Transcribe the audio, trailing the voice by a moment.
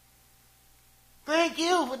Thank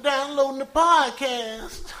you for downloading the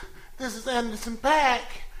podcast. This is Anderson Paak.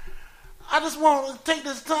 I just want to take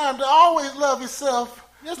this time to always love yourself.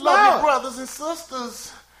 Yes, love Lord. your brothers and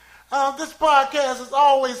sisters. This podcast is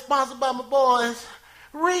always sponsored by my boys,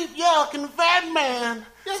 Reef, Yuck, and Fat Man.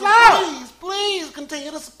 Yes, so Lord. please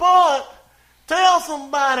continue to support. Tell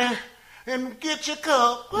somebody and get your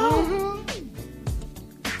cup.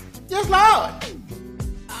 Yes, Lord.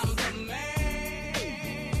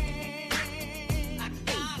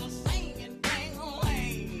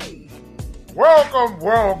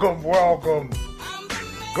 Welcome.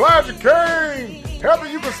 Glad you came. Happy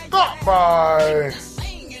you can stop by.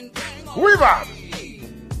 We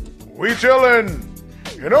vibing. We chilling.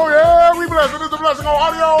 And oh yeah, we blessing. It's the Blessing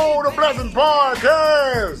on Audio, the Blessing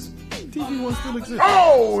Podcast. TV One still exists.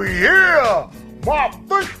 Oh yeah, my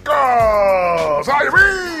thinkers. How you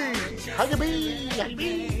be? How you be? How you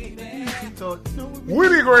be? We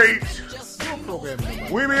be great.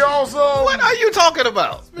 We be awesome. What are you talking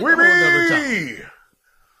about? We be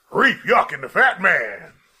Reef, Yuck, and the Fat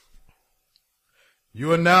Man.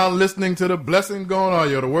 You are now listening to the Blessing Going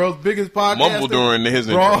Audio, the world's biggest podcast. Mumble during his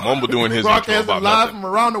intro. Mumble doing his intro broadcasting about live nothing. from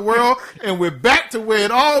around the world, and we're back to where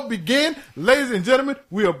it all began. Ladies and gentlemen,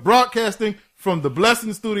 we are broadcasting from the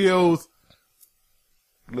Blessing Studios,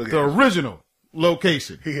 Look the at him. original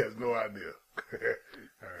location. He has no idea.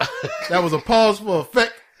 That was a pause for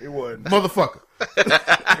effect, It wasn't. motherfucker.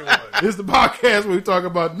 This is the podcast where we talk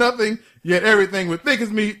about nothing, yet everything with thick as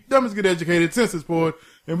meat, dumb as get educated, sense is poor,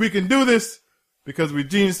 and we can do this because we're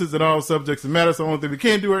geniuses in all subjects and matters. So the only thing we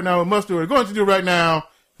can't do right now, we must do, we're going to do right now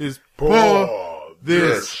is pour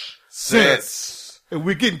this sense. And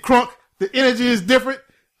we're getting crunk. The energy is different.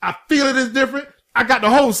 I feel it is different. I got the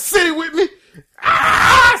whole city with me.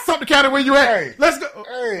 Something county where you at. Hey. Let's go.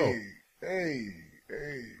 Hey.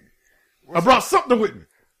 I brought something with me.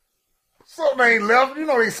 Something ain't left. You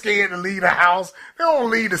know they scared to leave the house. They don't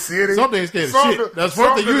leave the city. Something ain't scared of shit. That's the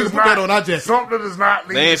first thing you something need to is put that not- on our jacket. Something does not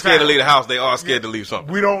leave They ain't the scared to town. leave the house. They are scared to leave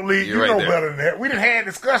something. We don't leave. You're You right know there. better than that. We done had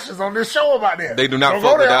discussions on this show about that. They do not Don't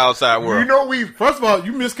fuck go with there. the outside world. You know we. First of all,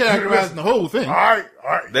 you mischaracterizing the whole thing. All right.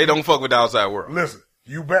 They don't fuck with the outside world. Listen,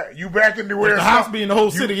 you back into where If the it's house not- be in the whole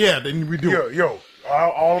you- city, yeah, then we do it. Yo.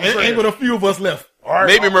 All I'm Ain't saying. but a few of us left. All right,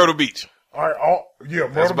 Maybe all, Myrtle Beach. All right. That's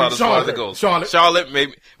Myrtle about Beach. as far as it goes. Charlotte,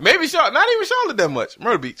 maybe Charlotte. Not even Charlotte that much.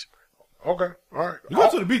 Myrtle Beach. Okay. All right. You go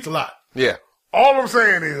to the beach a lot. Yeah. All I'm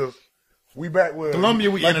saying is, we back with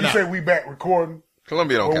Columbia, we like in and you out. say, we back recording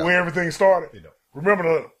Columbia don't count. where everything started.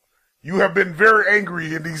 Remember, you have been very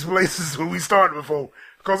angry in these places when we started before,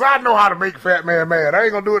 because I know how to make Fat Man mad. I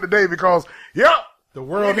ain't gonna do it today because, The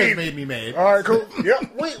world we has need- made me mad. All right, cool.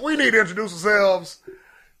 We need to introduce ourselves.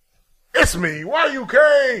 It's me,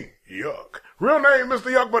 YUK. Yuck. Real name,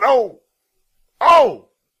 Mr. Yuck, but oh.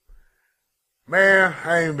 Man,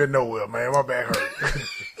 I ain't been nowhere, man. My back hurt.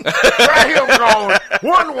 Right here I'm calling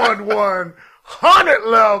 111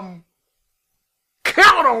 111.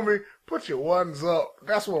 Count on me. Put your ones up.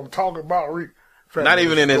 That's what I'm talking about. Not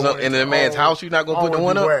even in the man's house. You're not gonna put the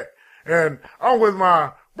one up. And I'm with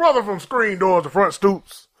my brother from Screen Doors to Front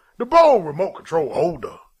Stoops, the bold remote control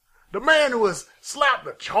holder, the man who has slapped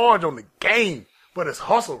the charge on the game, but his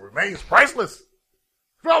hustle remains priceless.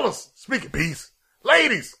 Fellas, speak in peace.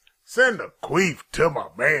 Ladies, send a queef to my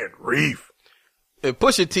man Reef. And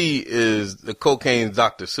Pusha T is the cocaine's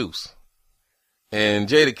Dr. Seuss. And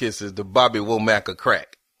Jadakiss is the Bobby Womack of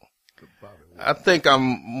crack. I think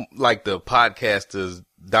I'm like the podcaster's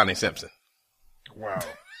Donnie Simpson. Wow.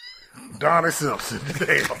 Donnie Simpson.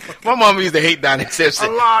 Damn. My mom used to hate Donnie Simpson.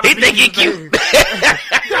 A lot of He think he people cute.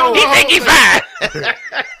 Yo, He think he fine.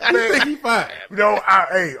 I think he fine.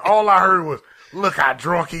 All I heard was, look how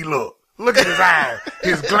drunk he look. Look at his eyes.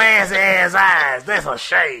 His glassy ass eyes. That's a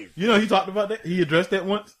shame. You know, he talked about that. He addressed that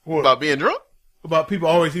once. About being drunk? About people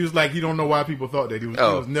always, he was like, he don't know why people thought that. He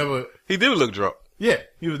was never, He do look drunk.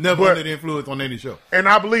 he was never But- under the influence on any show. And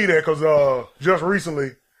I believe that because just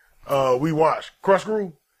recently we watched Crush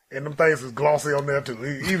Groove, and them things is glossy on there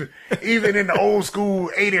too. Even in the old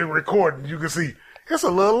school 80 recording, you can see it's a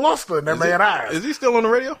little luster in that man's eyes. Is he still on the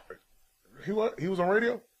radio? He was on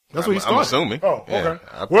radio? That's what he I'm started. assuming. Oh, Yeah.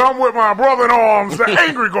 okay. Well, I'm with my brother in arms, the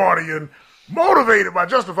Angry Guardian, motivated by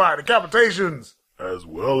justified decapitations, as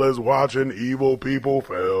well as watching evil people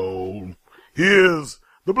fail. Here's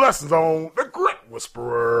the Blessings on the Grit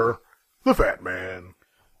Whisperer, the Fat Man.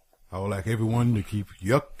 I would like everyone to keep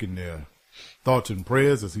Yuck in their thoughts and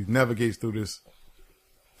prayers as he navigates through this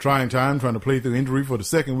trying time, trying to play through injury for the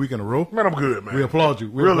second week in a row. Man, I'm good, man. We applaud you.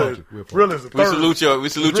 We applaud you. Really is the We third. salute your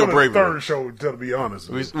it's bravery. really the third show, to be honest.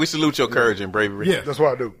 We salute your courage and bravery. Yeah. That's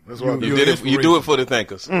what I do. That's what I do. You did it. You do it for the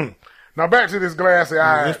thinkers. Now back to this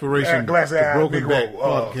glassy-eyed, inspiration glassy-eyed to broken Negro. back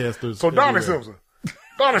podcasters So Donnie everywhere. Simpson.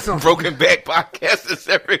 Donnie Simpson. Broken back podcasters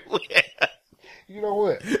everywhere. You know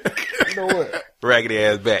what? You know what? Raggedy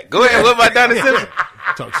ass back. Go ahead. What about Donnie Simpson?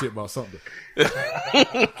 Talk shit about something.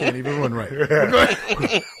 Can't even run right.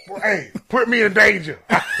 Well, hey, put me in danger.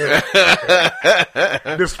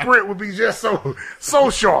 The sprint would be just so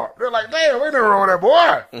sharp. They're like, damn, ain't nothing wrong with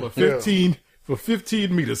that boy. For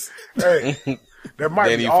 15 meters. Hey, that might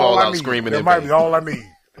Then be he all fall I out need. screaming That in might pain. be all I need.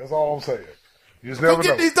 That's all I'm saying. You just never Go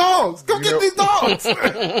get know. these dogs. Go get these dogs.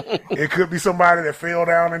 It could be somebody that fell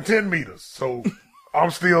down in 10 meters. So I'm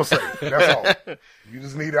still safe. That's all. You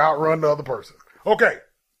just need to outrun the other person. Okay.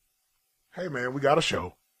 Hey, man, we got a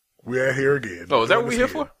show. We're here again. Oh, is that what we're here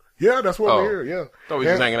for? Yeah, that's what Oh. we're here. Yeah. Thought we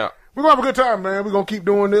just hanging out. We're going to have a good time, man. We're going to keep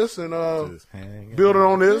doing this and building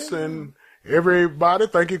on this. And everybody,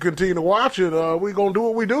 thank you. Continue to watch it. We're going to do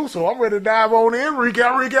what we do. So I'm ready to dive on in.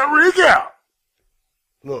 Recap.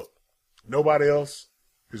 Look, nobody else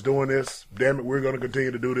is doing this. Damn it, we're going to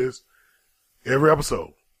continue to do this every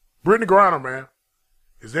episode. Brittany Griner, man.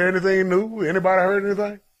 Is there anything new? Anybody heard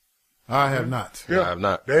anything? I have not. I have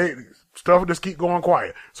not. Stuff just keep going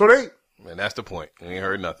quiet. So And that's the point. We ain't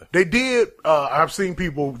heard nothing. they did, I've seen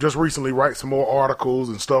people just recently write some more articles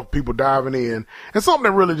and stuff, people diving in. And something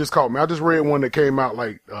that really just caught me. I just read one that came out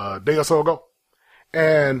like a day or so ago.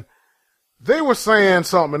 And they were saying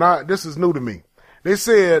something, and this is new to me. They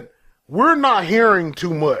said, we're not hearing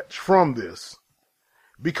too much from this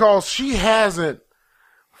because she hasn't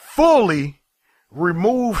fully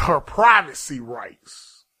removed her privacy rights.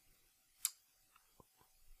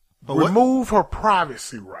 Remove her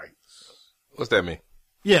privacy rights. What's that mean?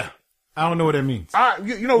 Yeah. I don't know what that means.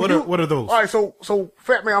 What are those? All right, so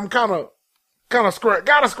Fat Man, I'm kind of gotta scratch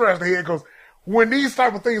the head because when these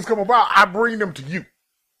type of things come about, I bring them to you.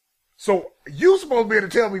 So you supposed to be able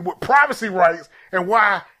to tell me what privacy rights and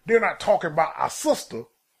why they're not talking about our sister.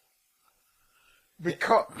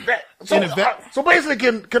 Because that, so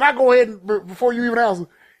basically, can I go ahead and before you even answer?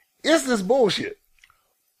 Is this bullshit?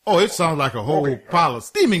 Oh, it sounds like a whole pile of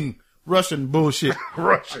steaming Russian bullshit.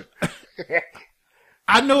 Russian.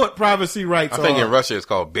 I know what privacy rights I are. think in Russia it's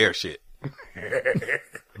called bear shit.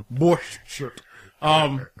 Bullshit.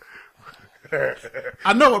 I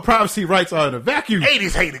know what privacy rights are in a vacuum.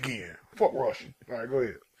 80s hate again. Fuck Russian. All right, go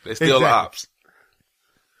ahead. They still Exactly. ops.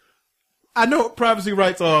 I know what privacy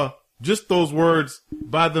rights are, just those words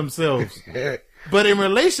by themselves. But in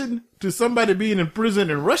relation to somebody being in prison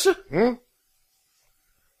in Russia,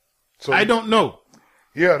 So I don't know.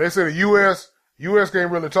 Yeah, they say the U.S.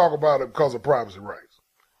 can't really talk about it because of privacy rights.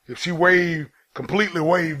 If she completely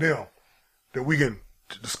waived them, then we can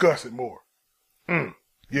discuss it more.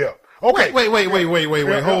 Yeah. Okay. Wait.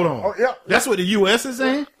 Hold on. Oh, yeah. That's what the U.S. is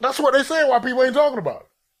saying? That's what they say. Why people ain't talking about it?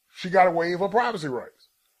 She got to waive her privacy rights.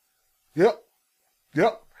 Yep.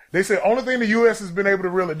 They say only thing the U.S. has been able to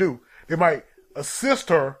really do, they might assist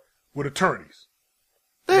her with attorneys.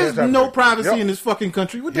 There's Yeah, no privacy yep. in this fucking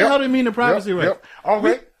country. What the hell do they mean the privacy rights?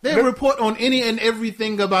 Okay. They report on any and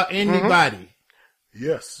everything about anybody.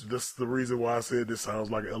 Yes, this is the reason why I said this sounds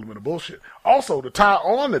like an element of bullshit. Also, to tie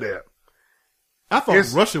on to that, I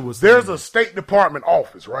thought Russia was. There's a State Department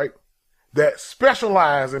office, right, that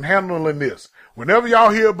specializes in handling this. Whenever y'all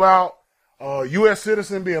hear about U.S.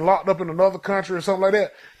 citizen being locked up in another country or something like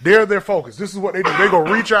that, they're their focus. This is what they do. They go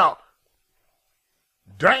reach out.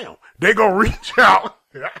 Damn. They go reach out.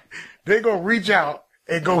 They go reach out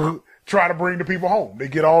and go try to bring the people home. They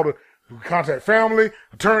get all the contact family,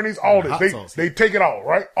 attorneys, all this. They take it all,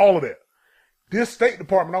 right? All of that. This State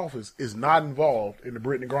Department office is not involved in the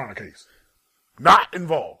Brittany Griner case. Not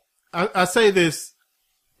involved. I say this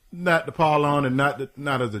not to pile on and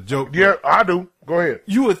not as a joke. Yeah, I do. Go ahead.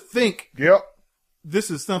 You would think Yep. this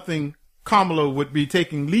is something Kamala would be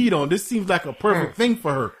taking lead on. This seems like a perfect thing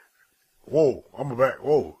for her. Whoa, I'm back.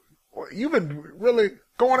 Whoa. You've been really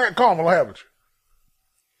going at Kamala, haven't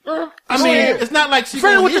you? I mean, it's not like she's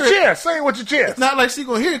Say it going with to your hear it. chest. Say it with your chest. It's not like she's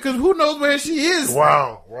going to hear it because who knows where she is.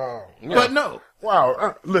 Wow. But no.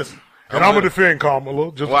 Wow. Listen, and I'm going to defend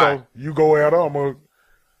Kamala just Why? because you go at her. I'm going to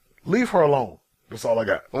leave her alone. That's all I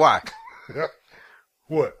got. Why?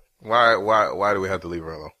 What? Why do we have to leave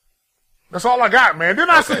her alone? That's all I got, man. Did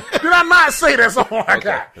I not say that's all I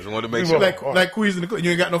got? Just wanted to make sure. Like Queez in the you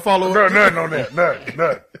ain't got no follow No, up. nothing on that.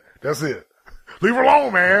 Nothing. That's it. Leave her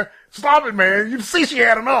alone, man. Stop it, man. You see she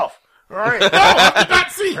had enough. All right. No, I did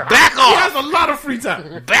not see. Back She off. has a lot of free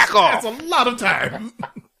time. Back off. That's a lot of time.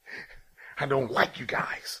 I don't like you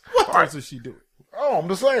guys. What else is she doing? Oh, I'm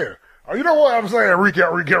just saying. Oh, you know what I'm saying?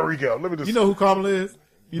 Recap. Let me just. You know who Kamala is?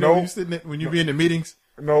 You know No. when you sitting when you be in the meetings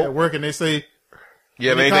No. at work and they say You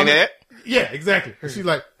have any anything to add? Yeah, exactly. And she's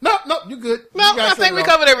like, no, you good. No, You guys I think set we it off.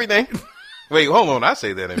 covered everything. Wait, hold on. I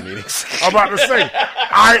say that in meetings. I'm about to say,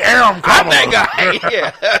 I am I'm Kamala. that guy.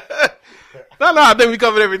 Yeah. No, I think we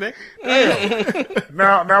covered everything.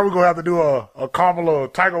 Now we're gonna have to do a Kamala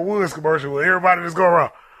Tiger Woods commercial where everybody just go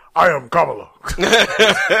around. I am Kamala.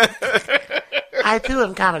 I too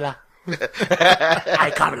am Kamala.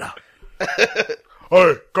 I Kamala.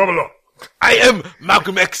 Hey, Kamala. I am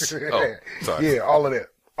Malcolm X. Oh, sorry. Yeah, all of that.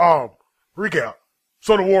 Recap.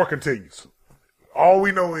 So the war continues. All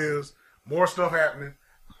we know is more stuff happening.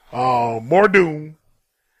 More doom.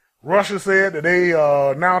 Russia said that they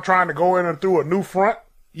now trying to go in and through a new front.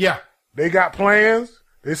 Yeah. They got plans.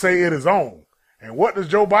 They say it is on. And what does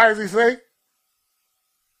Joe Biden say?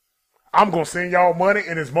 I'm going to send y'all money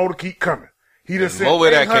and his motor keep coming. He just sent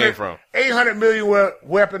where that came from. 800 million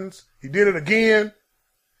weapons. He did it again.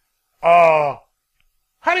 How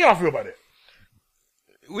do y'all feel about it?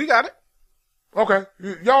 We got it. Okay.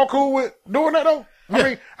 Y'all cool with doing that though? I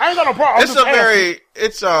mean, I ain't got no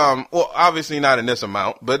problem. Well, obviously not in this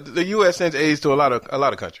amount, but the U.S. sends aid to a lot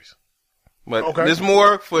of countries. But Okay. there's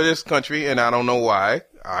more for this country, and I don't know why.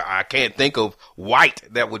 I can't think of white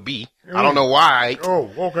that would be. I don't know why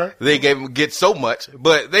Oh, okay. they get so much,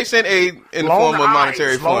 but they sent aid in the Long form of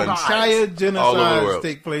monetary eyes, long funds. eyes. Entire All over the genocides world.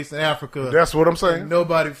 take place in Africa. That's what I'm and saying.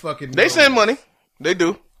 nobody fucking They knows. send money. They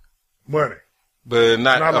do. Money. But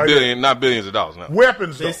not Not a like billion, not billions of dollars, no.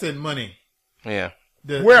 Weapons though. They send money. Yeah.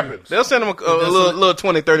 Weapons. They'll send them a little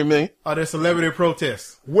 20, 30 million. Are there celebrity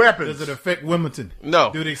protests? Weapons. Does it affect Wilmington?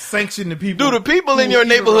 No. Do they sanction the people? Do the people in who your even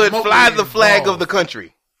neighborhood remotely fly the flag involved? of the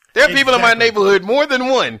country? There are people in my Exactly. neighborhood, more than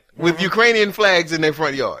one, with Ukrainian flags in their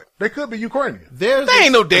front yard. They could be Ukrainian. There's They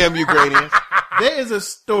ain't no damn Ukrainians. there is a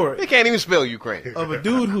story They can't even spell Ukraine. of a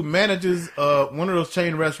dude who manages one of those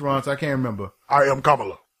chain restaurants. I can't remember. I am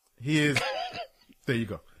Kamala. He is. There you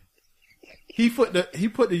go. He put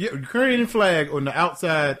the Ukrainian flag on the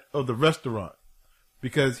outside of the restaurant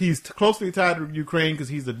because he's closely tied to Ukraine because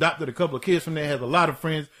he's adopted a couple of kids from there. Has a lot of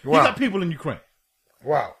friends. Wow. He got people in Ukraine.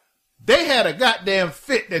 Wow. They had a goddamn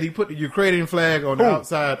fit that he put the Ukrainian flag on the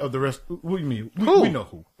outside of the rest. What do you mean? We know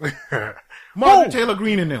who. Margaret Taylor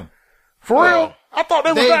Greene and them. For real? I thought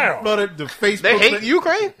they They was down. flooded the Facebook. They hate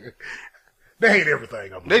Ukraine? They hate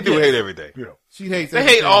everything. Of them. They do hate everything. You know. She hates. They hate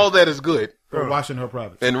everything all that is good for washing her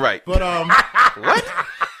privates. and right. But What?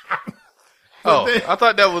 Oh, I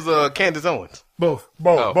thought that was Candace Owens. both.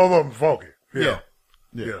 Both of them funky. Yeah.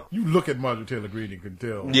 Yeah. You look at Margaret Taylor Greene and can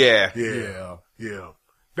tell. Yeah. Yeah. Yeah.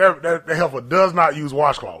 That heifer does not use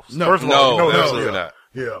washcloths. No. First of all, No, you know that. absolutely Yeah. not.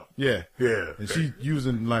 Yeah. Yeah. Yeah. And she's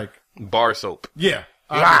using like Bar soap.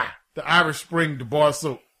 Lie. the Irish Spring, the bar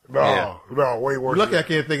soap. No, no, way worse. Lucky I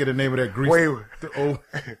can't think of the name of that grease. Way The old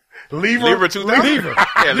Lever. Libra 2000? Lever.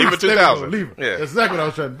 Yeah, Libra 2000. Lever. Yeah. That's exactly what I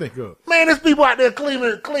was trying to think of. Man, there's people out there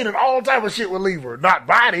cleaning all type of shit with lever. Not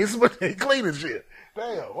bodies, but they cleaning shit. Damn,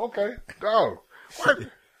 okay. Oh. What?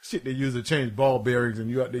 Shit they use to change ball bearings and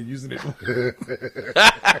you out there using it.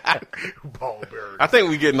 Ball bearing. I think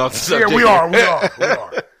we're getting off the Yeah, subject. we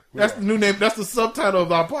are. That's the new name. That's the subtitle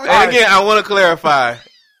of our podcast. And again, I want to clarify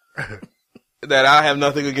that I have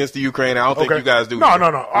nothing against the Ukraine. I don't think Okay. you guys do. No,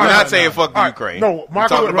 either. no. We're All not right, saying no. fuck the All right. Ukraine. No, we're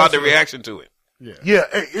Michael talking about the Russia- reaction to it. Yeah,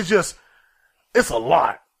 it's just, it's a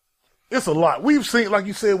lot. It's a lot. We've seen, like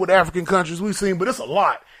you said, with African countries, we've seen, but it's a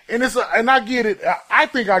lot. And and I get it. I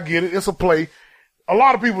think I get it. It's a play. A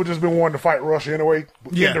lot of people just been wanting to fight Russia anyway,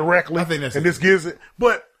 Yeah, indirectly. I think that's and it. this gives it.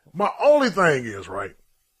 But my only thing is, right,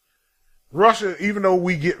 Russia, even though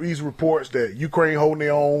we get these reports that Ukraine holding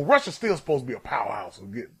their own, Russia's still supposed to be a powerhouse,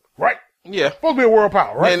 right? Yeah. Supposed to be a world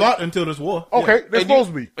power, right? Thought until this war. Okay, they're And supposed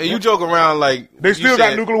to be. And you joke around like They you still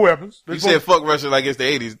got said- nuclear weapons. They're You supposed- said fuck Russia like it's the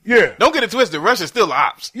 80s. Yeah. Don't get it twisted. Russia's still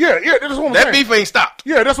ops. Yeah, that's what I'm That saying. beef ain't stopped.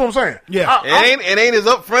 Yeah, that's what I'm saying. Yeah. It ain't as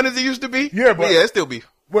upfront as it used to be. Yeah, but- yeah, it's still beef.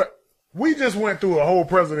 But we just went through a whole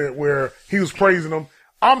president where he was praising them.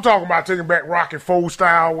 I'm talking about taking back Rocket 4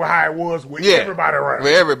 style, how it was with Yeah. everybody around.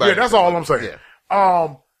 With everybody. Yeah, that's all I'm saying.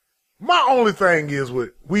 Yeah. My only thing is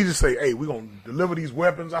we just say, hey, we're gonna deliver these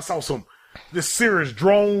weapons. I saw this serious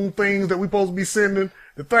drone things that we supposed to be sending.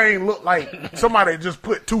 The thing looked like somebody just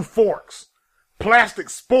put two forks, plastic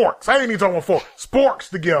sporks. I ain't even talking about forks, sporks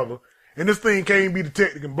together, and this thing can't be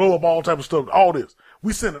detected and blow up all type of stuff. All this,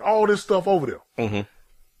 we sending all this stuff over there. Mm-hmm.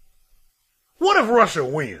 What if Russia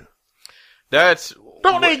win?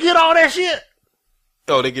 Don't They get all that shit?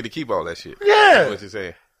 Oh, they get to keep all that shit. Yeah. That's what you're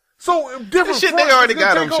saying. So different The shit they fronts already is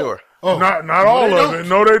gonna got, I'm take over. sure. Oh, Not all they of don't. it.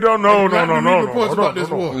 No, they don't. No. Reports about this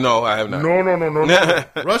war. No, I have not.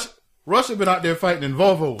 No. Russia been out there fighting in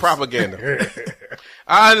Volvos. Propaganda.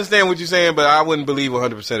 I understand what you're saying, but I wouldn't believe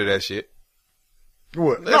 100% of that shit.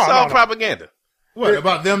 What? That's all propaganda. What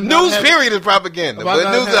about them? News period is propaganda. About But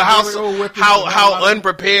not news of having how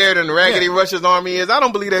unprepared and raggedy Russia's army is, I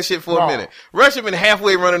don't believe that shit for a minute. Russia been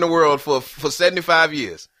halfway running the world for 75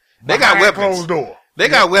 years. They got weapons. Closed door. They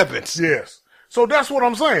got weapons. Yes. So that's what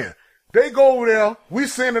I'm saying. They go over there. We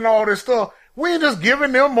sending all this stuff. We ain't just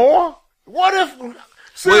giving them more. What if,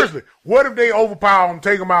 seriously, what if they overpower them,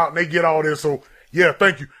 take them out, and they get all this? So, yeah,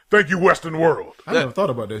 thank you, Western world. I never thought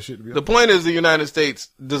about that shit. To be honest. The point is the United States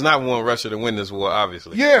does not want Russia to win this war,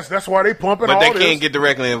 obviously. Yes, that's why they pumping But all they this. can't get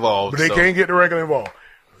directly involved. But they can't get directly involved.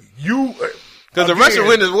 Because if Russia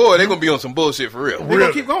win this war, they're going to be on some bullshit for real. They're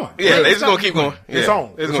gonna keep going. Yeah, they're just going to keep going. It's Yeah,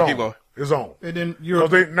 on. They're just going to keep going. It's on. And then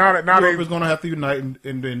Europe, Europe is going to have to unite, and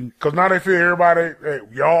then because now they feel everybody, hey,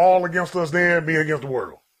 y'all all against us, then me against the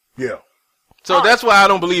world. Yeah. So that's why I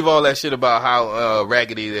don't believe all that shit about how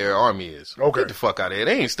raggedy their army is. Okay. Get the fuck out of here.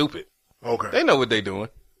 They ain't stupid. Okay. They know what they doing.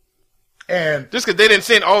 And Just because they didn't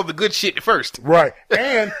send all the good shit first. right,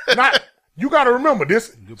 and not you got to remember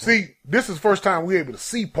this. See, this is the first time we're able to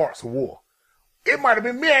see parts of war. It might have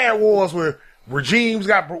been myriad wars where regimes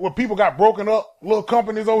where people got broken up, little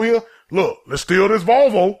companies over here. Look, let's steal this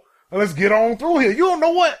Volvo and let's get on through here. You don't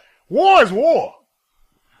know what war is war.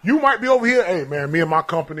 You might be over here, hey man, me and my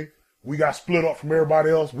company, we got split up from everybody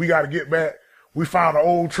else. We got to get back. We found an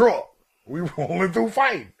old truck. We rolling through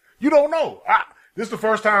fighting. You don't know. This is the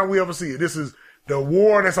first time we ever see it. This is the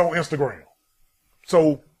war that's on Instagram.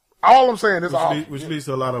 So all I'm saying is, which leads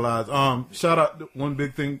to a lot of lies. Shout out to one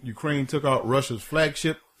big thing: Ukraine took out Russia's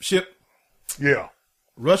flagship ship. Yeah.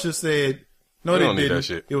 Russia said, no, We they don't need that didn't.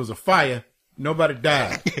 shit. It was a fire. Nobody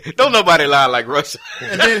died. Don't nobody lie like Russia.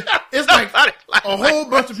 And then it's like a whole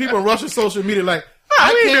bunch of people on Russia's social media like, I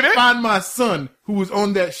we didn't do can't that. find my son who was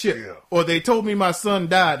on that ship. Yeah. Or they told me my son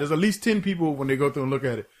died. There's at least 10 people when they go through and look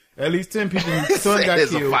at it. At least 10 people whose son got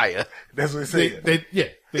There's killed. a fire That's what it They said.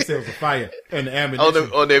 said it was a fire and the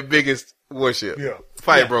ammunition. on their biggest warship. Yeah.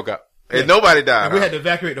 Fire Yeah. broke out. And nobody died. And we had to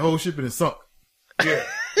evacuate the whole ship and it sunk. Yeah.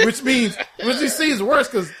 Which means, which you see is worse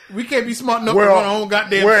because we can't be smart enough to run our own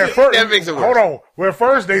goddamn where at ship. first, That makes it worse. Hold on. Where at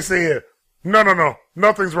first they said, no,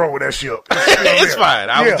 nothing's wrong with that ship. It's fine.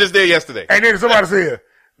 I was just there yesterday. And then somebody said,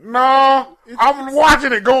 no, I'm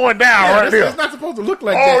watching it going down Yeah, right it's, there. it's not supposed to look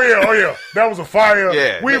like that. Oh yeah. That was a fire.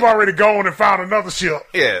 Yeah. We've already gone and found another ship.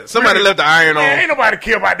 Yeah, somebody left the iron Man, on. ain't nobody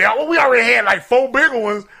care about that. Well, we already had like 4 bigger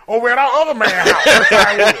ones over at our other man house. That's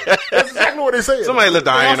how it was. That's exactly what they said. Somebody left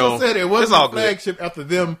the They iron also on. said it It's wasn't all a good. flagship after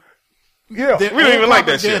them. Yeah. Their We don't own even like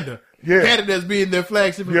that shit. propaganda Yeah. had it as being their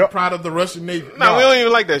flagship and Yep. proud of the Russian Navy. No, we don't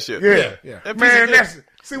even like that shit. Yeah. Yeah. That piece Man, of shit. that's,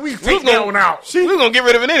 see, we take that one out. We was gonna get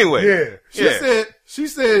rid of it anyway. Yeah. She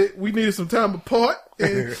said we needed some time apart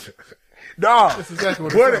and Nah. that's exactly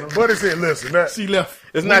what it said. But it said, listen, that, She left.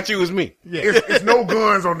 It's not you, it's me. Yeah. it's no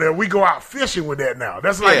guns on there. We go out fishing with that now.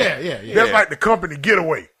 That's like Yeah. that's like the company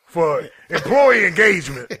getaway for employee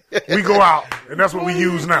engagement. We go out, and that's what we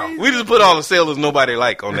use now. We just put all the sailors nobody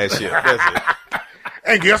like on that shit. That's it.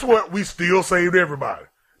 And guess what? We still saved everybody.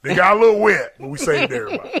 They got a little wet, but we saved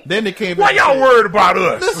everybody. Then they came Why back. y'all and worried about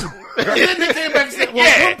us? said- Then they came back and said,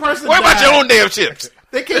 well, one person What about died. your own damn ships?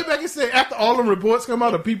 They came back and said after all the reports come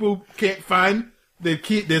out of people who can't find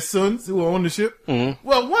their sons who are on the ship. Mm-hmm.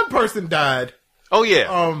 Well, one person died Oh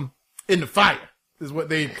yeah. in the fire. Is what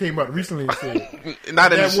they came out recently and said.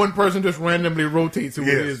 Not in That the one person just randomly rotates who it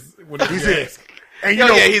Yes. is when He it's said, asked. and you Oh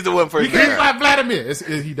know, yeah, he's the one You first. can't find Vladimir.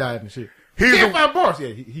 He died in the ship. He's You can't the- find Boris. Yeah,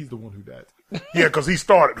 he's the one who died. yeah, because he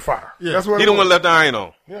started the fire. Yeah. That's what He it the was. one left the iron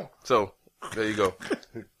on. Yeah. So there you go.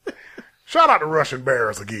 Shout out to Russian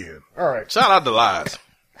bears again. All right. Shout out to lies.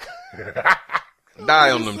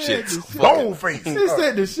 Die on them shits. Fuck it. Bold face. They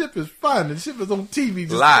said the ship is fine. The ship is on TV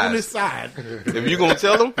just Lies. on its side. If you gonna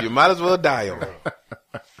tell them, you might as well die on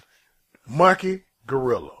them. Monkey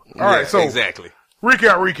gorilla. All right. So exactly.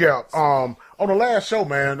 recap. On the last show,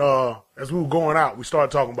 man, as we were going out, we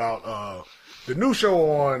started talking about the new show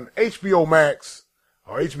on HBO Max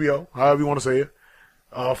or HBO, however you want to say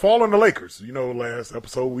it. Falling the Lakers. You know, last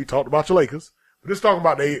episode we talked about your Lakers. But this talking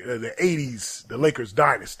about the 80s, the Lakers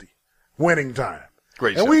dynasty, winning time.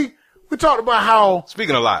 Great and show. we talked about how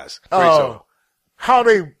Speaking of lies, great show. how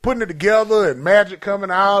they putting it together and Magic coming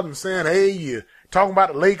out and saying, hey, you talking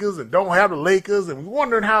about the Lakers and don't have the Lakers, and we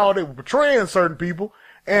wondering how they were portraying certain people.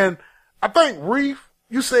 And I think, Reef,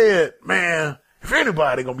 you said, man, if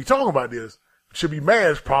anybody gonna be talking about this, it should be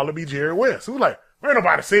mad, it'd probably be Jerry West. We was like, ain't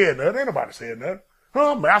nobody said nothing, ain't nobody said nothing.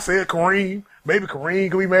 Man, I said Kareem, maybe Kareem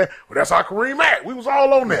could be mad. Well, that's how Kareem act. We was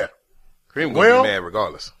all on that. Kareem gonna well- be mad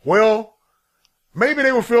regardless. Well, maybe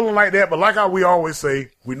they were feeling like that, but like how we always say,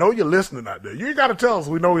 we know you're listening out there. You ain't got to tell us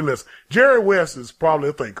we know you listen. Jerry West is probably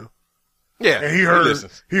a thinker. And he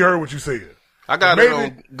heard what you said. I got it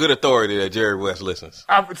on good authority that Jerry West listens.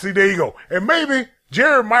 See, there you go. And maybe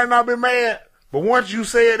Jerry might not be mad, but once you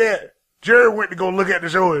said that, Jerry went to go look at the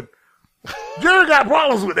show and Jerry got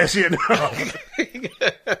problems with that shit now.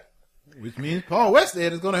 Which means Paul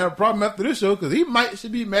Westhead is going to have a problem after this show because he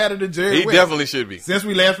should be madder than Jerry West. He definitely should be. Since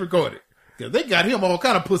we last recorded. Because they got him all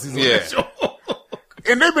kind of pussies on that show.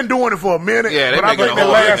 And they've been doing it for a minute. Yeah, but I think the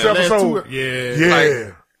last episode.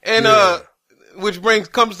 Yeah. And which brings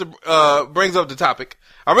up the topic.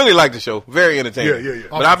 I really like the show. Very entertaining. Yeah.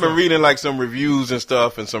 But I've been reading like some reviews and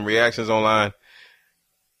stuff and some reactions online.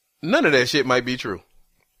 None of that shit might be true.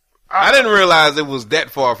 I didn't realize it was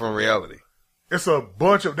that far from reality. It's a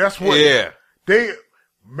bunch of, that's what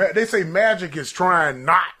they say Magic is trying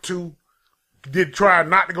not to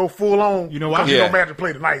go full on. You know why? Because Magic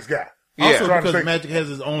played a nice guy. Also because Magic has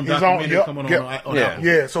his own documentary coming on Apple.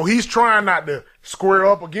 Yeah, so he's trying not to square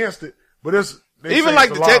up against it, but even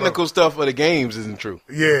like the technical stuff of the games isn't true.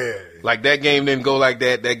 Yeah. Like that game didn't go like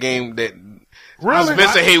that. That game that really?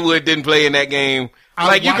 Spencer Haywood didn't play in that game.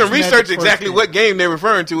 Like you can research exactly what game they're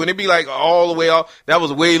referring to and it'd be like all the way off. That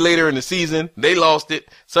was way later in the season. They lost it.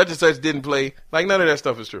 Such and such didn't play. Like none of that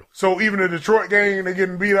stuff is true. So even the Detroit game, they're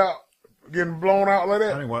getting beat out, getting blown out like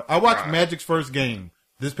that? I watched Magic's first game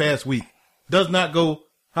this past week. Does not go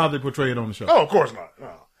how they portray it on the show. Oh, of course not.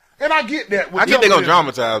 No. And I get that. I get they're going to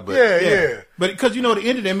dramatize, but. Yeah. But because, the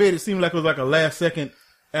end of that made it seem like it was like a last second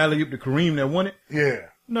alley-oop to Kareem that won it. Yeah.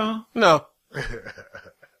 No.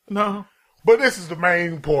 But this is the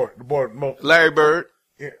main part. Larry Bird.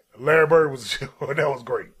 Yeah. Larry Bird that was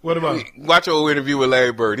great. What about watch your old interview with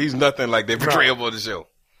Larry Bird. He's nothing like they portray him on the show.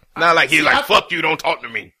 Not like he's like, fuck you, don't talk to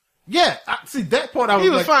me. Yeah. See, that part He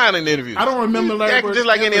was fine in the interview. I don't remember Larry Bird. Just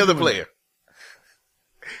like any other player.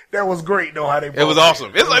 That was great, though, how they It was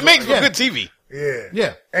awesome. It makes for good TV.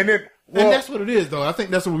 Yeah. And then, and that's what it is, though. I think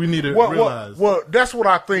that's what we need to realize. Well, that's what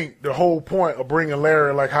I think the whole point of bringing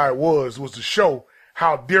Larry like how it was to show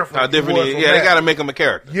how different he was. They got to make him a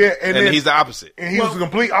character. Yeah, and then, he's the opposite. And he was the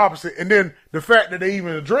complete opposite. And then the fact that they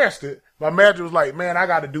even addressed it, my Magic was like, man, I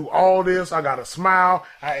got to do all this. I got to smile.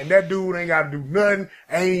 And that dude ain't got to do nothing.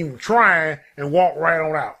 Ain't even trying and walk right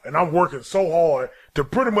on out. And I'm working so hard to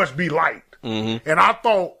pretty much be liked. Mm-hmm. And I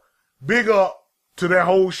thought, big up to that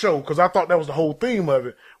whole show, because I thought that was the whole theme of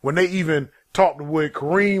it. When they even talked with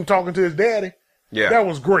Kareem talking to his daddy, that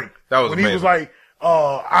was great. That was when amazing. He was like,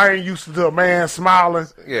 I ain't used to a man smiling.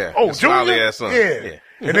 Yeah. Oh, Junior? Ass son. Yeah.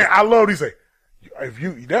 And then I loved he say,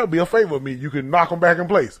 that would be a favor of me. You can knock him back in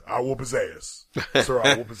place. I'll whoop his ass. Sir,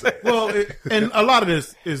 I'll whoop his ass. Well, and a lot of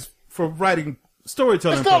this is for writing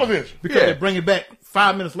storytelling. It's television. Because they bring it back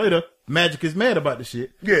 5 minutes later. Magic is mad about the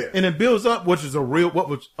shit. Yeah. And it builds up, what was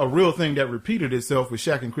a real thing that repeated itself with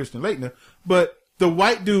Shaq and Christian Laettner. But the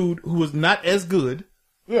white dude who was not as good,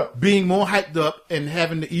 being more hyped up and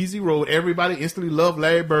having the easy road, everybody instantly loved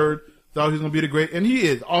Larry Bird, thought he was going to be the great, and he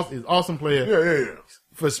is an awesome player. Yeah.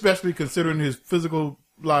 For especially considering his physical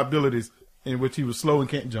liabilities, in which he was slow and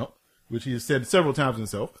can't jump, which he has said several times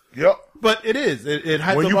himself. Yep. But it is. It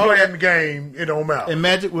hyped when up you all play that. in the game, it don't matter. And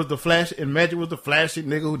Magic was the flashy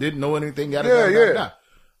nigga who didn't know anything.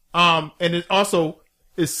 And it also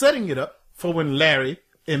is setting it up for when Larry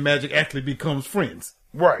and Magic actually becomes friends.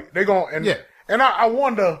 Right. They gonna and I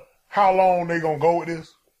wonder how long they gonna go with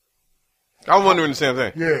this. I'm wondering the same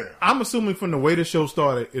thing. Yeah. I'm assuming from the way the show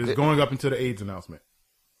started, it is going up into the AIDS announcement.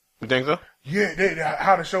 You think so? Yeah,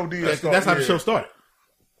 how the show did start. That's how the show started.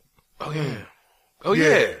 Oh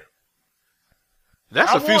yeah.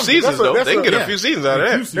 That's a few seasons though. They can get a few seasons out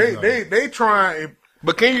of that. They try.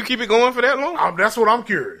 But can you keep it going for that long? That's what I'm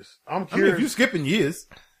curious. I'm curious. I mean, if you're skipping years,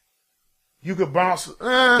 you could bounce.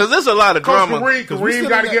 Because there's a lot of drama. Kareem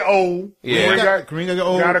got to get old. Kareem got to get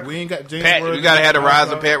old. We ain't got James Worthy. You got to have the rise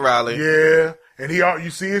of Pat Riley. Yeah. And you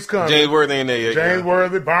see it's coming. James Worthy ain't there yet. James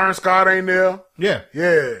Worthy. Byron Scott ain't there. Yeah.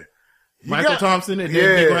 Michael Thompson. And then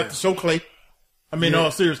they're going to have to show Clay. I mean, in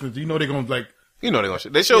all seriousness, they're going to they're going to show.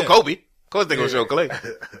 They show Kobe. Of course they're going to show Clay.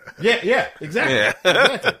 Yeah, exactly.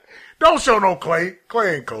 Exactly. Don't show no Clay.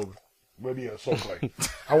 Clay ain't Kobe. But show Clay.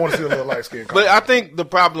 I want to see a little light skin. But I think the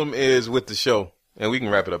problem is with the show, and we can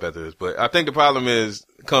wrap it up after this, but I think the problem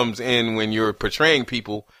comes in when you're portraying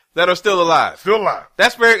people that are still alive.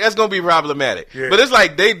 That's going to be problematic. Yeah. But it's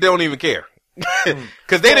like they don't even care.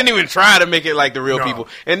 Because they didn't even try to make it like the real people.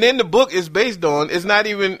 And then the book is based on, it's not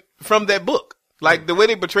even from that book. Like the way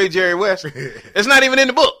they portray Jerry West, it's not even in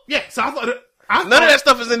the book. Yeah, so I thought none of that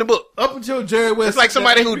stuff is in the book. Up until Jerry West. It's like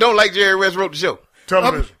somebody who don't like Jerry West wrote the show.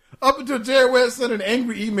 Television. Up until Jerry West sent an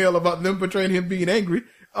angry email about them portraying him being angry.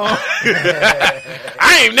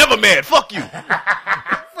 I ain't never mad. Fuck you.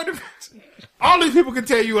 All these people can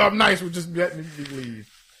tell you I'm nice with just letting me leave.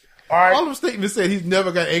 All right. All them statements said he's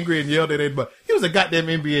never got angry and yelled at anybody. He was a goddamn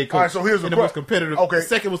NBA coach. All right, so here's the and the most competitive. Okay. The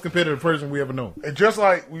second most competitive person we ever known. And just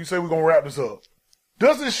like we say we're going to wrap this up,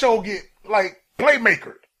 does this show get, like,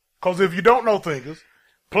 Playmaker? Because if you don't know thinkers,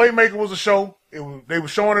 Playmaker was a show. They were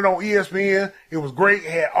showing it on ESPN. It was great.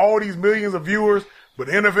 It had all these millions of viewers. But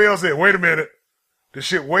the NFL said, wait a minute. This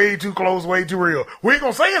shit way too close, way too real. We ain't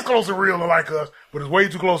going to say it's close and real to like us, but it's way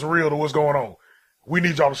too close and real to what's going on. We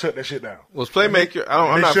need y'all to shut that shit down. Was Playmaker?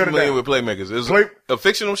 I'm not familiar with Playmakers. Is it a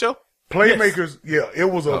fictional show? Playmakers, yes. Yeah,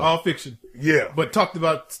 it was all fiction. Yeah, but talked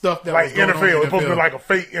about stuff that like was going NFL. on in It's NFL. supposed to be like a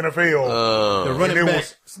fake NFL. The running back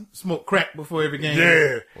smoke crack before every game.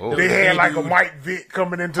 Yeah, they had like a Mike Vick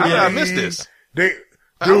coming into the league. I missed this.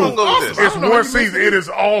 How long ago was this? It's one season. It is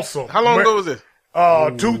awesome. How long ago was this?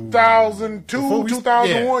 2002,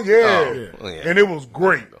 2001. Yeah. And it was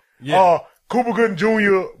great. Yeah. Cooper Gooding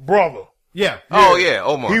Jr. brother. Yeah. Oh yeah,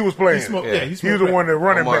 Omar. He was playing. He was the one that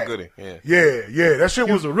running Omar back. Gooding. Yeah. That shit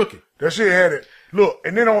was a rookie. That shit had it. Look,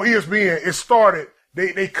 and then on ESPN, it started.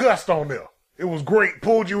 They cussed on there. It was great.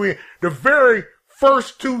 Pulled you in. The very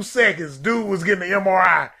first 2 seconds, dude was getting the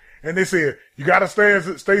MRI, and they said, "You gotta stay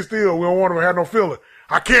still. We don't want to have no feeling.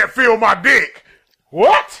 I can't feel my dick."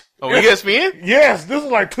 What? Oh, ESPN? Yes, this is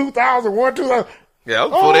like 2001, 2000. Yeah,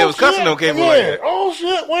 before they was cussing on cable like that. Oh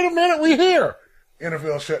shit! Wait a minute, we here.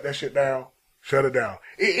 NFL shut that shit down. Shut it down.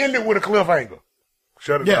 It ended with a cliffhanger.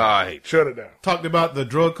 Shut it down. Shut it down. Talked about the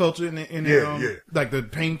drug culture in like the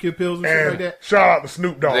painkiller pills and shit like that. Shout out to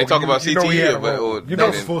Snoop Dogg. They talk about CTE, but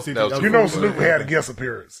Snoop had a guest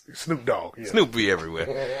appearance. Snoop Dogg. Yeah. Snoop be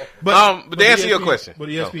everywhere. But to answer your question. But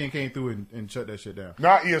ESPN came through and shut that shit down.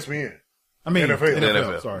 Not ESPN. I mean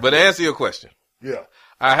NFL. Sorry. But to answer your question. Yeah.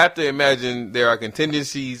 I have to imagine there are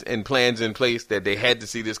contingencies and plans in place that they had to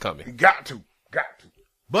see this coming. Got to.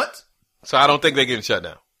 But so I don't think they're getting shut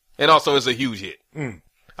down. And also, it's a huge hit.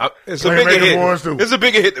 It's a bigger bigger hit. Too. It's a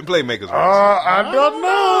bigger hit than Playmakers. I don't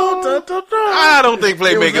know. I don't think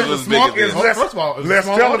Playmakers was bigger than less, first of all, less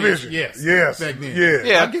television. Yes. Back then.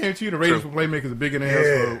 Yeah. I guarantee you the ratings for Playmakers are bigger than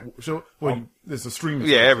else for show. Well, it's a streaming.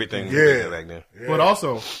 Yeah, everything. Was bigger back then. Yeah. But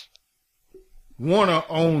also, Warner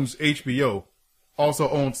owns HBO, also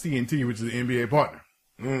owns TNT, which is an NBA partner.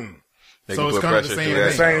 So it's kind of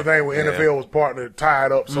the same thing when NFL was partnered,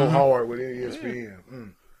 tied up so hard with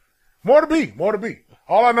ESPN. More to be.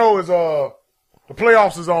 All I know is the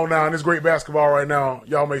playoffs is on now, and it's great basketball right now.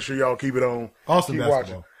 Y'all make sure y'all keep it on. Awesome keep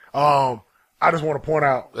basketball. Watching. I just want to point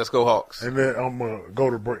out. Let's go Hawks. And then I'm going to go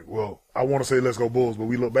to break. Well, I want to say let's go Bulls, but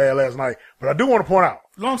we looked bad last night. But I do want to point out.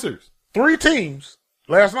 Long series. 3 teams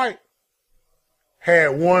last night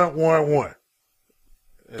had 1-1-1.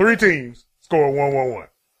 3 teams scored 1-1-1.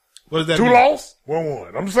 What does that 2 mean? lost,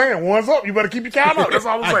 1-1. I'm just saying, 1's up. You better keep your count up. That's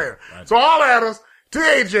all I'm saying. So all at us,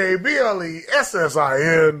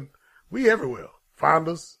 TAJBLESSIN. We everywhere. Find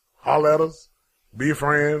us, holler at us, be a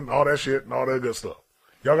friend, all that shit, and all that good stuff.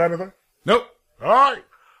 Y'all got anything? Nope. All right.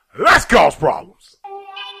 Let's cause problems.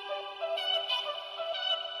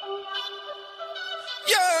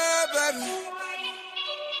 Yeah, baby.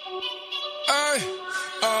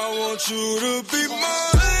 I want you to be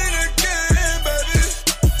mine again, baby.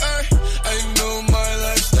 I know my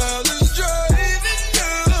lifestyle is driving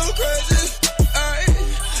you crazy.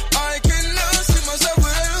 I cannot see myself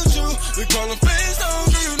without you. We call them fans,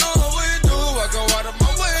 don't you know how we do. I go out of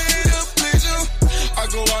my way to please you. I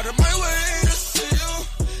go out of my way to see you.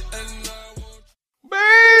 And I want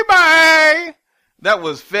Baby! That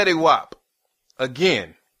was Fetty Wap.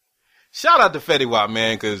 Again. Shout out to Fetty Wap,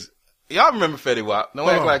 man, because y'all remember Fetty Wap. Don't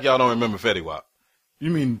act like y'all don't remember Fetty Wap.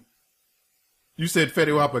 You mean, you said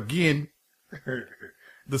Fetty Wap again?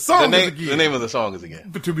 The song is again. The name of the song is again.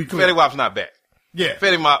 But to be clear. Fetty Wap's not back. Yeah.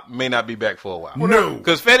 Fetty Wap may not be back for a while. No.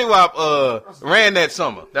 Because Fetty Wap ran that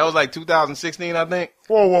summer. That was like 2016, I think.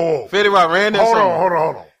 Whoa. Fetty Wap ran that summer. Hold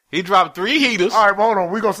on. He dropped 3 heaters. All right, but hold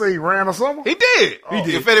on. We gonna say he ran or something? He did. He did.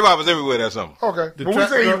 Yeah, Fetty Wap was everywhere that summer. Okay. But we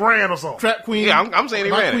say he ran or something. Trap Queen. Yeah, I'm saying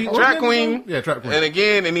he ran it. Trap Queen. Yeah, Trap Queen. And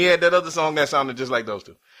again, and he had that other song that sounded just like those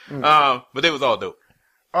two. But they was all dope.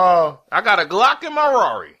 I got a Glock in my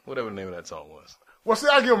Rari. Whatever the name of that song was. Well, see,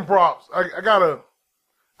 I give him props. I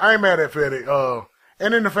ain't mad at Fetty.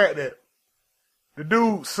 And then the fact that the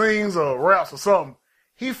dude sings or raps or something,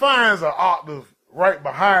 he finds an octave right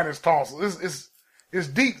behind his tonsil. It's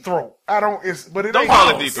deep throat. Don't call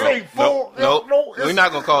it deep throat. No, we're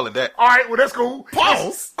not gonna call it that. All right, well that's cool.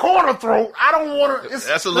 Pause. Corner throat. I don't want to.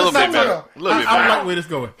 That's a little bit better. I don't like where this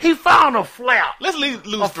going. He found a flap. Let's leave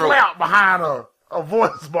loose a throat. flap behind a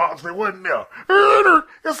voice box that wasn't there.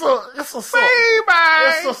 It's a song. It's a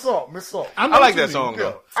song. It's a song. I like that song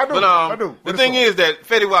though. I do. But I do. The thing is that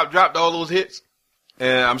Fetty Wap dropped all those hits,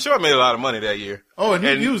 and I'm sure it made a lot of money that year. Oh, and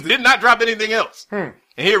he used it. Did not drop anything else. And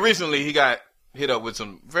here recently, he got hit up with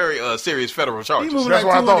some very serious federal charges. He moving That's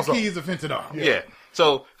like what I 200 thought so. keys of fentanyl. Yeah.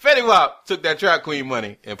 So Fetty Wap took that Trap Queen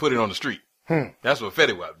money and put it on the street. That's what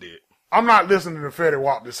Fetty Wap did. I'm not listening to Fetty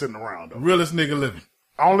Wap that's sitting around though. Realest nigga living.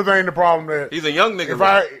 Only thing, the problem that He's a young nigga.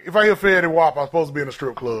 if I hear Fetty Wap, I'm supposed to be in a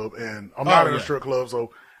strip club, and I'm not in a strip club,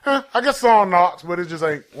 so I guess song knocks, but it just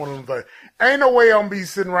ain't one of them things. Ain't no way I'm be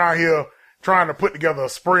sitting around here trying to put together a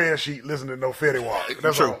spreadsheet listening to no Fetty Wap.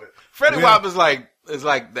 That's True. all it is. Fetty Wap is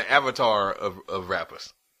like the Avatar of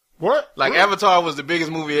rappers. What? Like Avatar was the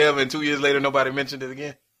biggest movie ever, and 2 years later nobody mentioned it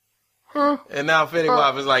again. And now Fetty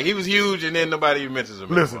Wap is like, he was huge, and then nobody even mentions him.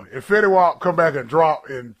 Listen, if Fetty Wap come back and drop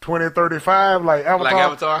in 2035 like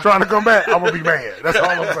Avatar, trying to come back, I'm going to be mad. That's all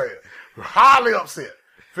I'm saying. Highly upset.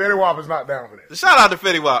 Fetty Wap is not down for that. Shout out to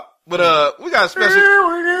Fetty Wap. But we got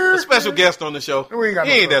a special guest on the show. We ain't got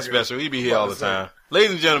he no ain't that special guest. special. He be here all the time.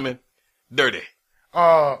 Ladies and gentlemen, Dirty.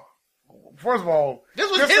 First of all, This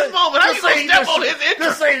was his moment. How you gonna step on his intro?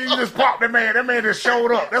 Just say you just popped that man. That man just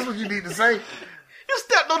showed up. That's what you need to say. You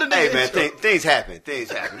stepped on the Hey nigga man, intro. things happen. Things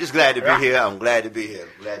happen. Just glad to be here. I'm glad to be here.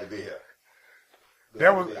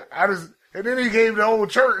 That was and then he gave the old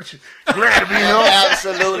church. Glad to be here.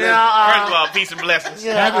 Absolutely. First of all, peace and blessings.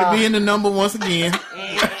 Happy to be in the number once again.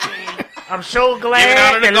 I'm so Giving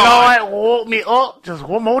glad honor to the God. Lord woke me up just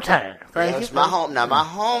one more time. Thank That's you. my home. Now my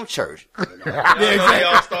home church. They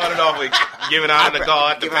all started off with giving honor to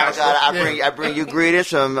God. The Give honor to pastor. God. I bring you greetings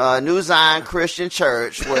from New Zion Christian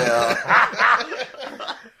Church. Well,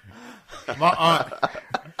 My aunt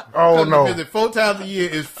Oh comes to no. visit 4 times a year,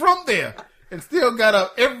 is from there, and still got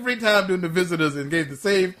up every time doing the visitors and gave the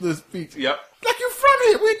same little speech. Yep. Like, you from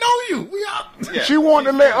here. We know you. We are. Yeah. She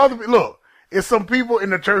wanted to let other people look. It's some people in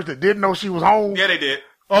the church that didn't know she was home. Yeah, they did.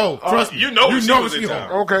 Oh, trust me. You know she was in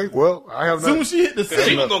town. Okay, well, I have As soon nothing. as she hit the She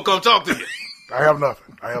scene, was gonna come talk to you. I have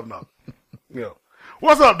nothing. Yeah.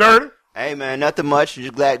 What's up, Dirty? hey man, nothing much.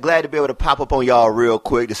 Just glad to be able to pop up on y'all real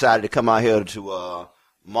quick. Decided to come out here to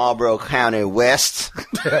Marlboro County West.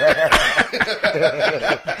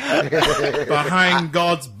 behind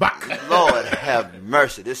God's back. Lord have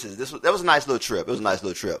mercy. That was a nice little trip. It was a nice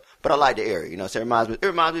little trip. But I like the area. You know, so it reminds me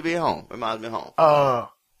of being home. It reminds me of home.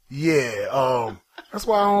 Yeah. That's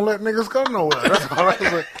why I don't let niggas come nowhere. That's all I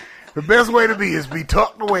say. The best way to be is be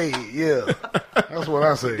tucked away. Yeah. That's what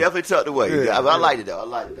I say. Definitely tucked away. Yeah, I liked it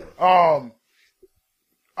though.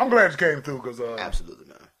 I'm glad you came through because Absolutely,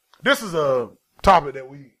 man. this is a topic that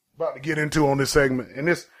we about to get into on this segment, and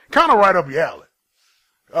it's kind of right up your alley.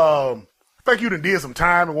 I think you done did some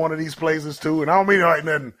time in one of these places too, and I don't mean like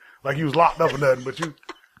nothing like you was locked up or nothing, but you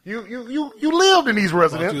lived in these She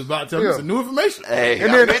residences. was about to tell me some new information. Hey,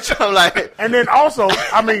 And I then- bet you I'm like, And then also,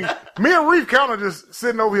 I mean, me and Reef kind of just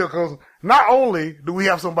sitting over here because not only do we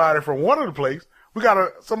have somebody from one of the places, we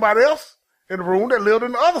got somebody else in the room that lived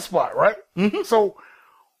in the other spot, right? Mm-hmm. So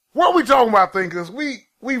what we talking about, thinkers,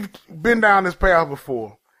 we've been down this path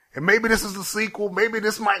before, and maybe this is the sequel. Maybe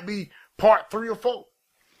this might be part 3 or 4.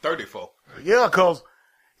 34. Yeah, because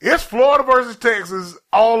it's Florida versus Texas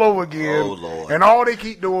all over again. Oh, Lord. And all they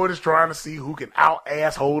keep doing is trying to see who can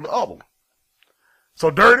out-asshole the other one. So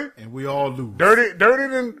Dirty And we all lose.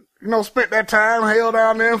 done, spent that time held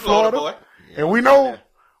down there in Florida Florida. boy. And we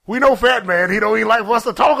know Fat Man, he don't even like for us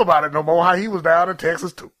to talk about it no more, how he was down in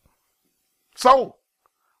Texas too. So,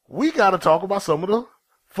 we gotta talk about some of the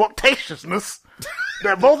fucktaciousness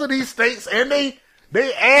that both of these states and they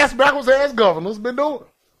backwards ass governors been doing.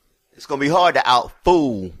 it's gonna be hard to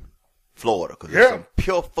out-fool Florida because Yeah. there's some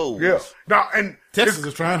pure fools. Yeah. Now, and Texas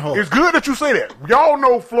is trying hard. it's good that you say that. Y'all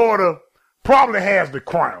know Florida probably has the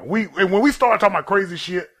crown. And when we start talking about crazy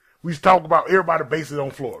shit, we talk about everybody bases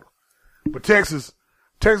on Florida. But Texas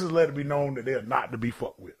let it be known that they're not to be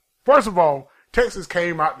fucked with. First of all, Texas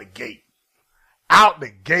came out the gate,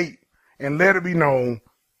 and let it be known,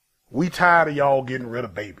 we tired of y'all getting rid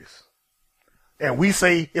of babies. And we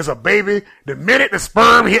say it's a baby the minute the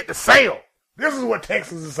sperm hit the cell. This is what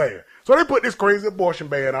Texas is saying. So they put this crazy abortion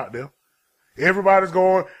ban out there. Everybody's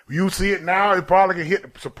going, you see it now, it probably can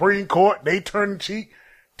hit the Supreme Court. They turn the cheek.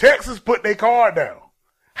 Texas put their card down.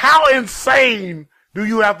 How insane do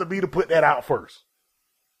you have to be to put that out first?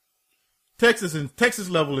 Texas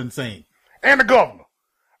level insane. And the governor.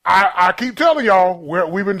 I keep telling y'all,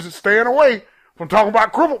 we've been just staying away from talking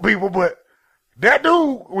about crippled people, but that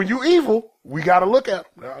dude, when you evil, we got to look at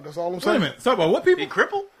him. That's all I'm Wait a saying. minute. Talk about what people? He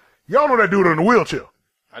crippled? Y'all know that dude in the wheelchair.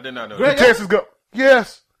 I did not know The that. Texas go.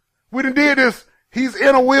 Yes. We done did this He's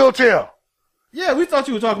in a wheelchair. Yeah, we thought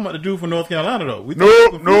you were talking about the dude from North Carolina, though. We thought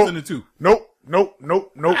Nope, you were confusing the two. Nope.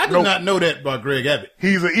 I did not know that about Greg Abbott.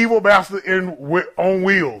 He's an evil bastard on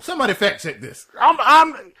wheels. Somebody fact check this.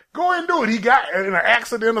 I'm go ahead and do it. He got in an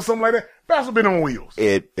accident or something like that. Bastard been on wheels.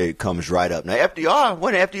 It comes right up. Now FDR,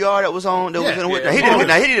 wasn't FDR that was on? That was in a yeah.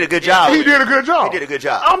 He did a good job. He did a good job. He did a good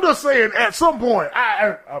job. I'm just saying, at some point,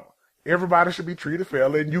 everybody should be treated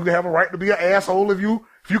fairly, and you can have a right to be an asshole if you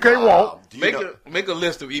can't walk. Make a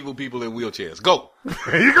list of evil people in wheelchairs. Go.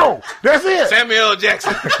 There you go. That's it. Samuel L.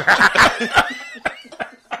 Jackson.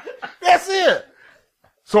 That's it.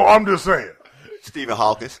 So I'm just saying. Stephen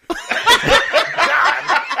Hawkins.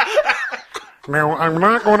 Now, I'm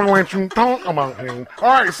not going to let you talk about him. All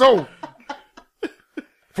right, so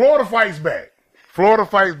Florida fights back.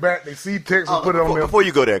 They see Texas put it on there. Before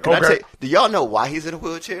you go there, can I Okay. tell you, do y'all know why he's in a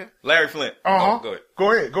wheelchair? Larry Flint. Uh-huh. Oh,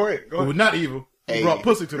 go ahead. Go ahead. It was not evil. He Hey. brought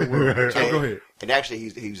pussy to the world. So go ahead. And actually,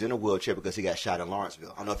 he was in a wheelchair because he got shot in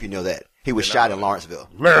Lawrenceville. I don't know if you know that. He was shot in Lawrenceville.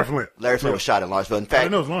 Larry Flint. Larry Flint was shot in Lawrenceville. In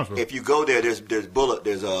fact, know it's Lawrenceville. if you go there, there's a bullet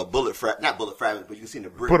not bullet fragments, but you can see the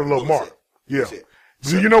brick. Put a little bullets mark. in. Yeah. That's it.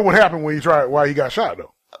 Do you know what happened when why he got shot,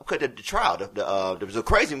 though? Okay, the trial. There was a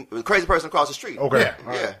crazy person across the street. Okay. Yeah. All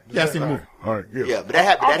right. Yeah, I seen the movie. All right. Yeah. Yeah, but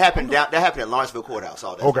that happened at Lawrenceville Courthouse.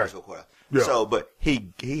 All that. Okay. Lawrenceville Courthouse. Yeah. So, but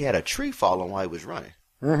he had a tree fall on while he was running.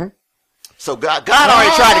 Mm-hmm. So God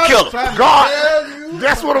already tried to kill him. God,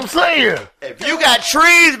 that's what I'm saying. If you got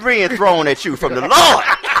trees being thrown at you from the Lord,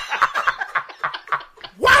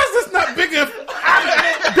 Why is this not big enough?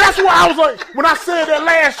 That's why I was like, when I said that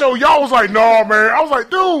last show, y'all was like, no, man. I was like,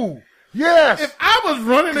 dude, yes. If I was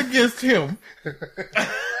running against him,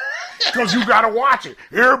 Because you got to watch it.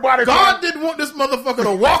 Everybody. God didn't want this motherfucker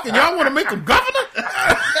to walk, and y'all want to make him governor?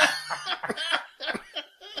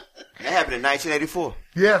 that happened in 1984.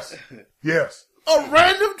 Yes. Yes. A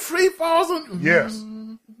random tree falls on. Yes.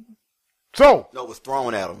 So, No, it was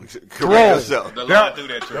thrown at him. Thrown. Yourself. The Lord threw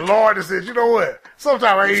that tree. the Lord just said, you know what? Sometimes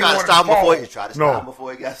I ain't Try to want stop him fall. before he tried to stop him No.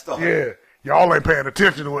 before he got started. Yeah. Y'all ain't paying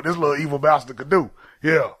attention to what this little evil bastard could do.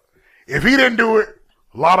 Yeah. If he didn't do it,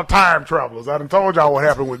 a lot of time travelers. I done told y'all what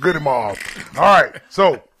happened with Goody Mob. All right.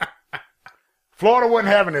 So, Florida wasn't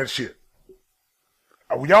having that shit.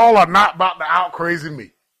 Y'all are not about to out crazy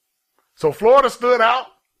me. So Florida stood out,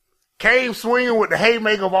 came swinging with the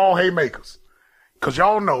haymaker of all haymakers. Because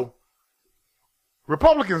y'all know,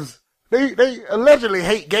 Republicans, they allegedly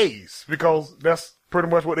hate gays because that's pretty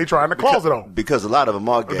much what they're trying to closet on. Because a lot of them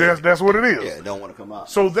are gay. That's what it is. Yeah, don't want to come out.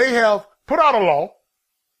 So they have put out a law.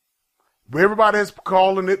 Everybody is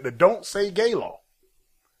calling it the Don't Say Gay law.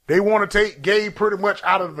 They want to take gay pretty much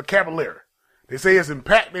out of the vocabulary. They say it's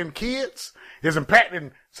impacting kids, it's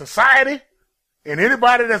impacting society, and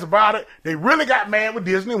anybody that's about it. They really got mad with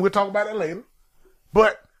Disney, and we'll talk about that later.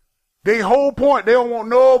 But their whole point, they don't want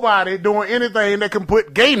nobody doing anything that can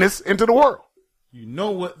put gayness into the world. You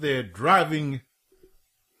know what their driving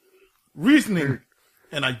reasoning,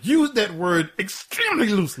 and I use that word extremely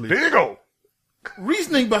loosely. There you go.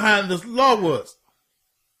 Reasoning behind this law was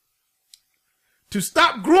to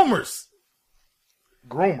stop groomers.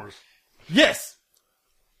 Groomers. Yes.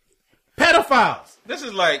 Pedophiles. This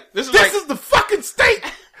is like This is the fucking state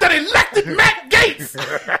that elected Matt Gaetz.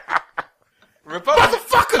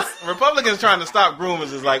 Republicans trying to stop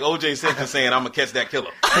groomers is like O.J. Simpson saying, "I'm gonna catch that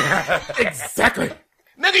killer." Exactly.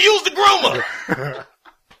 Nigga, use the groomer.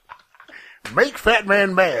 Make fat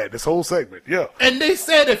man mad, this whole segment. Yeah. And they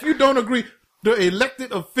said if you don't agree, the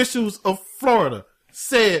elected officials of Florida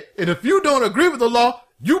said, and if you don't agree with the law,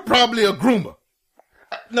 you probably a groomer.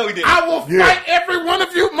 No, he didn't. I will fight every one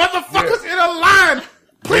of you motherfuckers in a line.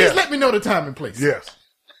 Please let me know the time and place. Yes.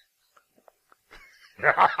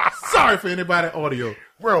 Sorry for anybody audio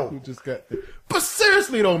Bro. who just got there. But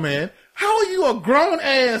seriously though, man, how are you a grown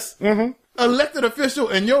ass elected official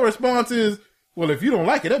and your response is, well, if you don't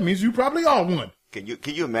like it, that means you probably are one. Can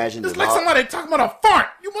you imagine It's the like law? somebody talking about a fart.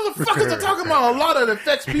 You motherfuckers are talking about a lot that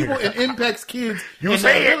affects people and impacts kids. You and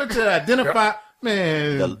say the it. ability to identify,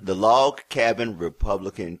 man. The log cabin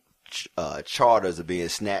Republican charters are being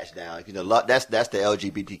snatched down. You know, that's the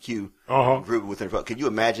LGBTQ group within. Can you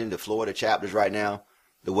imagine the Florida chapters right now?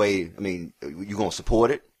 The way, I mean, you gonna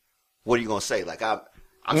support it? What are you gonna say? Like I'm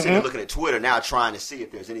sitting there looking at Twitter now, trying to see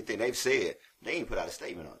if there's anything they've said. They ain't put out a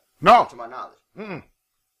statement on it. No. To my knowledge.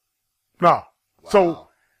 No. Wow.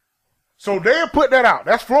 So they put that out.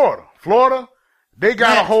 That's Florida. Florida, they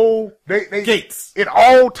got a whole they Gates. It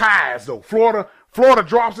all ties though. Florida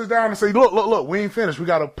drops it down and say, look, we ain't finished. We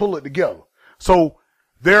got to pull it together. So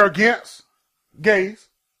they're against gays,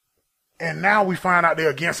 and now we find out they're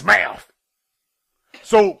against math.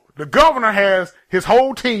 So the governor has his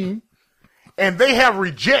whole team, And they have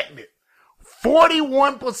rejected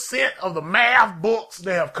 41% of the math books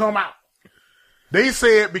that have come out. They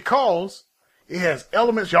said because it has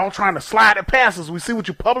elements, y'all trying to slide it past us. We see what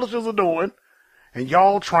your publishers are doing, and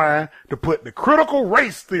y'all trying to put the critical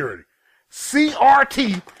race theory,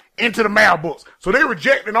 CRT, into the math books. So they're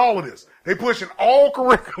rejecting all of this. They pushing all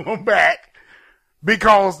curriculum back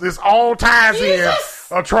because this all ties in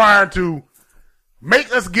of trying to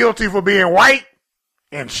make us guilty for being white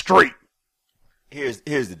and straight. Here's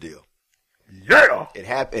the deal. Yeah. It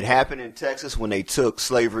happened in Texas when they took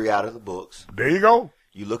slavery out of the books. There you go.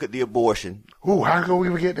 You look at the abortion. Ooh, how can we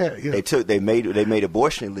forget that? Yeah. They made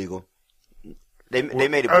abortion illegal. They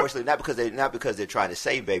made abortion not because they're trying to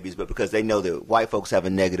save babies, but because they know that white folks have a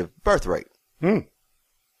negative birth rate.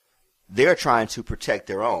 They're trying to protect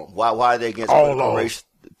their own. Why are they against critical race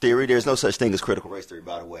theory? There's no such thing as critical race theory,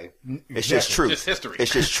 by the way. It's just truth. It's just history.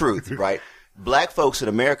 It's just truth, right? Black folks in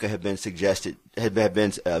America have been subjected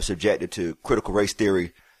to critical race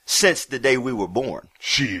theory since the day we were born.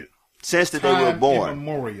 Shit. Since the day we were born.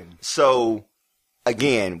 Immemorial. So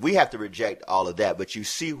again, we have to reject all of that, but you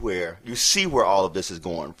see where all of this is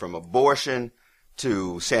going, from abortion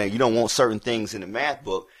to saying you don't want certain things in the math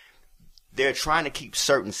book. They're trying to keep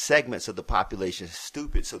certain segments of the population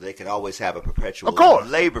stupid so they can always have a perpetual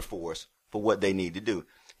labor force for what they need to do.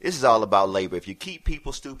 This is all about labor. If you keep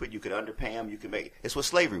people stupid, you can underpay them, you can make – it's what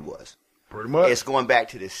slavery was. Pretty much. It's going back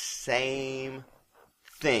to the same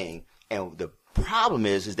thing. And the problem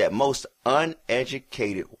is that most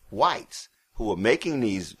uneducated whites who are making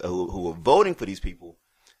these who are voting for these people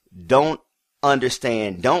don't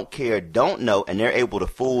understand, don't care, don't know, and they're able to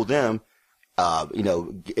fool them,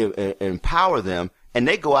 empower them, and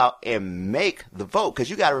they go out and make the vote. Because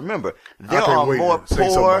you got to remember, there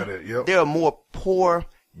are more poor,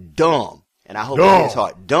 dumb, and I hope it is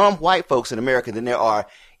hard, dumb white folks in America than there are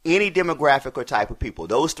any demographic or type of people.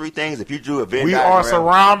 Those three things, if you drew a Venn diagram, we are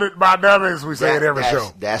surrounded by dummies, we say it every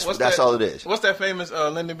show. That's all it is. What's that famous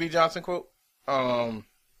Lyndon B. Johnson quote?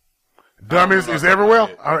 Dummies is everywhere?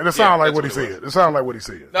 It sounds like what he said. It sounds like what he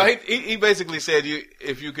said. No, he basically said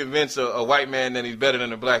if you convince a white man that he's better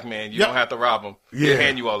than a black man, you don't have to rob him. He'll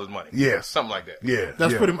hand you all his money. Yes. Something like that. Yeah.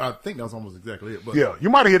 That's pretty much, I think that was almost exactly it. But yeah, you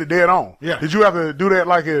might have hit it dead on. Yeah. Did you have to do that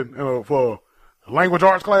like for language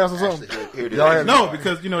arts class or something? No,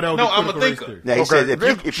 because, that would be I'm a critical race thinker. theory. Now, he says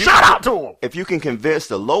if you shout out to him. If you can convince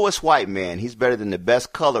the lowest white man he's better than the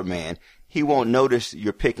best colored man, he won't notice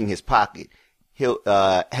you're picking his pocket.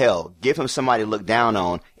 He'll give him somebody to look down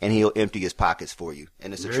on, and he'll empty his pockets for you.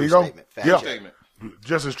 And it's a true statement. Fact statement.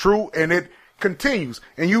 Just as true, and it continues.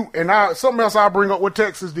 Something else I'll bring up what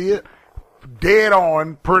Texas did, dead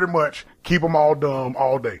on, pretty much, keep them all dumb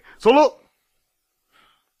all day. So look,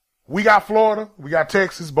 we got Florida, we got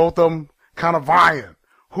Texas, both of them kind of vying.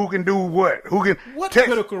 Who can do what? What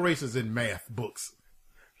critical race is in math books?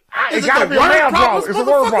 It got to be a math problem. It's a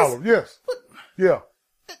word problem, yes. Yeah.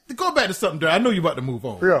 Go back to something there. I know you're about to move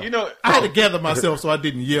on. Yeah. I had to gather myself so I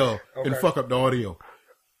didn't yell and fuck up the audio.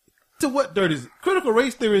 To what dirt is it? Critical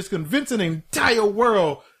race theory is convincing the entire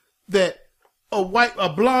world that a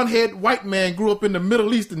blonde-haired white man grew up in the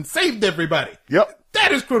Middle East and saved everybody. Yep.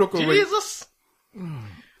 That is critical race. Jesus.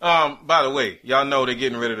 By the way, y'all know they're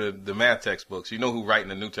getting rid of the math textbooks. You know who's writing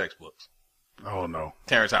the new textbooks? Oh, no.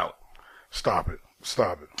 Terrence Howard. Stop it.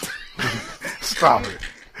 Stop it.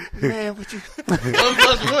 Man, what you? 1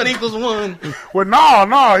 + 1 = 1. Well,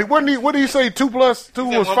 no. What did he say? 2 + 2 was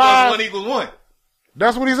 1 + 5. 1 = 1.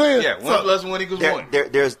 That's what he said. Yeah, 1 + 1 = 1.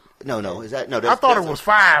 There's no. Is that no? I thought it was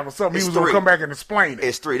 5 or something. He was going to come back and explain it.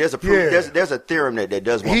 It's 3. There's a proof. Yeah. There's a theorem that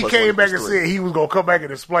does 1 + 1 He came back and 3. said he was going to come back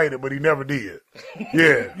and explain it, but he never did.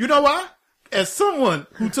 Yeah. You know why? As someone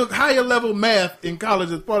who took higher level math in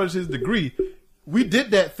college as part of his degree, we did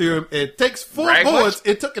that theorem. It takes 4 boards.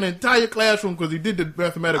 It took an entire classroom because he did the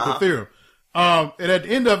mathematical theorem. And at the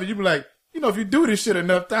end of it, you be like, if you do this shit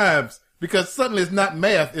enough times, because suddenly it's not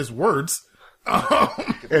math, it's words.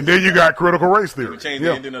 And then you got critical race theory. You change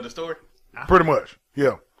the ending of the story? Pretty much.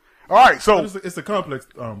 Yeah. All right. So it's a complex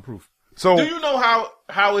proof. So do you know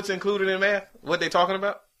how it's included in math? What they talking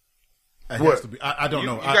about? It has to be. I don't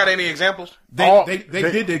know. You got any examples?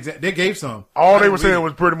 They gave some. All they were saying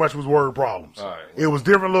was pretty much word problems. All right. It was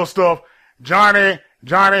different little stuff. Johnny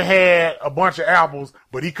had a bunch of apples,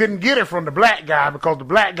 but he couldn't get it from the black guy because the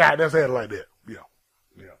black guy just had it like that.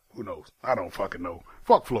 Yeah. Who knows? I don't fucking know.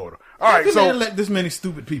 Fuck Florida. All right. So elect this many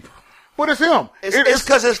stupid people. But it's him. It's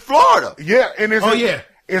because it's Florida. Yeah, and it's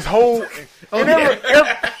It's whole.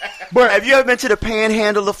 But have you ever been to the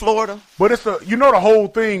Panhandle of Florida? But it's the whole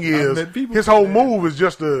thing is his whole move is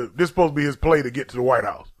just this supposed to be his play to get to the White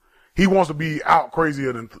House. He wants to be out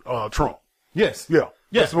crazier than Trump. Yes. Yeah.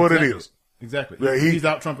 That's what exactly. it is. Exactly. Yeah, He's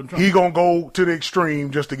out trumping Trump. He gonna go to the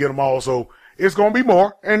extreme just to get them all. So it's gonna be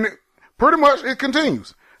more, and pretty much it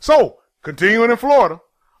continues. So continuing in Florida,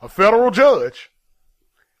 a federal judge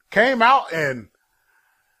came out and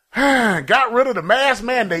got rid of the mask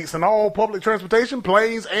mandates in all public transportation,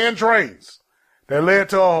 planes and trains. That led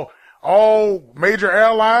to all major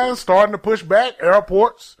airlines starting to push back,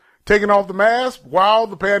 airports taking off the mask while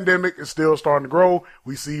the pandemic is still starting to grow.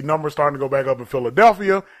 We see numbers starting to go back up in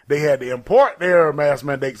Philadelphia. They had to import their mask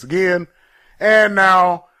mandates again. And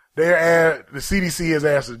now the CDC has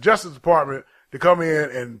asked the Justice Department to come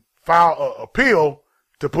in and file an appeal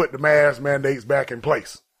to put the mask mandates back in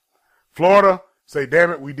place. Florida say,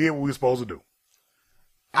 damn it, we did what we were supposed to do.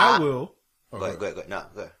 I will. Go ahead. No,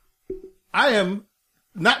 go ahead. I am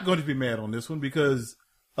not going to be mad on this one because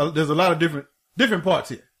there's a lot of different parts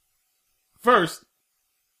here. First,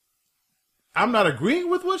 I'm not agreeing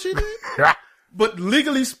with what she did, but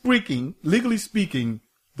legally speaking,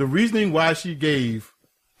 the reasoning why she gave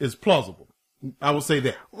is plausible. I will say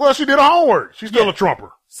that. Well, she did her homework. She's still a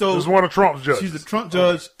Trumper. So she's one of Trump's judges. She's a Trump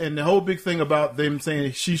judge, and the whole big thing about them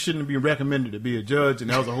saying she shouldn't be recommended to be a judge, and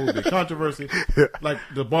that was a whole big controversy. Like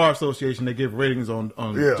the Bar Association, they give ratings on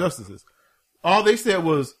justices. All they said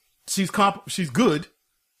was she's good.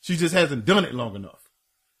 She just hasn't done it long enough.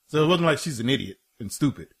 So it wasn't like she's an idiot and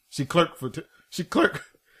stupid. She clerked for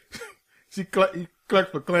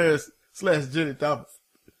Clarence/Jenny Thomas.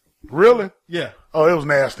 Really? Yeah. Oh, it was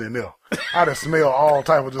nasty in there. I just smell all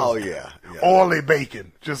type of just oily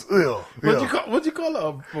bacon. Just ill. What'd you call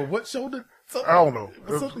her? What shoulder? I don't know.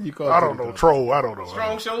 Something you call I don't know. Troll. I don't know.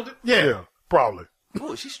 Strong shouldered? Yeah, probably.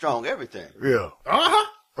 Oh, she's strong everything. Yeah.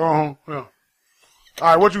 Uh-huh. Yeah. All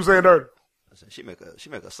right, what you saying, Dirty? She make a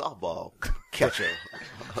softball catcher.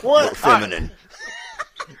 What? Feminine.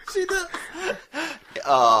 She does.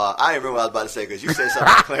 I didn't remember what I was about to say because you said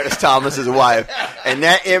something about Clarence Thomas's wife, and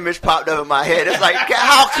that image popped up in my head. It's like,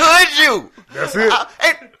 how could you? That's it.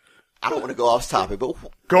 I don't want to go off topic, but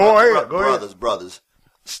go ahead. Brothers,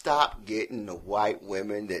 stop getting the white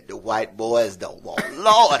women that the white boys don't want.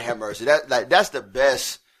 Lord have mercy. That's the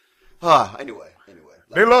best. Anyway.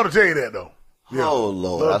 They love to tell you that though. Yeah. Oh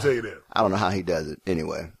Lord, love to tell you that. I don't know how he does it.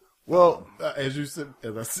 Anyway. Well, as I said,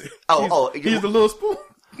 he's the little spoon.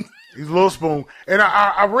 He's a little spoon. And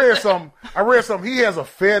I read something. He has a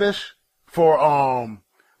fetish for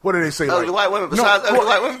what did they say? The white women. Besides the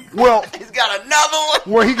white women. Well, he's got another one.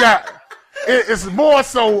 Well, he got. It's more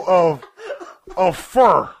so of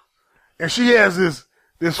fur, and she has this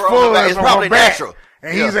fur that's on her back, natural.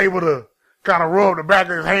 And he's able to kind of rub the back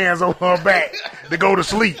of his hands over her back to go to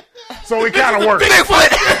sleep. So it kind of works. Bigfoot.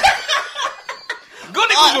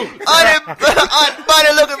 Goody goo goo.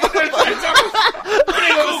 Unbody looking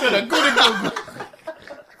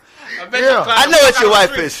I know what your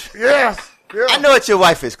wife is. Yes. Yeah. I know what your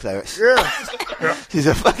wife is, Clarence. Yeah. She's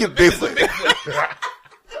a fucking Bigfoot.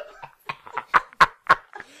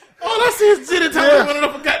 All I see is Jenny Thomas running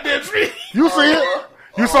up a goddamn tree. You see it?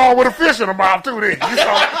 You saw it with a fish in her mouth too, then.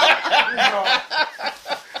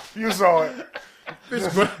 You saw it.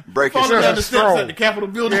 Breaking falling down the steps at the Capitol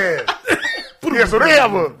building. Yeah. Yeah, so they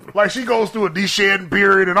have she goes through a de-shedding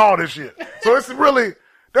period and all this shit. So it's really,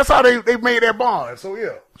 that's how they made that bond. So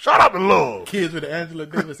yeah, shout out to love. Kids with the Angela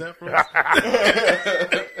Davis afro.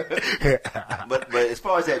 But as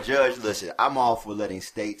far as that judge, listen, I'm all for letting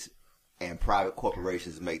states and private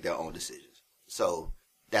corporations make their own decisions. So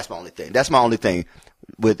that's my only thing.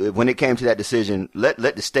 When it came to that decision, let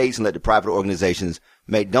the states and let the private organizations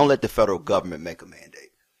don't let the federal government make a mandate.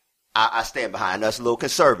 I stand behind us, a little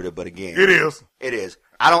conservative, but again, it is.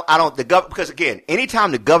 Because again,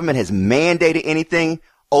 anytime the government has mandated anything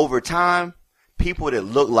over time, people that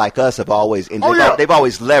look like us have always, they've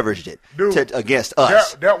always leveraged it against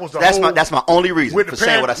us. That's my only reason for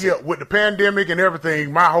saying what I said. Yeah, with the pandemic and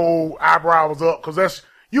everything, my whole eyebrow was up because that's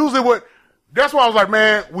usually that's why I was like,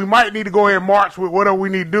 man, we might need to go ahead and march with whatever we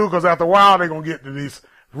need to do because after a while they're going to get to these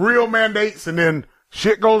real mandates and then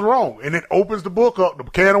shit goes wrong, and it opens the book up, the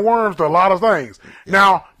can of worms to a lot of things. Yeah.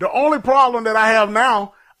 Now, the only problem that I have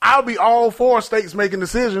now, I'll be all for states making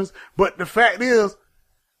decisions, but the fact is,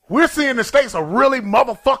 we're seeing the states are really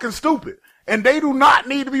motherfucking stupid, and they do not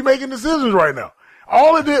need to be making decisions right now.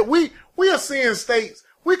 All of it, we are seeing states,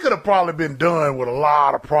 we could have probably been done with a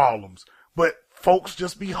lot of problems, but folks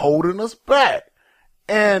just be holding us back.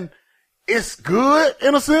 And it's good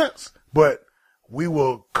in a sense, but we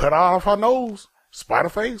will cut off our nose. Spider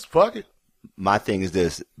face, fuck it. My thing is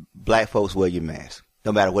this: black folks wear your mask,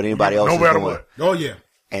 no matter what anybody else is doing. No matter what. Oh yeah.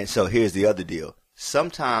 And so here's the other deal: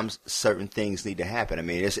 sometimes certain things need to happen. I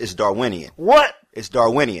mean, it's Darwinian. What? It's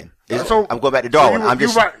Darwinian. I'm going back to Darwin.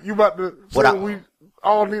 You about to say we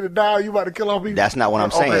all need to die? You about to kill all people? That's not what I'm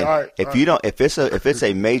saying. Okay, all right, if it's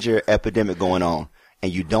a major epidemic going on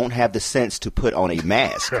and you don't have the sense to put on a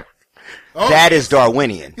mask, that is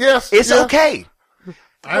Darwinian. Yes, it's okay.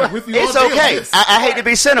 I'm with you. It's okay. I hate to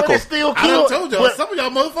be cynical. But it's still I done told y'all. Some of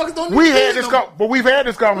y'all motherfuckers don't. We've had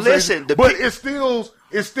this conversation. Listen, but it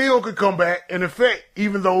still could come back and affect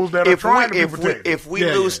even those that are trying to be protected. If we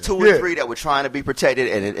lose 2 or 3 that were trying to be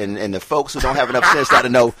protected, and the folks who don't have enough sense to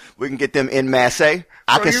know we can get them in masse, I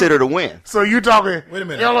consider it a win. So you talking? Wait a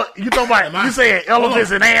minute. You talking about? You saying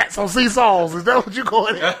elephants and ants on seesaws? Is that what you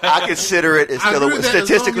calling it? I consider it still a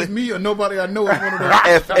statistically. As long as me or nobody I know is one of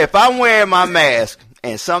those. If I'm wearing my mask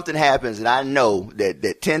and something happens and I know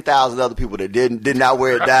that 10,000 other people that did not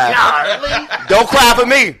wear it died, don't cry for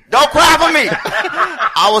me. Don't cry for me.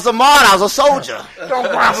 I was a martyr. I was a soldier. Don't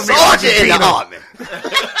cry for me. Soldier in the army.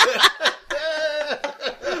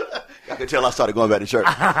 I could tell I started going back to church.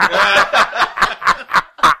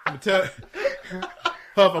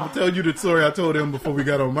 I'm gonna tell you the story I told them before we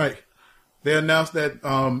got on mic. They announced that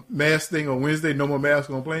mask thing on Wednesday. No more masks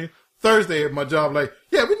on plane. Thursday at my job, like,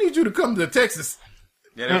 yeah, we need you to come to Texas.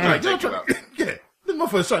 Yeah, they're trying to take you out. Yeah, this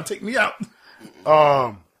motherfucker's trying to take me out.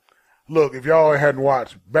 Look, if y'all hadn't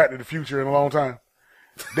watched Back to the Future in a long time,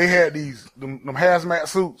 they had them hazmat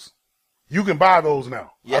suits. You can buy those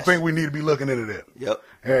now. Yes. I think we need to be looking into that. Yep.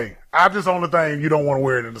 Hey, I'm just on the thing you don't want to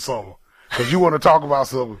wear it in the summer because you want to talk about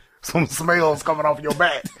some smells coming off your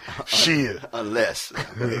back. Shit. Unless.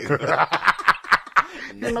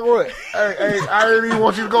 You know what? Hey, I didn't even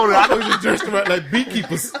want you to go there. I know you dressed around like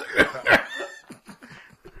beekeepers.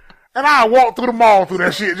 And I walk through the mall through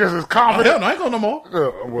that shit just as confident. Hell no, I ain't going no more.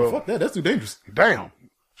 Well, Fuck that. That's too dangerous. damn.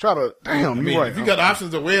 Damn, I mean, right. if you got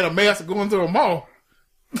options of wearing a mask or going to a mall,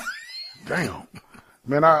 Damn.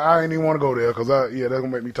 Man, I ain't even want to go there because that's going to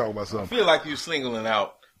make me talk about I something. feel like you singling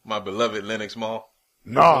out my beloved Lenox Mall.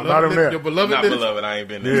 No, not in there. Your beloved Not Dennis? beloved. I ain't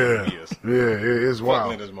been there in years. Yeah, it's Fuck wild.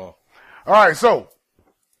 Lenox Mall. All right, so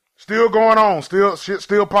still going on,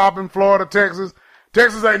 still popping. Florida, Texas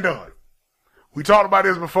ain't done. We talked about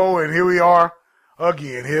this before, and here we are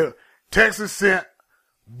again. Here, Texas sent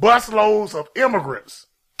busloads of immigrants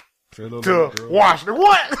to Washington.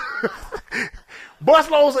 What?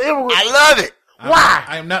 Busloads of immigrants. I love it. Why?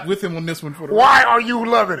 I am not with him on this one. Why are you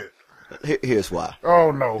loving it? Here's why. Oh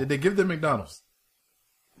no. Did they give them McDonald's?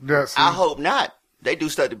 I hope not. They do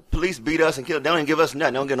stuff. The police beat us and kill. They don't even give us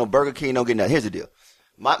nothing. They don't get no Burger King. Don't get nothing. Here's the deal.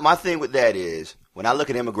 My thing with that is when I look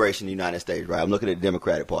at immigration in the United States, right? I'm looking at the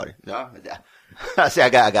Democratic Party. No, I say I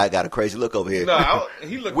got a crazy look over here. No,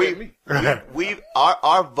 he looked at me.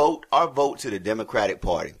 Our vote to the Democratic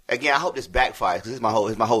Party. Again, I hope this backfires because it's my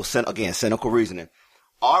whole cynical reasoning.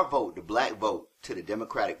 Our vote, the black vote to the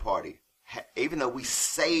Democratic Party, even though we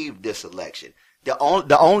saved this election,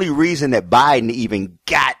 the only reason that Biden even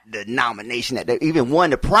got the nomination, that they even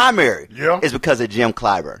won the primary, is because of Jim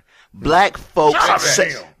Clyburn. Black folks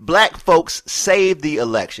saved the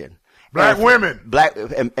election. Black women. Black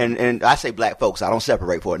and I say black folks. I don't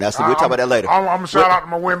separate for it. Now, we'll talk about that later. I'm gonna shout out to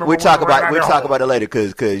my women. We'll talk about that later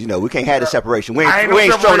because we can't have the separation. We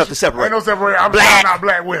ain't strong enough to separate. Ain't no separation. I'm shouting out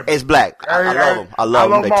black women. It's black. I love them. I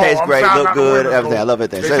love them. They taste great, look good, everything. I love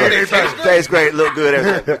everything. Taste great, look good,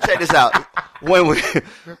 everything. Check this out.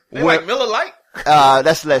 They like Miller Lite.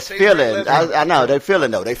 That's less feeling. I know they're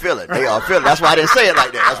feeling though. They feeling. They are feeling. That's why I didn't say it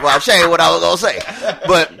like that. That's why I changed what I was gonna say.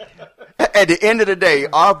 But at the end of the day,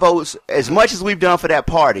 our votes, as much as we've done for that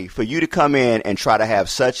party, for you to come in and try to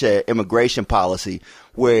have such an immigration policy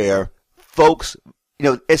where folks,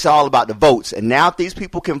 it's all about the votes. And now if these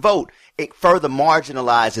people can vote, it further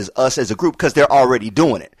marginalizes us as a group because they're already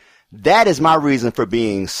doing it. That is my reason for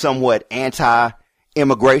being somewhat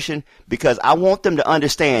anti-immigration, because I want them to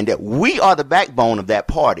understand that we are the backbone of that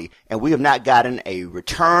party, and we have not gotten a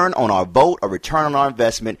return on our vote, a return on our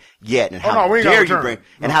investment yet. And how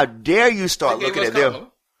dare you start looking at them?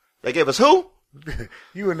 They gave us who?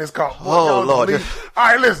 You in this call? Oh Lord! All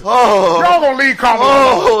right, listen. Y'all gonna leave Kamala?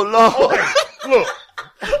 Oh Lord! Okay, look.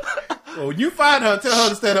 Well, you find her, tell her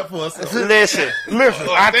to stand up for us. Listen.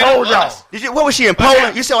 I told y'all. What was she in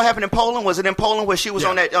Poland? You saw what happened in Poland? Was it in Poland where she was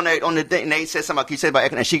on the thing? And they said something like you said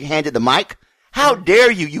about, and she handed the mic. How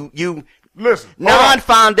dare you listen,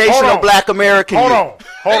 non-foundational Black American? Hold on.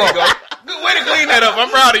 Good way to clean that up. I'm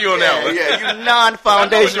proud of you on that one. Yeah, you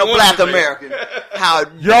non-foundational Black American. How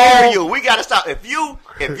dare you? We got to stop. If your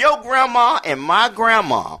grandma and my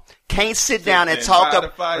grandma can't sit down and talk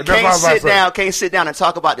about, can't sit down and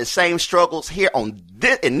talk about the same struggles here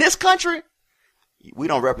in this country, we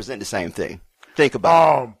don't represent the same thing. Think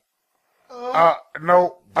about it.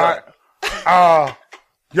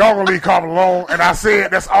 y'all gonna leave Carmel alone. And I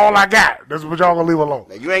said, that's all I got. That's what y'all gonna leave alone.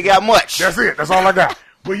 Now, you ain't got much. That's it. That's all I got.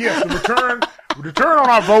 But yes, the return on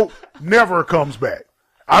our vote never comes back.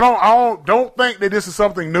 I don't think that this is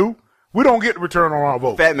something new. We don't get the return on our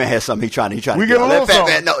vote. Fat Man has something he trying We to get a little Fat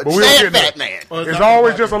something, Man, no, but we don't get Fat that. Man. It's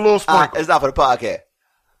always just a little sprinkle. It's not for the podcast.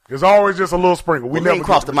 It's always just a little sprinkle. We Well, never let me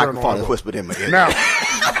cross get the return on microphone our and vote. whisper in my ear. Now,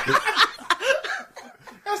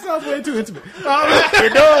 That sounds way too intimate.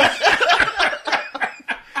 it does.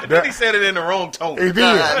 Then he said it in the wrong tone. It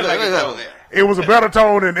did. It was a better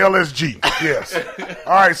tone than LSG. Yes.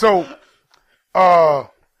 All right. So,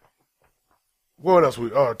 what else?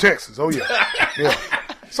 Texas. Oh yeah. Yeah.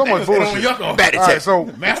 So much bullshit. All right. So,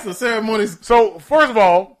 Master of Ceremonies. so first of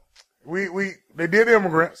all, they did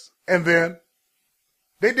immigrants, and then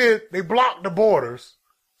they blocked the borders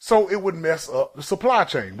so it would mess up the supply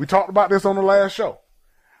chain. We talked about this on the last show.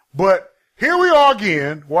 But here we are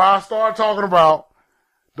again, where I started talking about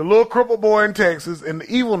the little crippled boy in Texas and the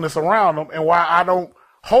evilness around him, and why I don't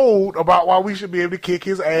hold about why we should be able to kick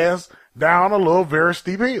his ass down a little very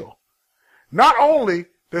steep hill. Not only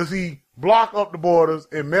does he block up the borders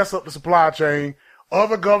and mess up the supply chain,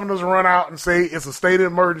 other governors run out and say it's a state of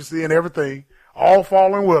emergency and everything, all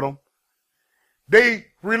falling with him. He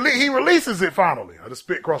releases it finally. I just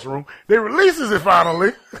spit across the room. They releases it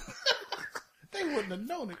finally. They wouldn't have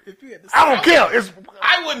known it if you had to say I don't care.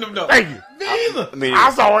 I wouldn't have known. Thank you. Me either. I mean, I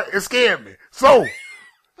saw it. It scared me. So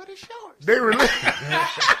But it's yours. they release.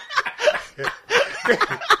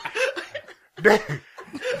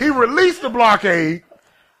 He released the blockade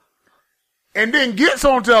and then gets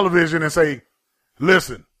on television and say,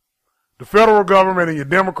 listen, the federal government and your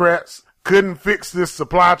Democrats couldn't fix this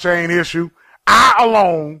supply chain issue. I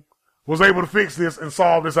alone was able to fix this and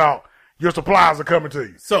solve this out. Your supplies are coming to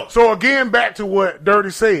you. So again, back to what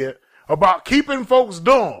Dirty said about keeping folks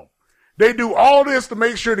dumb. They do all this to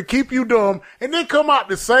make sure to keep you dumb and then come out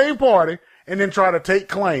the same party and then try to take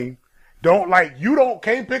claim.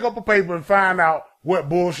 Can't pick up a paper and find out what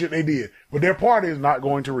bullshit they did. But their party is not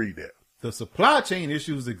going to read that. The supply chain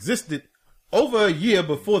issues existed over a year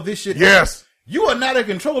before this shit Yes. happened. You are not in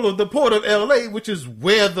control of the port of LA, which is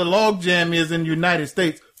where the logjam is in the United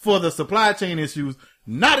States for the supply chain issues.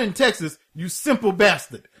 Not in Texas, you simple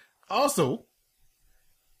bastard. Also,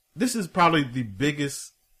 this is probably the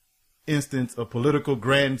biggest instance of political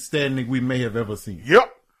grandstanding we may have ever seen.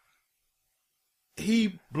 Yep.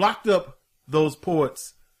 He blocked up those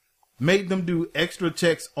ports, made them do extra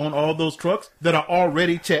checks on all those trucks that are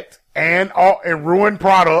already checked. And ruined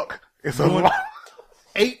product. It's a lot.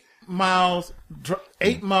 8 mile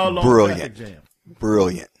long Brilliant. traffic jam.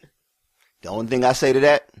 Brilliant. The only thing I say to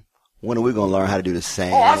that, when are we going to learn how to do the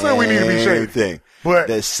same I say we need to be shady. thing? But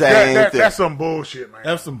the same thing. that's some bullshit, man.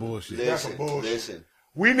 That's some bullshit. That's some bullshit. Listen.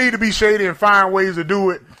 We need to be shady and find ways to do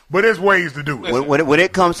it, but there's ways to do it. When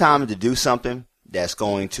it comes time to do something that's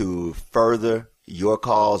going to further your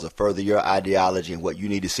cause or further your ideology and what you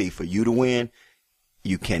need to see for you to win,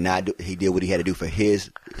 you cannot do. He did what he had to do for his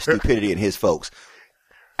stupidity and his folks.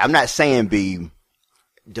 I'm not saying be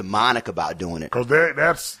demonic about doing it. Because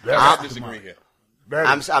that's I disagree here.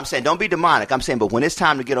 I'm saying don't be demonic. I'm saying, but when it's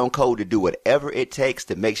time to get on code to do whatever it takes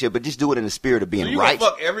to make sure, but just do it in the spirit of being So you right.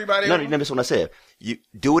 gonna fuck everybody No, over? that's what I said. You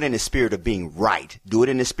do it in the spirit of being right. Do it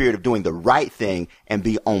in the spirit of doing the right thing and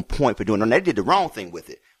be on point for doing it. And they did the wrong thing with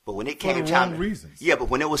it. But when it came the time, wrong reasons. Yeah, but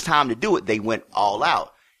when it was time to do it, they went all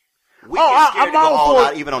out. We Oh, get scared I'm to go all all for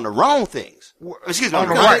out it. even on the wrong things. Excuse me, on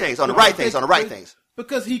the Because right things, on the right things, on the right things.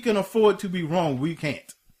 Because he can afford to be wrong. We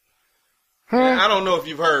can't. I don't know if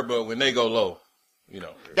you've heard, but when they go low,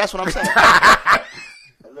 That's what I'm saying.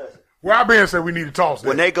 Well, I've been saying we need to toss that.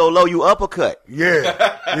 When they go low, you uppercut.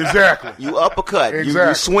 Yeah, exactly. You uppercut. Exactly.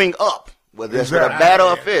 You swing up. Whether it's with a Exactly. bat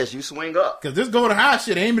or a fish, you swing up. Because this going to high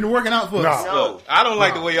shit ain't been working out for us. No. Look, I don't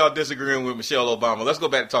like the way y'all disagreeing with Michelle Obama. Let's go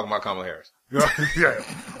back to talking about Kamala Harris. Yeah.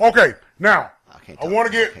 Okay, now, can't we're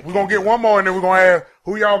going to get one more and then we're going to ask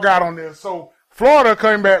who y'all got on this. So, Florida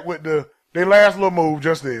came back with their last little move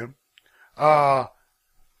just then.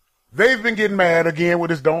 They've been getting mad again with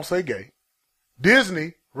this Don't Say Gay.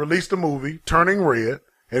 Disney released a movie, Turning Red,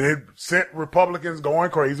 and it sent Republicans going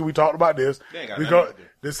crazy. We talked about this. They ain't got Because nothing to do.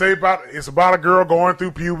 they say it's about a girl going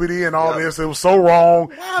through puberty and all this. It was so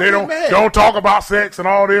wrong. Why They they don't mad? talk about sex and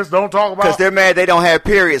all this. Don't talk Because about. they're mad they don't have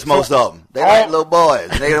periods, most of them. They like little boys.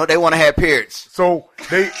 They want to have periods. So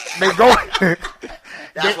they go.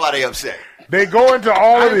 That's why they upset. They go into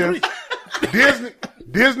all of this.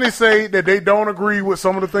 Disney say that they don't agree with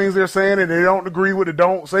some of the things they're saying and they don't agree with the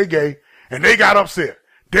Don't Say Gay, and they got upset.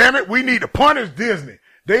 Damn it, we need to punish Disney.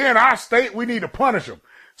 They in our state, we need to punish them.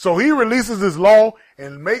 So he releases this law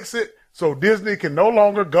and makes it So Disney can no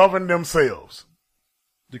longer govern themselves.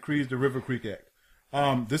 Decrees the River Creek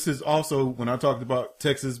Act. This is also, when I talked about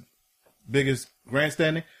Texas' biggest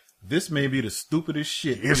grandstanding, this may be the stupidest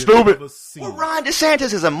shit It's we've stupid. ever seen. Well, Ron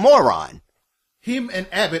DeSantis is a moron. Him and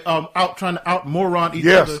Abbott are out trying to out-moron each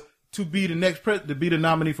Yes. other to be the next to be the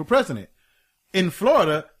nominee for president. In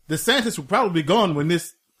Florida, DeSantis will probably be gone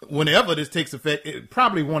whenever this takes effect. It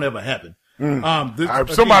probably won't ever happen.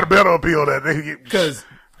 Somebody better appeal that. Because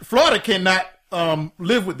Florida cannot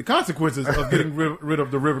live with the consequences of getting rid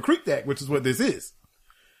of the River Creek Act, which is what this is.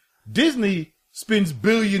 Disney spends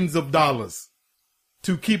billions of dollars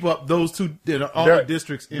to keep up those two all the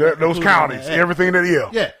districts, those counties, everything that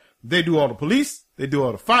yeah. They do all the police, they do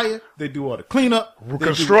all the fire, they do all the cleanup,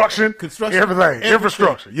 construction, everything,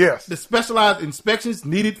 infrastructure. Yes, the specialized inspections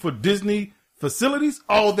needed for Disney facilities,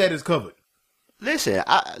 all that is covered. Listen,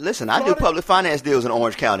 I do public finance deals in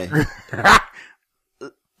Orange County.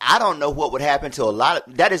 I don't know what would happen to a lot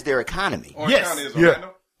of that is their economy. Orange Yes. County is Yeah.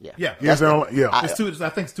 Orlando? Yeah, yes, yeah. I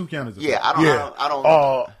think it's two counties. Yeah, I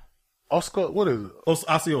don't. Oscar, what is it?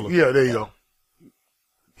 Osceola. Yeah, there you go.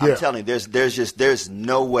 I'm telling you, there's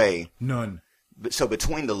no way. None. So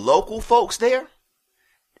between the local folks there,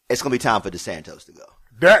 it's gonna be time for DeSantis to go.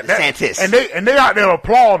 DeSantis. And they out there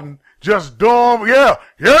applauding, just dumb. Yeah,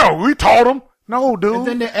 we taught them. No, dude, And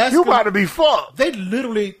then they ask you him- about to be fucked. They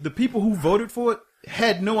literally, the people who voted for it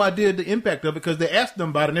had no idea the impact of it because they asked them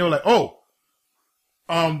about it and they were like,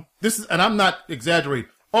 this is, and I'm not exaggerating.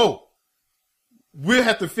 We'll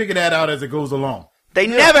have to figure that out as it goes along. They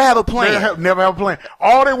never have a plan. Never have a plan.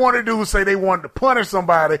 All they want to do is say they wanted to punish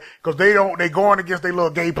somebody because they going against their little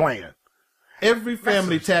gay plan. Every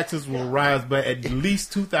family taxes will rise by at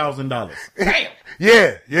least $2,000. Damn.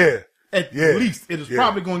 Yeah. At least. It is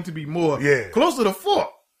probably going to be more. Yeah. Closer to 4.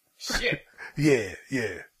 Shit. Yeah.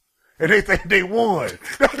 And they think they won.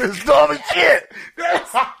 That is dumb as shit.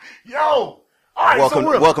 Yo. All right,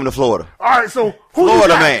 Welcome to Florida. All right, so who Florida you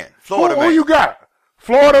got? man. Florida who man. you got?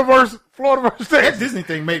 Florida versus That Texas. Disney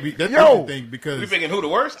thing may be, that Yo. Disney thing because, You thinking who the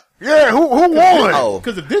worst? Yeah, who won? Oh.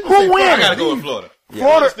 because if Disney Who say, wins? I fuck it, gotta go with Florida.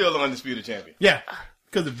 Florida- still the undisputed champion. yeah.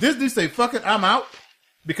 Because if Disney say, fuck it, I'm out,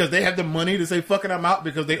 because they have the money to say, fuck it, I'm out,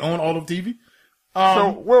 because they own all of TV.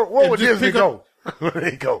 So where would just Disney pick go? up- Where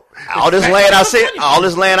they go? All this land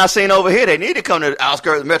I seen over here, they need to come to the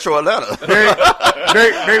outskirts of Metro Atlanta.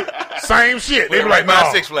 They same shit. They be like, by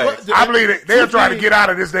no. Six Flags. I believe they'll try to get out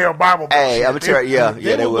of this damn Bible. Hey, I'm bullshit. gonna tell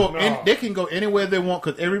you, they will. They can go anywhere they want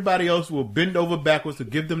because everybody else will bend over backwards to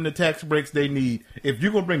give them the tax breaks they need. If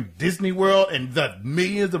you're gonna bring Disney World and the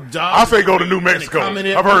millions of jobs, I say go to New Mexico.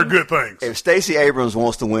 I've heard good things. If Stacey Abrams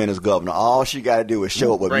wants to win as governor, all she got to do is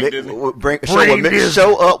show up with Bring Disney.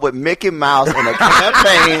 show up with Mickey Mouse in a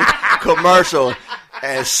campaign commercial,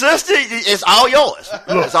 and sister, it's all yours.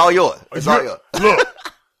 It's all yours. It's all yours. Look,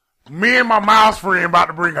 me and my mouse friend about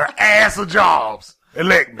to bring her ass of jobs.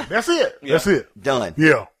 Elect me. That's it. Yeah. That's it. Done.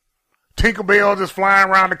 Yeah. Tinkerbell just flying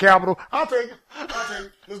around the Capitol. I'll take it.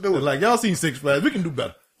 Let's do it. like y'all seen Six Flags, we can do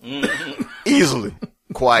better. Easily.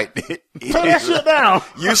 Quite. Turn that shit down.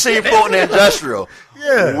 You see Fulton Industrial.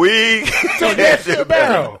 Yeah. We Turn that shit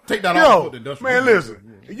down. Take that off with the Yo, industrial. man,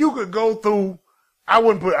 listen. You could go through. I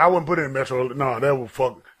wouldn't put it in Metro. No, that would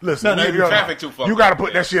fuck. Listen, No, traffic too fucking you got to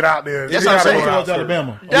put that shit out there. That's You what I'm gotta saying. go out Towards there.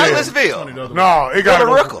 Alabama. Douglasville. No, it got to Go to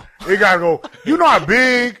go. Rickle. It got to go. You know how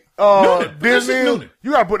big Noonan. Disney is? Noonan.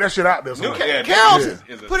 You got to put that shit out there. somewhere. Yeah, Carrollton.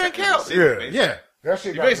 is a- Put in is a Carrollton. city, Yeah. basically. Yeah. That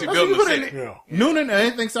shit You got basically to building put a in city. Yeah. Noonan,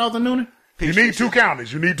 anything south of Noonan? You need two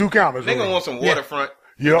counties. You need two counties. They gonna want some waterfront.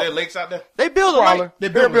 Yep. There lakes out there. They build a Probably. lake. They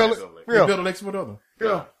They'll build build it. it. They Yeah. build a lakes with other.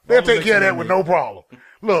 Yeah. They'll take care of that with no problem.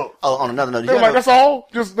 Look, Oh, on another note, they were like, that's all?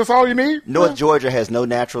 That's all you need? North Georgia has no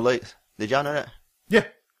natural lakes. Did y'all know that? Yeah.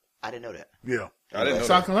 I didn't know that. Yeah. I didn't know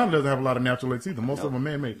South that. Carolina doesn't have a lot of natural lakes either. Most of them are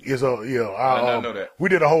man-made. It's yeah. I did not know that. We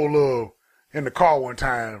did a whole in the car one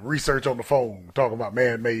time, research on the phone, talking about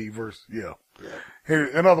man-made versus, yeah.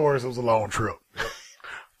 In other words, it was a long trip.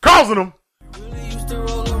 Causing them. Really used to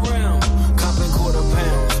roll around, copping quarter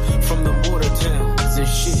pounds from the border towns and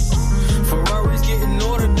shit. Ferraris getting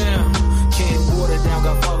ordered now, can't water down,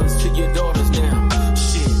 got fathers to your daughters now.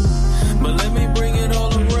 Shit, but let me bring it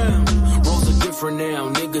all around. Roles are different now,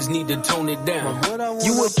 niggas need to tone it down.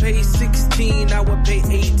 You would pay 16, I would pay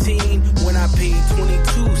 18. When I paid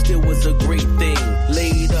 22, still was a great thing.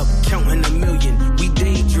 Laid up, counting a million, we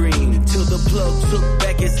daydream. Till the plug took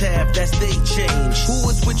back his half, that's they change. Who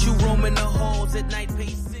was with you roaming the halls at night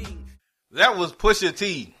pacing? That was Pusha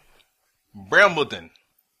T, Brambleton,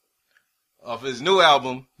 of his new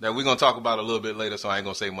album that we're gonna talk about a little bit later. So I ain't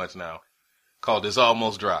gonna say much now. Called "It's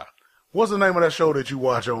Almost Dry." What's the name of that show that you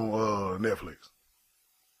watch on Netflix?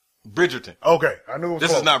 Bridgerton. Okay, I knew it was This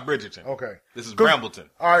close. is not Bridgerton. Okay. This is 'Cause- Brambleton.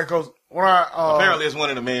 All right, because when I Apparently, it's one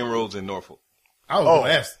of the main roads in Norfolk. I was going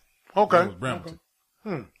to ask. okay, It was Brambleton.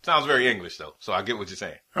 Sounds very English, though, so I get what you're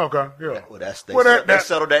saying. okay, yeah. Well, they Well, that-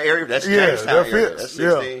 settled that area. That's Yeah, Jamestown that area. fits, That's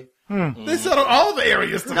yeah. 16. They settled all the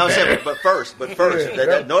areas. No, I'm saying, but first,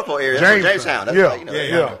 that Norfolk area, that's Jamestown. That's Yeah. like, you know,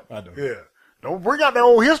 Yeah. I know. Yeah. Don't bring out that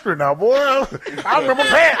old history now, boy.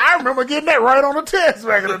 I remember getting that right on the test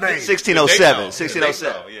back in the day. 1607. They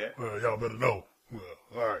 1607. know, yeah. Well, y'all better know. Well,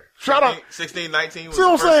 all right. Shout out. 1619 was See what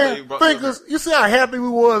I'm the first saying? slave brought Thinkers, you see how happy we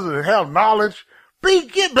was and have knowledge?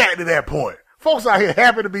 Get back to that point. Folks out here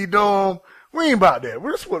happy to be dumb. We ain't about that.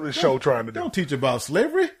 That's what this show trying to do. Don't teach about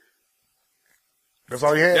slavery. That's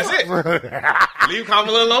all you had? That's it. Leave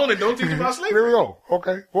Kamala alone and don't teach about slavery. There we go.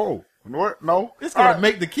 Okay. Whoa. What? No. It's going All to right.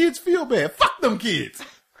 make the kids feel bad. Fuck them kids.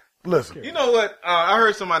 Listen. You know what? I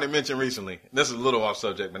heard somebody mention recently. This is a little off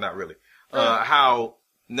subject, but not really. How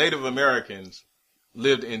Native Americans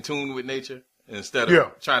lived in tune with nature instead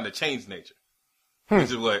of trying to change nature.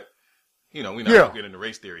 This is what, we're not going to get into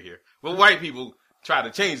race theory here. But white people try to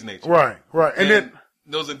change nature. Right. And then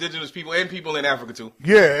those indigenous people and people in Africa too.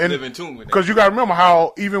 Yeah, and live in tune with because you got to remember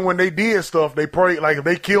how even when they did stuff, they prayed. Like if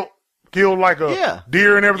they killed like a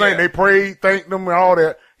deer and everything, they prayed, thanked them, and all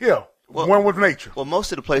that. Yeah, one with nature. Well,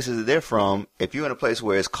 most of the places that they're from, if you're in a place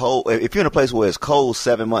where it's cold,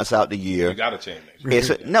 7 months out the year, you got to change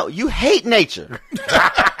nature. No, you hate nature.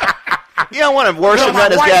 You don't want to worship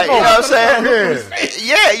this guy. You know what I'm saying?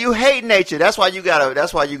 Yeah, you hate nature. That's why you gotta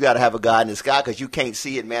have a God in the sky, because you can't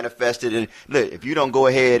see it manifested. And look, if you don't go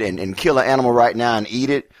ahead and kill an animal right now and eat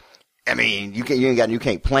it, I mean, you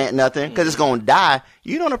can't plant nothing because it's gonna die.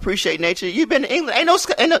 You don't appreciate nature. You've been to England.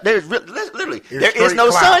 There's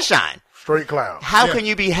no sunshine. Straight cloud. How can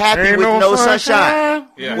you be happy Ain't with no no sunshine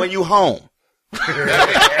Yeah. when you home?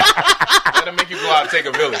 That'll make you go out and take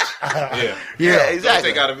a village. Yeah,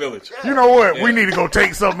 exactly. Take out a village. You know what? We need to go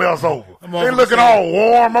take something else over. They looking all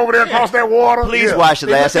warm over there across that water. Please watch the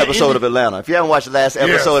last episode of Atlanta. If you haven't watched the last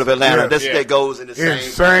episode of Atlanta, that goes in the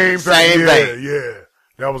same vein. Yeah.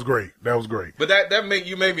 That was great. But that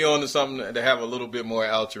you may be on to something to have a little bit more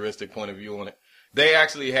altruistic point of view on it. They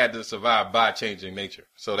actually had to survive by changing nature.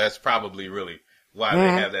 So that's probably really why they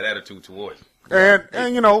have that attitude towards it. And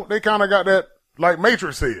they kind of got that, like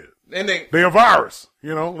Matrix said. And they a virus.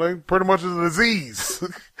 They pretty much is a disease.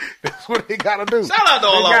 That's what they got to do. Shout out to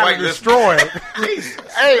all our white destroy it.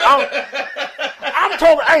 Hey, I'm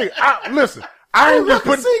talking. Hey, listen. I ain't just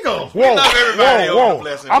putting. Whoa.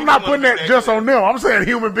 I'm not putting that just on them. I'm saying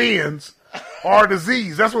human beings are a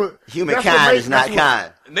disease. That's what humankind is not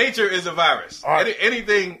kind. Nature is a virus. Right.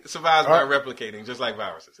 Anything survives by replicating, just like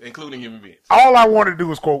viruses, including human beings. All I want to do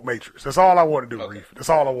is quote Matrix. That's all I want to do, Reef. That's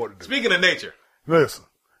all I want to do. Speaking of nature. Listen.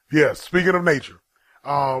 Yes, speaking of nature.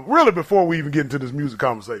 Really, before we even get into this music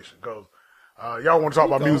conversation, because y'all want to talk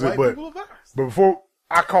about music, but before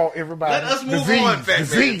I call everybody let us move on, Fat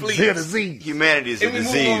Man, please. Disease. Humanity is a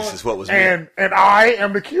disease, is what was meant. And I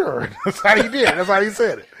am the cure. That's how he did. That's how he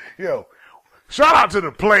said it. Shout out to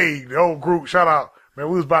the Plague, the old group. Shout out. Man,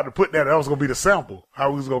 we was about to put that was going to be the sample, how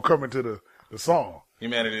we was going to come into the song.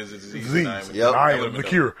 Humanity is a disease. I am the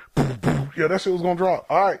cure. Yeah, that shit was going to drop.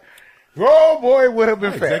 All right. Oh, boy, would have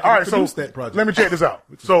been fat. All right, so let me check this out.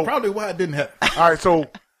 So probably why it didn't happen. All right, so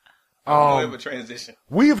transition.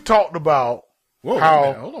 We've talked about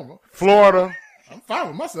how hold on, bro. Florida. I'm fine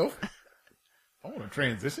with myself. I want to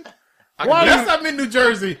transition. Last I'm in New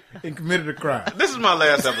Jersey and committed a crime. This is my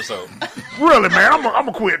last episode. Really, man, I'm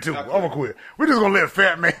gonna quit too. I'm gonna quit. We're just gonna let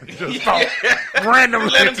Fat Man just talk randomly.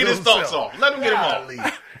 Let him get his thoughts off. Let him get them off.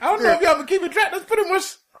 I don't know if y'all been keeping track. That's pretty much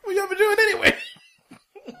what y'all been doing anyway.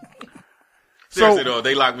 Seriously though,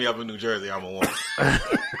 they locked me up in New Jersey. I'm a woman.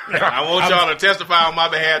 I want y'all to testify on my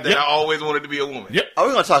behalf that I always wanted to be a woman. Yep. Oh,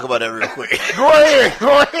 we're gonna talk about that real quick. Go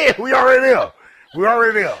ahead. We already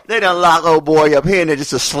there. They done lock old boy up here and they're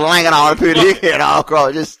just slanging all up here and all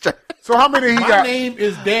across. So how many My name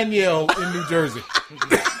is Danielle in New Jersey.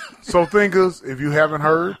 So thinkers, if you haven't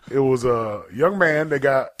heard, it was a young man that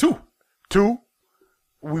got two.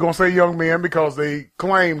 We're gonna say young men because they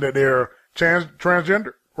claim that they're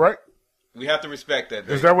transgender, right? We have to respect that.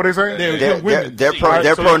 Is that what they say? Their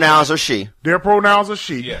pronouns are she. Their pronouns are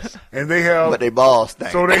she. Yes. And they have. But they balls thing.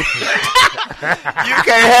 So they. You can't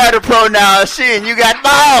have the pronoun she and you got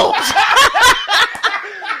balls.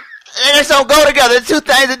 They just don't go together. They're two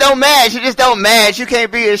things that don't match. You just don't match. You can't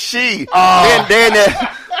be a she. They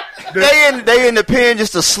in the pen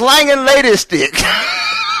just a slanging lady stick.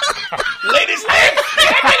 Lady stick?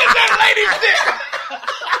 That nigga said lady stick.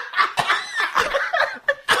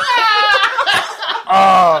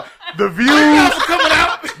 The views coming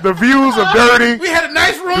out. The views of Dirty We had a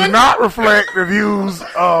nice do run. not reflect the views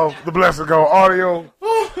of the Blessed God Audio,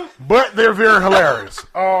 but they're very hilarious.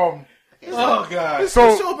 Oh God!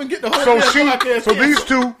 So- Show up and get the whole So damn podcast so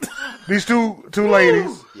canceled. these two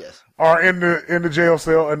ladies Yes. are in the jail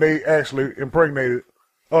cell, and they actually impregnated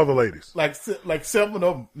other ladies. like 7 of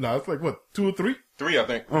them. No, it's like what 2 or 3. 3, I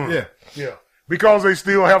think. Yeah. Yeah, because they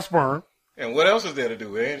still have sperm. And what else is there to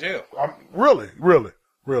do? They're in jail. Really.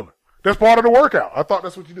 That's part of the workout. I thought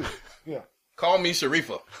that's what you do. Yeah. Call me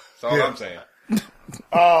Sharifa. That's all Yeah. I'm saying.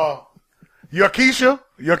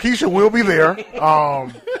 Yakisha will be there.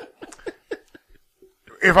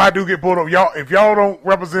 If I do get pulled up, if y'all don't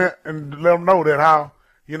represent and let them know that how,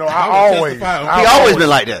 I will always. testify. He always been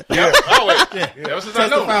like that. Yeah. Always. Ever since I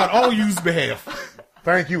know. Testify on all you's behalf.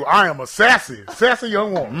 Thank you. I am a sassy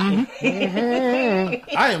young woman.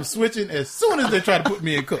 I am switching as soon as they try to put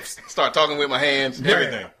me in cuffs. Start talking with my hands,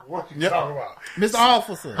 everything. What you talking about? Mr.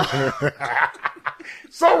 Officer.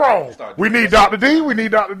 So wrong. We need Dr. D.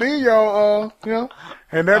 Y'all.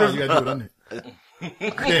 And that Oh, is you gotta do it on it.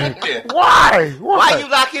 Yeah. why. Why you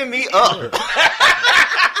locking me up?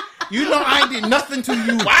 You know I ain't did nothing to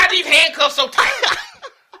you. Why are these handcuffs so tight?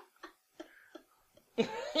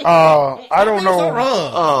 I don't So know.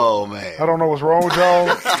 wrong. Oh man. I don't know what's wrong with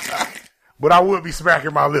y'all, but I would be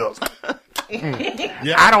smacking my lips.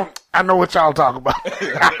 Yeah. I know what y'all talking about.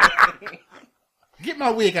 Get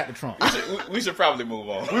my wig out the trunk. We should probably move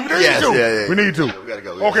on. We need Yes, to. yeah. We need to. We gotta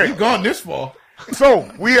go. Okay. You've gone this far. So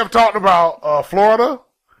we have talked about Florida,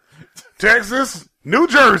 Texas, New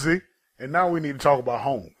Jersey, and now we need to talk about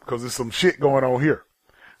home because there's some shit going on here.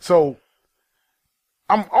 So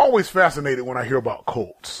I'm always fascinated when I hear about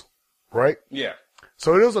cults, right? Yeah.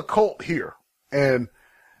 So there's a cult here, and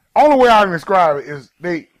only way I can describe it is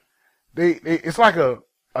they it's like a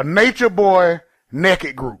nature boy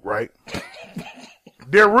naked group, right?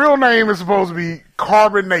 Their real name is supposed to be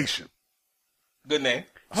Carbon Nation. Good name.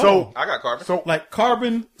 So I got carbon. so Like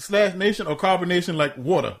carbon/nation or carbonation like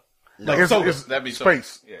water. Like it's, soda. it's That'd be so.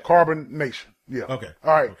 space. Yeah. Carbon Nation. Yeah. Okay.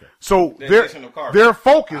 All right. Okay. So Nation of carbon. their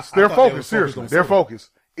focus, I thought they was focused seriously, on their soda. focus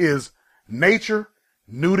is nature,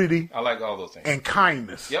 nudity, I like all those things. and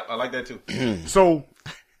kindness. Yep, I like that too. So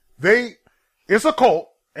it's a cult,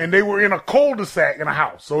 and they were in a cul-de-sac in a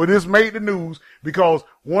house. So it just made the news because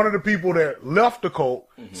one of the people that left the cult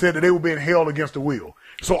said that they were being held against the will.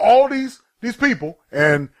 So all these people,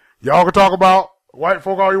 and y'all can talk about white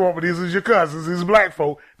folk all you want, but these is your cousins, these is black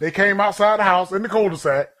folk. They came outside the house in the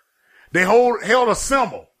cul-de-sac. They held a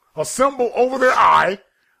symbol over their eye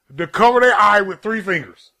to cover their eye with 3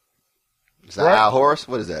 fingers. Is that Al Horus?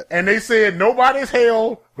 What is that? And they said, nobody's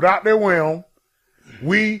held without their will.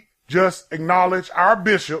 We just acknowledge our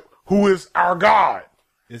bishop, who is our God.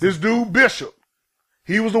 This dude, Bishop.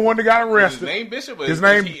 He was the one that got Is his arrested. name Bishop? Or His is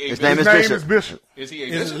name, he a his bishop? name is Bishop. Is he a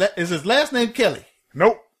Is bishop? his last name Kelly?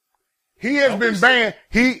 Nope. He has been banned.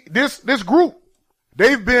 This group,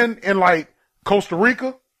 they've been in like Costa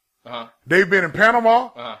Rica. Uh-huh. They've been in Panama.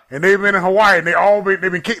 Uh-huh. And they've been in Hawaii. And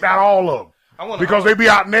they've been kicked out, all of them. Because they be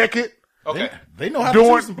out naked, Okay. They know how to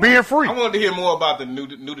choose some being free. I wanted to hear more about the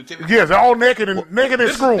nudity. Yes, they're all naked and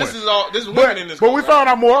screwing. This is women in this. But we found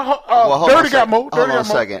out more. Hold Dirty on got more. Hold Dirty on a got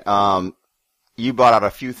more. second. You brought out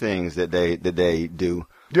a few things that they do.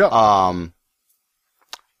 Yeah.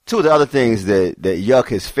 2 of the other things that Yuck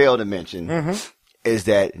has failed to mention Mm-hmm. is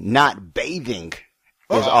that not bathing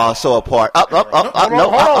is also a part. Hold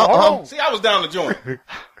on. See, I was down the joint.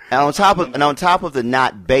 And on top of the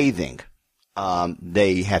not bathing,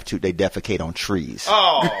 they defecate on trees.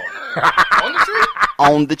 Oh, on the tree.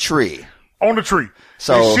 On the tree. On the tree.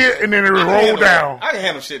 So- They shit and then it roll down. I can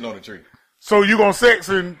handle shitting on the tree. So you gonna sex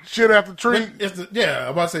and shit after the tree? I'm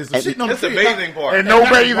about to say some shit on the It's the tree. bathing part. And no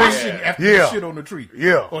Not bathing. washing after you Yeah. shit on the tree.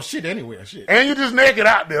 Yeah. Or shit anywhere. Shit. And you just naked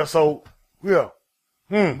out there, so yeah.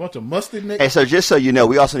 A bunch of mustard niggas. And so just so you know,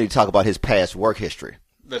 we also need to talk about his past work history.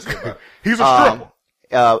 Let's hear about it. He's a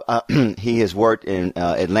stripper. He has worked in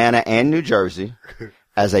Atlanta and New Jersey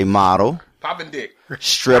as a model, Popping dick.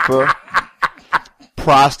 stripper,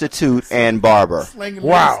 prostitute, and barber. Slanging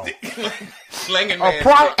Wow. lipstick. Slanging A man.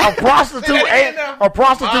 prostitute Say that again and now. a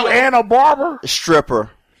prostitute and a barber. Stripper,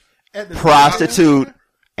 At the prostitute,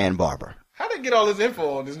 and barber. How they get all this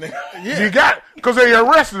info on this nigga? You got because they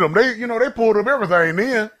arrested him. They pulled up everything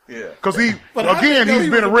then. Yeah. Because he But how again they know he's he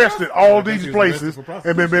been was a arrested prostitute? all I guess these he was arrested places for and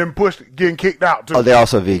prostitution. been pushed, getting kicked out too. Oh, they're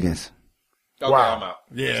also vegans. Okay, Wow. I'm out.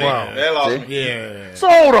 Yeah. Wow. That lost See? me. Yeah. So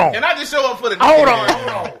hold on, Can I just show up for the hold nigga, on, man?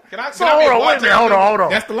 hold on. Can I? So can I be hold on, wait a minute, hold on.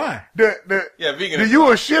 That's the line. The Yeah, vegan. you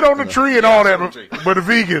would shit on the tree and Yeah, all shit that, on the tree. but the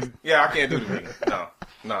vegan. Yeah, I can't do the vegan.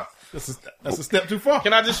 No. That's a step too far.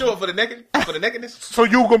 Can I just show it for the nakedness? So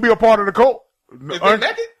you gonna be a part of the cult? Is they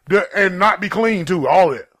naked? And not be clean too,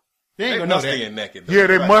 all that. They ain't They gonna know must that. be naked. Though. Yeah,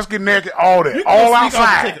 they must get naked, all that. You can All go sneak off and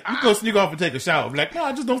outside. take a- you can go sneak off and take a shower. Be like, no,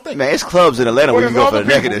 I just don't think. Man, it's clubs in Atlanta where you can go for the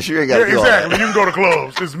nakedness. You ain't got to do all exactly. that. You can go to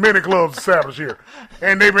clubs. There's many clubs established here.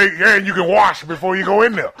 And and you can wash before you go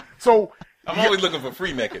in there. So I'm always looking for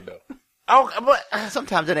free naked though.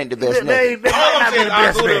 Sometimes it ain't the best they naked. All I'm might saying be is the I'll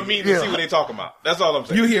best go to a naked. meeting and see what they talking about. That's all I'm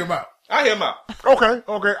saying. You hear him out. I hear them out. Okay.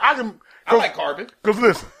 I like carbon. Because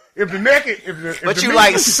listen, if the naked, if But the you meeting-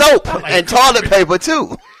 like soap and toilet paper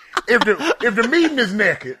too. if the meeting is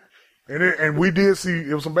naked, and we did see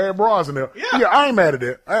it was some bad bras in there. Yeah. I ain't mad at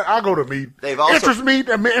that. I go to meet They've also- interest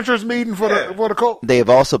meeting for the cult. They have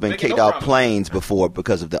also been Make it kicked no off problem. planes before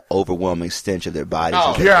because of the overwhelming stench of their bodies. Oh,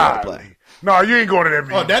 and taking on the God, plane. no, you ain't going to that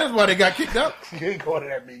meeting. Oh, that is why they got kicked out. You ain't going to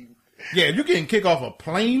that meeting Yeah, you can kick off a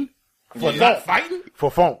plane for not fighting.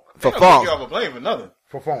 for funk. For They don't pick you fun. off a plane for nothing.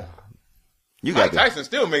 For funk. You Mike got Tyson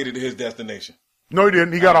still made it to his destination. No, he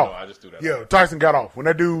didn't. He got I off. know, I just threw that Yeah, Tyson got off when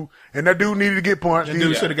that dude needed to get punched. That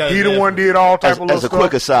dude shoulda got he his the ass one whooped. did all type As- of little as a stuff.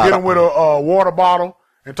 quick aside- hit him with a water bottle,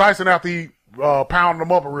 and Tyson after he pounded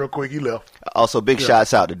him up real quick, he left. Also, big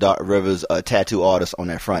shots out to Doc Rivers, tattoo artist on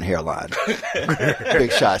that front hairline.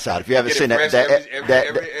 Big shots out. If you haven't Get it seen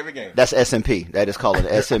fresh every game. that's SMP. That is called an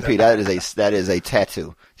SMP. That is a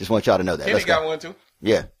tattoo. Just want y'all to know that. Kenny Let's go. got one too.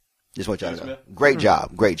 Yeah. Just want y'all to know. Smith. Great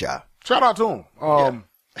job. Great job. Shout out to him.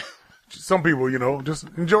 Some people, just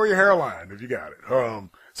enjoy your hairline if you got it.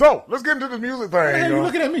 So let's get into this music thing. Hey, you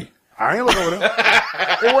looking at me? I ain't looking over there.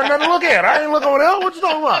 It wasn't nothing to look at. I ain't looking over there. What you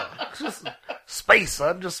talking about? It's just space,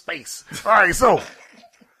 son. Just space. All right, so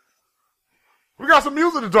we got some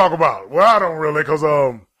music to talk about. Well, I don't really, because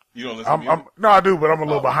You don't listen to music? no, I do, but I'm a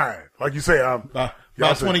little behind. Like you say, About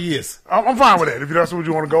y'all say- 20 years. I'm fine with that if that's what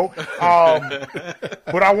you want to go.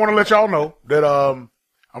 But I want to let y'all know that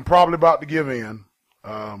I'm probably about to give in.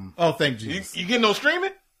 Oh, thank Jesus. You getting no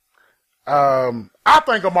streaming? I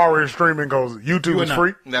think I'm already streaming because YouTube You is are not.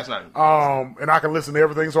 free. That's not. And I can listen to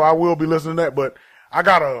everything, so I will be listening to that. But I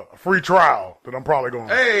got a free trial that I'm probably going.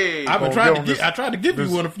 Hey, I've been Gonna trying get to on get. I tried to give you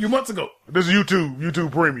this- one a few months ago. This is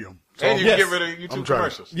YouTube Premium. So and you yes. can get rid of YouTube I'm trying.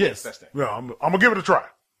 commercials. Yes. That's that. yeah, I'm gonna give it a try.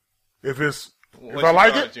 If Once I you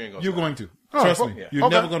like start it, you ain't gonna You're stop. going to. Oh, Trust fuck me. yeah. You're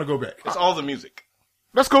Okay. never going to go back. It's all the music.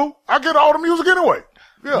 that's cool. I get all the music anyway.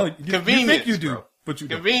 Yeah. No, you Convenience, think you do, bro. but you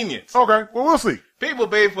don't. Convenience. Okay. Well, we'll see. People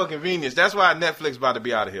pay for convenience. That's why Netflix about to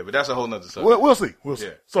be out of here. But that's a whole nother subject. We'll see. We'll see.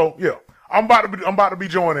 Yeah. So yeah, I'm about to be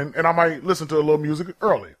joining, and I might listen to a little music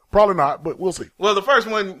early. Probably not, but we'll see. Well, the first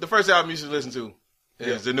album you should listen to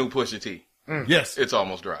is the new Pusha T. Yes. It's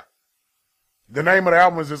Almost Dry. The name of the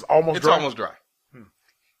album is just Almost It's Dry. Almost Dry.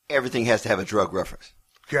 Everything has to have a drug reference.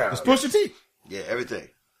 Yeah. It's Pusha T. Yeah, everything.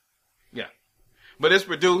 Yeah. But it's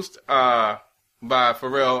produced by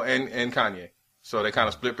Pharrell and Kanye. So they kind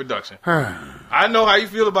of split production. I know how you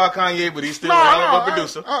feel about Kanye, but he's still a hell of a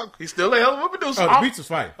producer. He's still a hell of a producer. Oh, the beats was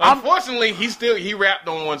fire. Unfortunately, he rapped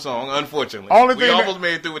on one song. Unfortunately, Only we thing almost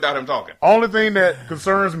made it through without him talking. Only thing that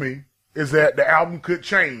concerns me is that the album could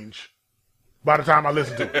change by the time I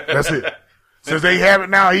listen to it. That's it. Since they have it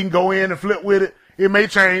now, he can go in and flip with it. It may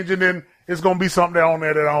change, and then it's gonna be something on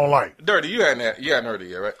there that I don't like. Dirty, you hadn't heard it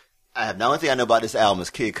yet, right? I have. The only thing I know about this album is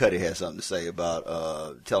Kid Cudi has something to say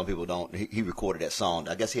about telling people don't. He recorded that song.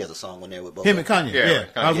 I guess he has a song on there with both. Him of and them. Kanye. Yeah, Yeah.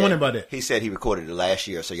 Kanye. I was wondering about that. He said he recorded it last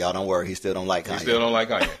year, so y'all don't worry. He still don't like Kanye. He still don't like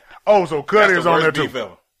Kanye. Oh, so That's Cudi the is on there worst too. beef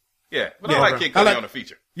ever. Yeah, but Yeah, I like okay. Kid I Cudi like- on the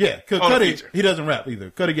feature. Yeah, because On the Cudi, feature. he doesn't rap either.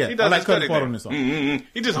 Cudi, yeah. He I does like his Cudi Cudi part thing. on this song.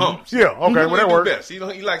 He just hums. Yeah, okay, well that He do works. best. He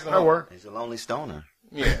likes to That hum. works. He's a lonely stoner.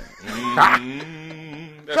 Yeah.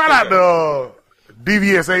 That's Shout out good. to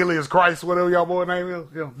DVS alias Christ, whatever y'all boy name is.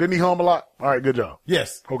 Yeah. Didn't he hum a lot? All right, good job.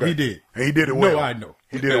 Yes, Okay, he did. and he did it well. No, I know.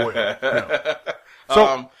 He did it well. Yeah. So,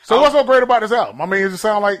 Um, what's so great about this album? I mean, does it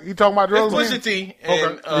sound like he talking about drugs? It's again? Pusha T.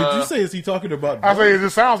 And, Did you say, is he talking about I say it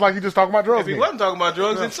just sounds like he just talking about drugs. if he again. wasn't talking about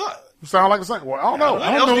drugs, it sucked. Sound like the same. Well, I don't know. What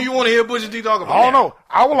else do you want to hear Pusha T talk about? I don't know.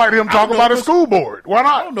 I would like him talk know about his Push- school board. Why I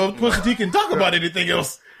not? don't know if Pusha T can talk about anything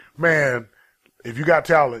else. Man, if you got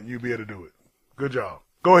talent, you'll be able to do it. Good job.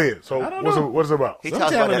 Go ahead. So, don't what's know. it about? He Some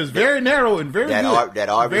talks about talent is very narrow and very that good. that Very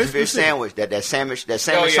Arby's fish specific. sandwich, that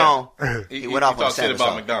sandwich Oh, yeah. song. He went off on the talks shit sandwich about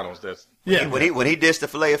song. McDonald's. That's Yeah, When he dissed the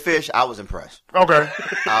fillet of fish, I was impressed. Okay.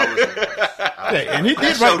 I was impressed. yeah, and he It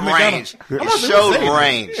did showed write the McDonald's. range. I'm It not gonna showed say it.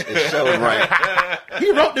 range. It showed range.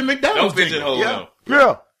 He wrote the no McDonald's. jingle. pigeonhole. Yeah. No.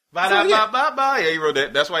 Yeah. Ba-da-ba-ba-ba. Yeah, he wrote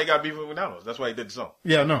that. That's why he got beef with McDonald's. That's why he did the song.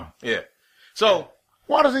 Yeah, no. Yeah. So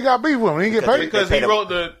Why does he got beef with him? He didn't get paid? because They he paid wrote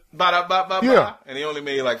the ba-da-ba-ba-ba, Yeah. and he only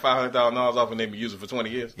made like $500,000 off, and they been using it for 20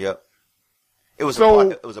 years. Yep. It was So-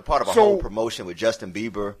 it was a part of a so- whole promotion with Justin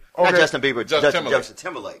Bieber. Not Okay. Justin Bieber, Justin Justin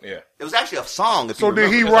Timberlake. Yeah. It was actually a song. If So you did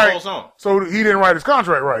he remember. It's a write? whole song. So he didn't write his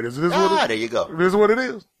contract right. Is this what? There you go. This is what it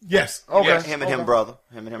is. Yes. Okay. Yes. Him and him brother.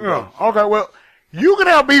 Him and him Yeah. brother. Okay. Well, you can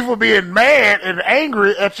have beef for being mad and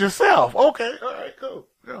angry at yourself. Okay. All right. Cool.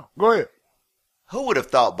 Yeah. Go ahead. Who would have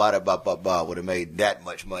thought Bada would have made that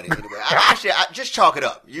much money anyway? Actually, just chalk it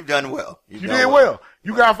up. You've done well. You did well.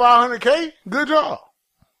 You got $500K. Good job.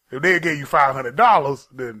 If they gave you $500,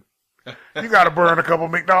 then you got to burn a couple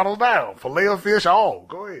McDonald's down. Filet of fish, all.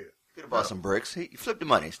 Go ahead. Could have bought some bricks. He flipped the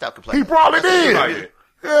money. Stop He complaining. probably did. Probably did.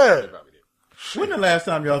 Yeah. Probably did. When the last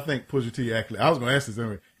time y'all think Pusha T actually, I was going to ask this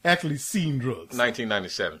anyway, actually seen drugs?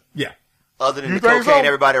 1997. Yeah. Other than You the think cocaine, so?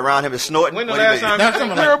 everybody around him is snorting. When the What do you last mean? time? That's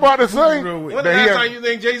something They're about to say. real with- When the that he last had- time you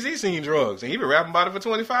think Jay-Z seen drugs? And he been rapping about it for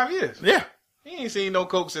 25 years. Yeah. He ain't seen no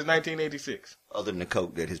coke since 1986. Other than the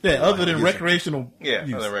coke that his Yeah, people other than using. recreational Yeah,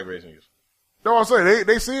 use. other than recreation use. That's what I say.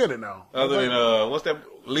 They seeing it now. Other than, what's that?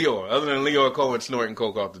 Leor. Other than Leor Cohen snorting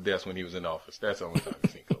coke off the desk when he was in office. That's the only time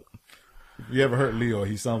I've seen coke. If you ever heard Leo,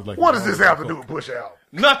 he sounds like... What does this have to do with Push Out?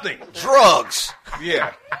 Nothing. Drugs.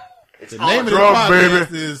 Yeah. The name of the drugs, podcast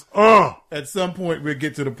baby. is, Uh. at some point, we'll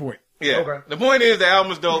get to the point. Yeah. Okay. The point is the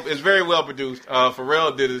album is dope. It's very well produced.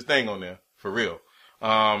 Pharrell did his thing on there. For real.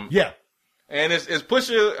 Yeah. And it's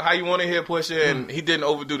Pusha how you want to hear Pusha, and he didn't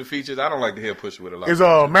overdo the features. I don't like to hear Pusha with a lot. Is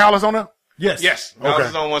Malice on there? Yes. Yes. That Okay.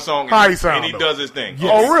 was on one song. How he sound, and he though? does his thing.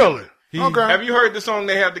 Yes. Oh, really? Okay. Have you heard the song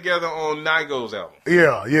they have together on Nigo's album?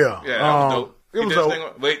 Yeah. Yeah, that was dope. It He was did his dope. thing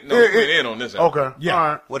on- wait, no, It- he went in on this album. Okay. Yeah. All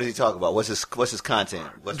right. What does he talk about? What's his content?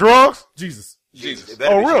 What's Drugs? Jesus. Jesus. It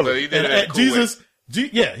better Oh, be really? But he did And, it in a cool Jesus, way.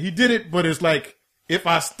 yeah, he did it, but it's like, if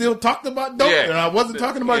I still talked about dope Yeah. and I wasn't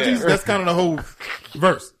talking about Yeah. Jesus, that's kind of the whole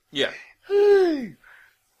verse. Yeah. Hey.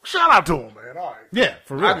 Shout out to him, man. All right. Yeah,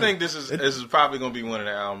 for real. I think this is probably going to be one of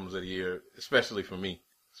the albums of the year, especially for me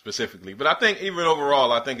specifically. But I think even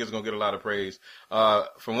overall, I think it's going to get a lot of praise.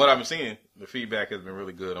 From what I've been seeing, the feedback has been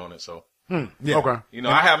really good on it. So, Yeah. Okay. you know,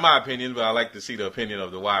 I have my opinion, but I like to see the opinion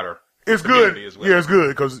of the wider It's good. community as well. Yeah, it's good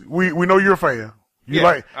because we know you're a fan. You Yeah,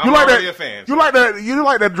 like I'm you like already that. a fan, You so. like that. You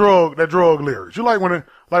like that drug lyrics. You like when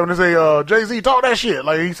they say Jay-Z talk that shit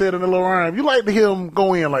like he said in the little rhyme. You like to hear him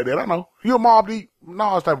go in like that. I know you're a Mobb Deep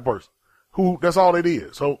Nas type of person who that's all it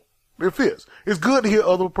is. So it fits. It's good to hear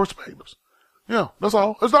other perspectives. Yeah, that's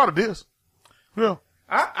all. It's not a diss. Yeah,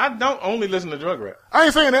 I don't only listen to drug rap. I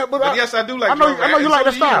ain't saying that, but yes, I do like I know. drug I know rap, you and like so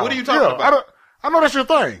that do you. style. What are you talking about? I know that's your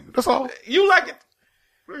thing. That's all. You like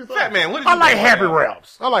it? Fat man, what did you I like think about happy that?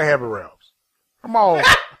 raps. I like happy raps. I'm all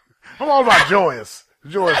about joyous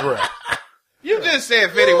rap. You just said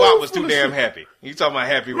Fetty Wap was too damn happy. You talking about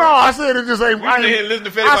happy No, rap? I said it just ain't. You didn't listen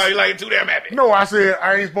to Fetty Wap, you like it too damn happy. No, I said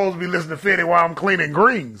I ain't supposed to be listening to Fetty while I'm cleaning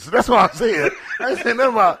greens. That's what I said. I ain't saying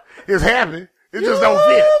nothing about it's happy. It just don't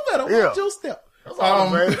fit. Better Yeah. watch your step. all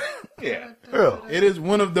I'm saying. Yeah. Yeah. It is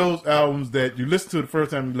one of those albums that you listen to the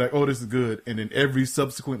first time, you're like, oh, this is good. And then every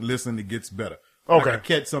subsequent listen, it gets better. Okay. Like I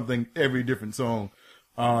catch something every different song.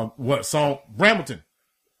 What song? Brambleton.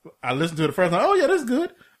 I listened to it the first time. Oh, yeah, that's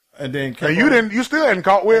good. And then And you still hadn't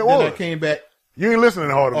caught where it Then I was. came back. You ain't listening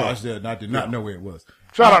hard Oh, I enough. still did not know where it was.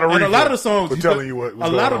 Shout out to And Reed a lot of for- the songs, for telling you what was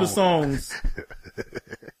a lot going of the songs,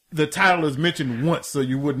 the title is mentioned once, so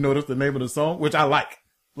you wouldn't notice the name of the song, which I like.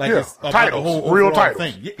 Like Yeah, it's about titles, the whole real overall titles.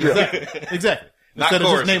 thing. Yeah, Yeah. exactly, exactly. Not Instead of just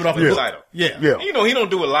choruses, naming it off but the the book. title. Yeah, Yeah. You know, he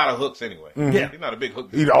don't do a lot of hooks anyway. Yeah. He's not a big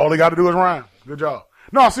hook dude. All they got to do is rhyme. Good job.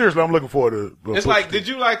 No, seriously, I'm looking forward to. It's like, did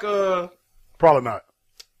you like, Probably not.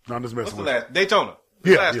 No, I'm just what's messing the with. last? Daytona.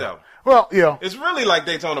 The Yeah, last yeah. album. Well, yeah. It's really like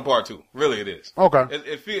Daytona Part 2. Really, it is. Okay.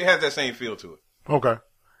 It has that same feel to it. Okay.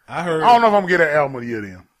 I heard. I don't know if I'm gonna get that album of the year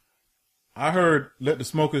then. I heard "Let the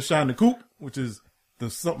Smokers Shine the Coop," which is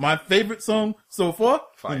my favorite song so far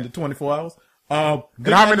Fire. in the 24 hours. And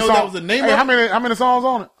how many songs? That was the name Hey, of how many songs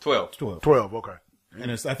on it? 12. 12. 12. Okay. And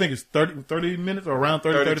I think it's 30 minutes or around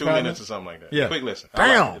 30, 32 35 minutes or something like that. Yeah. Quick listen. Damn.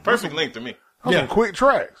 I like it. Perfect length to me. Those some quick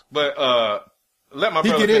tracks. But let my He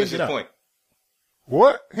brother get in, finish get his out. point.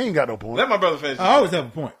 What? He ain't got no point. Let my brother finish his I always have a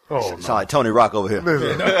point. Oh, Sound like Tony Rock over here.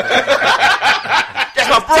 listen. That's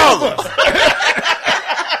my brother.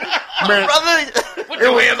 Man, Put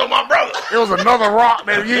your hands on my brother. it was another rock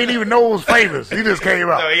that you didn't even know was famous. He just came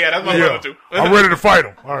out. Oh, yeah, that's my brother, too. I'm ready to fight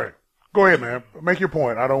him. All right. Go ahead, man. Make your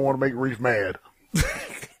point. I don't want to make Reef mad.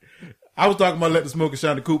 I was talking about "Let the Smokers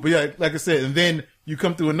Shine the Coop," but yeah, like I said, and then you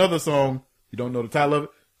come through another song, you don't know the title of it.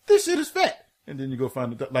 This shit is fat, and then you go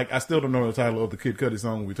find the like. I still don't know the title of the Kid Cudi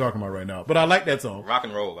song we're talking about right now, but I like that song. Rock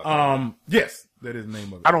and roll. I think. Yes, that is the name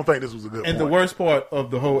of it. I don't think this was a good And point. the worst part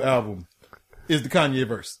of the whole album is the Kanye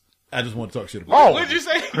verse. I just want to talk shit about. Oh, What did you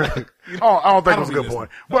say? I don't think it was a don't good need point.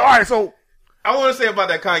 But all right, so I want to say about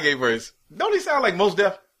that Kanye verse. Don't he sound like Mos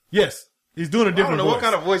Def? Yes, he's doing a I don't different know voice. what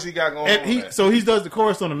kind of voice he got going And on. he does the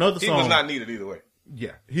chorus on another He song. was not needed either way.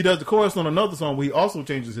 Yeah, he does the chorus on another song where he also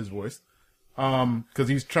changes his voice, because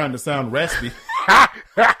he's trying to sound raspy.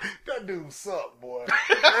 That dude suck, boy.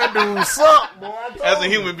 That dude suck, boy. As a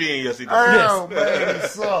human being, yes, he does. Oh, man, he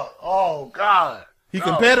suck. Oh, God. He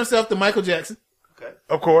compared himself to Michael Jackson.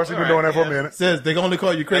 Of course, he's been doing that for a yeah. minute. Says they only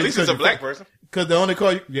call you crazy. At least it's a black person. Because they only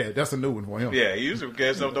call you. Yeah, that's a new one for him. Yeah, he usually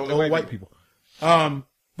cares something to Old white people.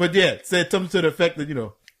 But yeah, said something to the effect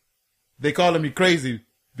that, they calling me crazy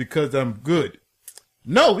because I'm good.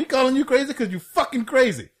 No, we calling you crazy because you fucking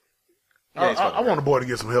crazy. I want the boy to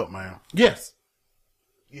get some help, man. Yes.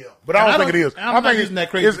 Yeah, but I don't think it is. I'm I not think using that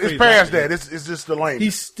crazy it's phrase past like that. that. It's just the lame.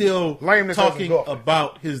 He's still Lameness talking doesn't go.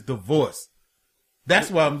 about his divorce. That's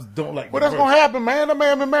why I don't like Well, that's divorce. gonna happen, man. That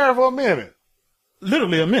man been married for a minute.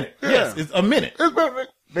 Literally a minute. Yeah. Yes, it's a minute.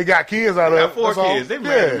 They got kids out They of got it. 4 That's all. kids. They've been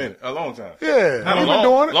married a minute, a long time. Yeah, Not they've long, been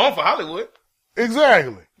doing it. long for Hollywood.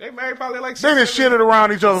 Exactly. They married probably like 6 They just shitted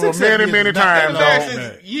around each other for 6-7 many, years many is not that times, long, dog.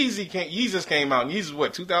 man. Since Yeezus came out. And Yeezus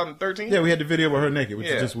what, 2013? Yeah, we had the video with her naked, which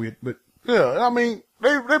Yeah. is just weird. But Yeah, I mean,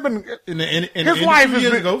 they've been. his life 2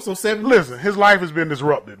 years ago, so 7 years. Listen, his life has been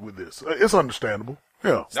disrupted with this. It's understandable.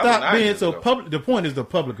 Yeah, That was Stop 9 being years so ago. public. The point is the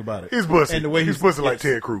public about it. he's pussy. And the way he's pussy like yes.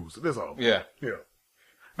 Ted Cruz. That's all. Yeah. Yeah.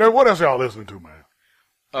 Now, what else y'all listening to, man?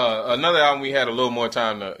 Another album we had a little more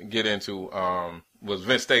time to get into was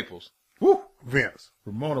Vince Staples. Woo, Vince.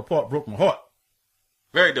 Ramona Park broke my heart.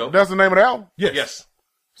 Very dope. That's the name of the album. Yes. Yes.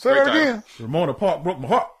 Say Great that title. again. Ramona Park broke my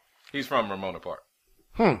heart. He's from Ramona Park.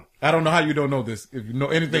 I don't know how you don't know this. If you know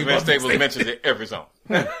anything Vince about Staples mentions it every song.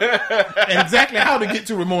 and exactly how to get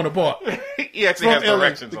to Ramona Park. He actually has From LA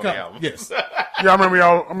directions to on the come. album. Yes. Yeah,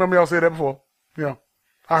 I remember y'all said that before. Yeah,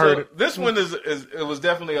 I heard So it. this one it was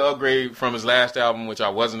definitely an upgrade from his last album, which I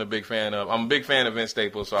wasn't a big fan of. I'm a big fan of Vince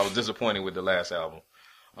Staples, so I was disappointed with the last album.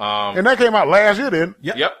 And that came out last year, didn't it?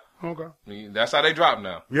 Yep. Yep. Okay. That's how they drop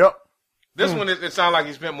now. Yep. This one, it sounded like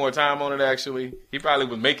he spent more time on it, actually. He probably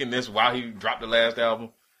was making this while he dropped the last album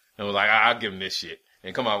and was like, I'll give him this shit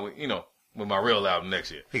and come out with, with my real album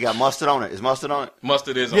next year. He got mustard on it. Is mustard on it?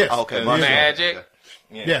 Mustard is Yes. on it. Okay, And Mustard. Magic.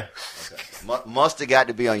 Okay. Yeah. Mustard got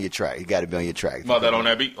to be on your track. He got to be on your track. Mustard on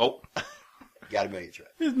that beat. Oh, Got to be on your track.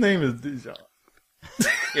 His name is Dijon.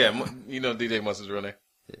 yeah. DJ Mustard's real name?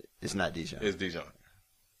 It's not Dijon. It's Dijon.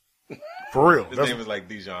 For real. His That's- name is like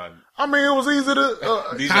Dijon. I mean, it was easy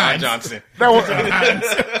to. Dijon Johnson. That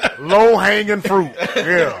was low hanging fruit.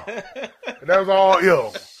 Yeah. That was all. Yeah.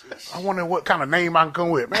 I wonder what kind of name I can come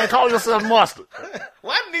with. Man, call yourself Mustard.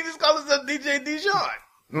 Why didn't he just call himself DJ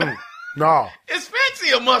Dijon? No. It's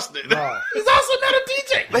fancy a mustard. No. He's also not a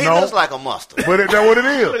DJ. But he No. looks like a mustard. But that's what it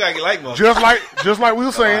Look is. like he like mustard. Just like we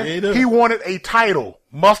were Yeah, he saying, does. he wanted a title.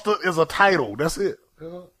 Mustard is a title. That's it.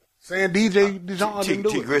 Saying DJ Dijon T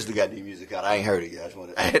didn't do it. Grizzly got new music out. I ain't heard it yet. I just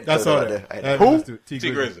wanted. I had to That's throw all it out that. there. Who? T.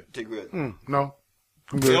 T Grizzly. T Grizzly. No.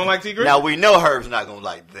 I'm You good. don't like T Grizzly? Now we know Herb's not gonna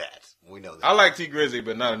like that. We know that. I like T Grizzly,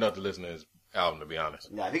 but not enough to listen to his album, to be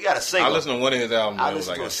honest. Now if he got a I single, listen to one of his albums. I'll and it was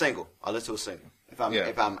listen to like a single. I'll listen to a single. Yeah.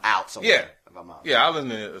 If I'm out somewhere. Yeah. If I'm out. Yeah, I listen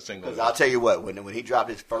to a single. Because I'll tell you what, when he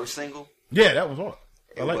dropped his first single, Yeah, that was hard.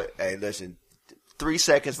 I like it. hey, listen, 3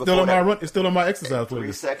 seconds Still before on my that, run. It's still on my exercise 3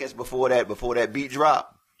 playlist. seconds before that beat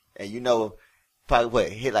drop, and probably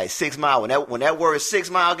hit like 6 Mile. When that word 6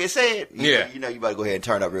 Mile gets said, you better go ahead and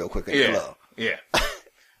turn up real quick in the club. Yeah. Speaking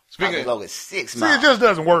Speaking as long as 6 See, Mile. it just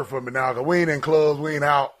doesn't work for me now because we ain't in clubs, we ain't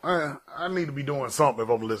out. I need to be doing something if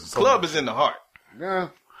I'm listening to club is in the heart. Yeah.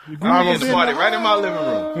 We in the party right in my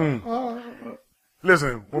living room.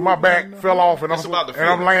 Listen, when my back fell off and It's about the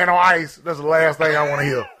I'm feeling. laying on ice, that's the last thing I want to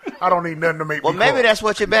hear. I don't need nothing to make Well, me maybe calm. that's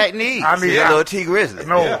what your back needs. I need a I- little T Grizzly.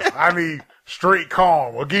 No, I need straight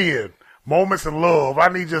calm. Again, moments of love. I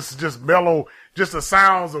need just mellow, just the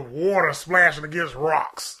sounds of water splashing against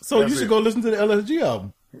rocks. So That's you should it. go listen to the LSG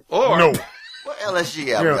album. Or No. What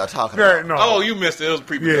LSG album y'all talking Yeah, about? no. Oh, you missed it. It was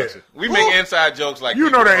pre-production. We make inside jokes like You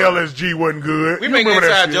people know that know. LSG wasn't good. We You make remember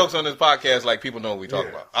that inside shit. jokes on this podcast like people know what we talk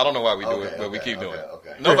about. I don't know why we do it, but we keep doing it.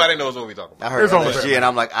 okay. Nobody knows what we talk I about. heard It's on the LSG back. and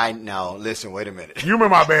I'm like, listen, wait a minute. You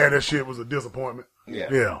remember how bad that shit was a disappointment?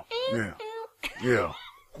 Yeah. Yeah.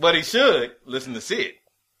 But he should listen to Sid.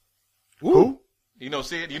 Who? You know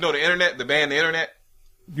Sid? You know the internet, the band The Internet?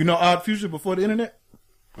 You know Odd Future before the internet?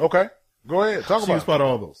 Okay. Go ahead. Talk She was about it. part of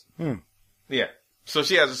all those. Yeah. So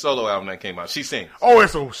she has a solo album that came out. She sings. Oh,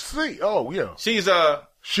 it's a C. Oh, yeah. She's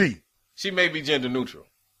she may be gender neutral.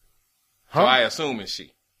 So Huh? I assume it's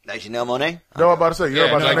she. Like Janelle Monáe? That's what I'm about to say. You're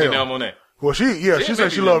Yeah, about like to Janelle nail. Monáe. Well, she Yeah,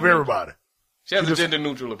 said she maybe loved Janelle. everybody. She has She a just- gender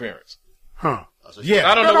neutral appearance. Huh. Yeah.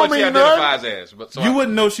 I don't That know what don't she mean identifies as, but so You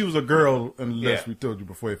wouldn't know she was a girl unless Yeah. we told you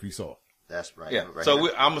before if you saw. That's right. Yeah. Right So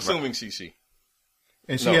here. I'm assuming she.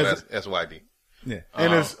 And she No, has that's YD. yeah.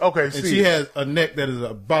 And it's okay. And See, she has a neck that is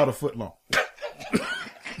about a foot long.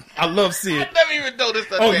 I love Sid. I never even noticed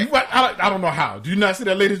that. Oh, I don't know how. Do you not see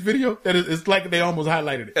that latest video? That is, it's like they almost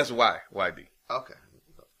highlighted it. That's YD. Okay.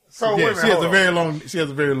 so Yeah, wait a she minute, has hold a on. very long. She has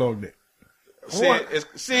a very long neck.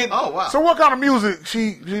 Sid, Oh wow. So what kind of music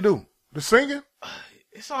she do? The singing?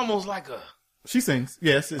 it's almost like a. She sings.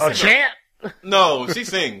 Yes, it's A chant? No, she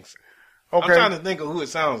sings. Okay. I'm trying to think of who it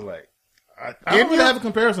sounds like. I don't really have a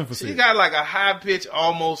comparison for She Sid. got like a high pitch,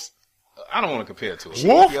 almost. I don't want to compare it to her.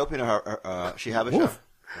 Wolf? Ethiopian or her, she have a Wolf. shot?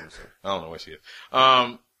 I don't know what she is.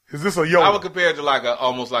 Is this a I would Yoda? compare it to like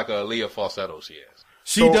almost like a Leah Falsetto. She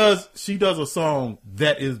has. She does a song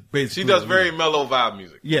that is basically. She does very mellow vibe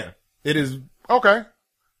music. Yeah, it is, Okay.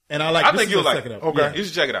 and I like. I this think is you'll a like second it. up. Okay. Yeah. You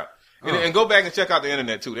should check it out. And go back and check out the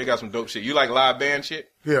internet too. They got some dope shit. You like live band shit?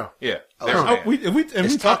 Yeah. Yeah. Oh, That's oh, band. We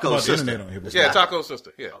It's talked Taco about the Sister. internet on here before. Yeah, Taco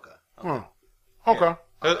Sister. Yeah. Okay.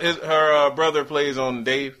 Her brother plays on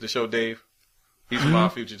Dave, the show Dave. He's from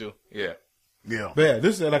Odd Future too. Yeah. Yeah. But yeah,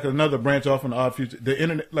 this is like another branch off from the Odd Future. The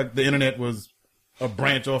internet was a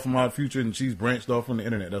branch off from Odd Future, and she's branched off from the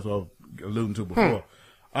internet. That's what I was alluding to before.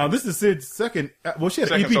 This is Sid's second. Well, she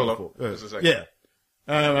had an Second EP solo. before. This is second.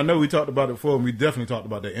 Yeah, I know we talked about it before, and we definitely talked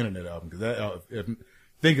about that internet album because that if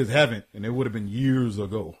thinkers haven't, and it would have been years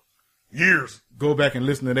ago. Years. Go back and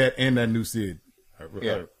listen to that and that new Sid.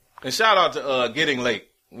 Yeah. And shout out to Getting Late,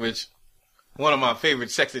 which one of my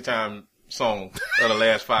favorite sexy time songs of the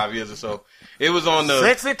last 5 years or so. It was on the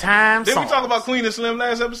Sexy time Didn't song. we talk about Queen and Slim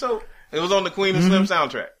last episode? It was on the Queen and Slim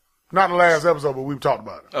soundtrack. Not the last episode, but we've talked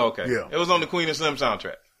about it. Oh, okay. Yeah. It was on the Queen and Slim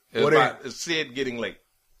soundtrack. It was What by Sid Getting Late.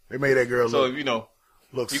 They made that girl So look, if you know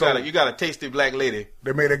look you so. got a tasty black lady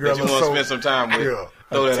They made that girl that you look want to so. spend some time with. Yeah.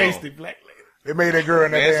 Throw that Tasty on. black lady. They made that girl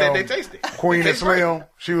in that Man said damn they tasty. Queen They and taste great. Slim.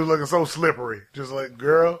 She was looking so slippery. Just like,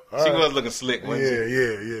 girl. all She right. was looking slick, wasn't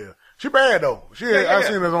Yeah. She bad though. yeah. I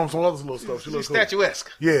seen her on some other little stuff. She she? looks She's cool.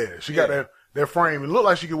 statuesque. Yeah, she got that frame. It looked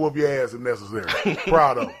like she could whoop your ass if necessary.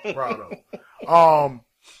 Proud of.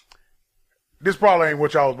 This probably ain't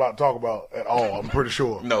what y'all was about to talk about at all. I'm pretty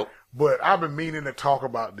sure. Nope. But I've been meaning to talk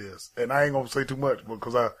about this, and I ain't gonna say too much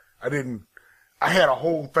because I had a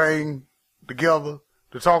whole thing together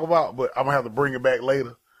to talk about, but I'm gonna have to bring it back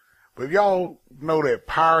later. But if y'all know that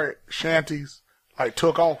pirate shanties like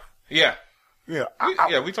took off. Yeah. Yeah,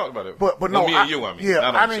 We talked about it. But Well, no, me and you, I mean. yeah,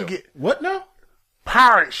 not on I the didn't show. get What now?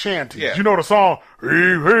 pirate shanties. Yeah. You know the song?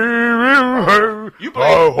 You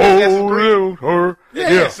played S3.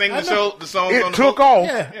 Yeah. Sing the show, the songs on It the took book. off,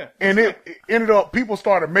 Yeah. and it ended up, people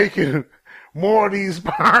started making more of these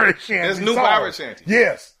pirate shanties. There's new songs. pirate shanties.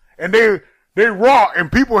 Yes. And they rock, and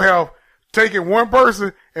people have taken one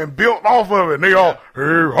person and built off of it, and they all,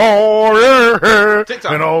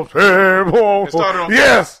 TikTok. and all, It started on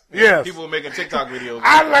yes. People were making TikTok videos.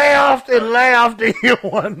 I laughed and laughed in here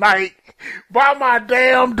one night by my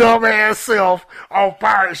damn dumb ass self on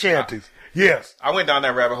pirate shanties. Yes. I went down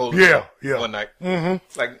that rabbit hole Yeah, yeah. one night.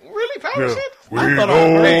 Mm-hmm. Like, really? Pirate Yeah. shit? We I thought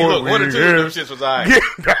know Hey, look, one or we two of them is- shits was alright. Yeah,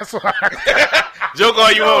 that's right. Joke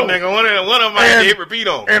all you want, No. nigga. One of them might And- hit repeat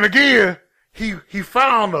on. And again, he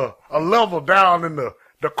found a level down in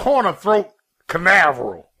the corner throat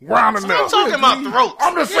canaveral. Rounding I'm up. talking about throats.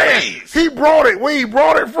 I'm just saying, Jeez. he brought it where he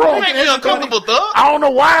brought it from. You make me uncomfortable, thug. I don't know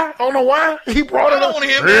why. He brought I it don't up. wanna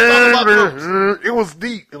hear me talk about It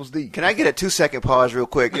was deep. Can I get a 2-second pause real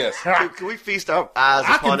quick? Yes. Can we feast our eyes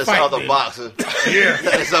I upon can this fight other this. boxer? Yeah.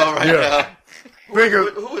 That's all right Yeah. Fingers,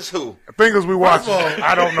 now. Who is who? fingers we watch. First of all,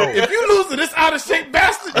 I don't know. If you lose to this out of shape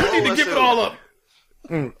bastard, you need to what's give it up? all up.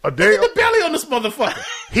 A damn Get the belly on this motherfucker.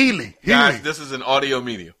 Healy. Guys, this is an audio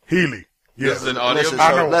medium. Healy. This is an audio Listen,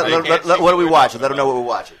 I so know. what are we watching? Let them know what we're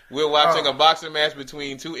watching. We're watching a boxing match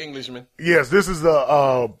between two Englishmen. Yes, this is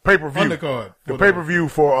the pay-per-view. Undercard. The pay-per-view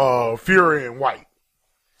for Fury and White.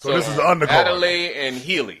 So this is the undercard. Adelaide and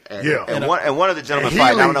Healy. Yeah. And one of the gentlemen and fighting, I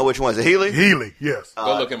Healy- don't know which one. Is it Healy? Healy, yes.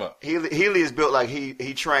 Go look him up. Healy is built like he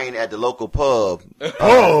trained at the local pub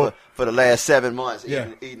Oh, for the last 7 months Yeah.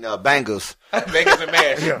 eating bangers. Vegas and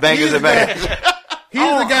Mash. Yeah. Bangers and bangers. He's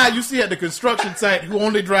the guy you see at the construction site who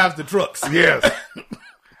only drives the trucks. yes.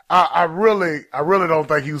 I really don't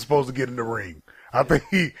think he was supposed to get in the ring. I think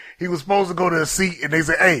he was supposed to go to a seat and they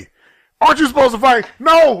said, "Hey, aren't you supposed to fight?"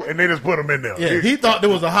 No, and they just put him in there. Yeah, he thought there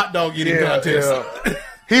was a hot dog eating contest. yeah.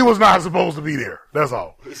 He was not supposed to be there. That's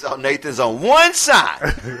all. He saw Nathan's on one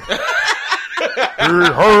side.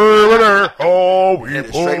 Oh, we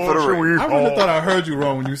Headed straight for the ring. I really thought I heard you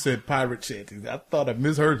wrong when you said pirate shanties. I thought I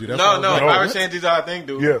misheard you. That's why I No, was like, Pirate what? Shanties are a thing,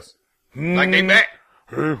 dude. Yes. Like they back.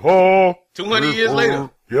 Hey, ho. 200 years later.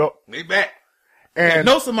 Yep. They back. And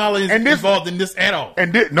no Somalis involved in this at all.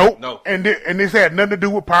 And No. And this had nothing to do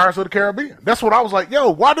with Pirates of the Caribbean. That's what I was like, yo,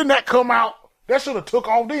 why didn't that come out? That should have took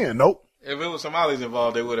off then. Nope. If it was Somalis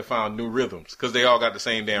involved, they would have found new rhythms because they all got the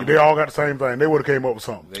same damn They rhythm. all got the same thing. They would have came up with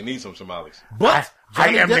something. They need some Somalis. But I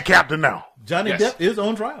Johnny am the Depp- captain now. Johnny Yes. Depp is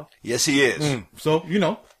on trial. Yes, he is. So, you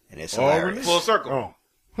know. And it's All hilarious. Full circle.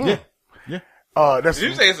 Oh. Yeah. Yeah. That's Did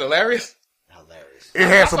you say it's hilarious? Hilarious. it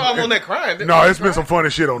had I some. saw him on that crying. No, it's been some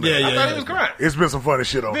funny shit on there. Yeah, I thought he was crying. It's been some funny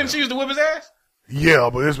shit on Didn't there. she used to whip his ass? Yeah,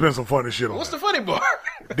 but it's been some funny shit on What's there. the funny part?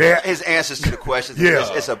 That His answers to the questions. Yeah.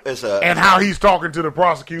 It's a and how he's talking to the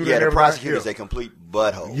prosecutor. yeah, and the everything. prosecutor's Yeah. a complete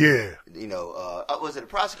butthole. Yeah. You know, was it a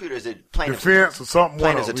prosecutor or is it plaintiff's Defense or something.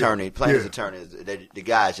 plaintiff's one of attorney? them. Plaintiff's Yeah. attorney. The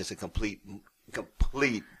guy is just a complete.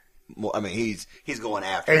 I mean, he's going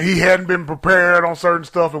after. And he hadn't been prepared on certain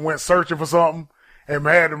stuff and went searching for something and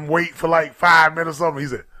had him wait for like 5 minutes or something. He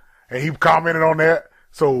said, and he commented on that.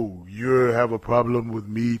 So you have a problem with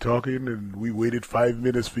me talking and we waited 5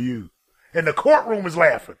 minutes for you. And the courtroom is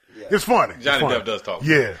laughing. Yeah. It's funny. It's Johnny funny. Depp does talk.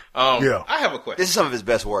 Yeah. Yeah. I have a question. This is some of his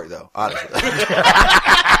best work, though. Honestly.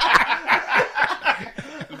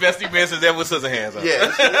 The best he been since Edward Scissorhands. Huh? Yeah,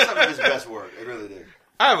 this is some of his best work. It really did.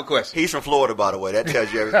 I have a question. He's from Florida, by the way. That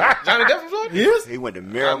tells you everything. Johnny Depp from Florida? Yes. He went to I've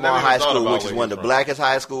Miramar never even High thought School, about which is where one he of the was blackest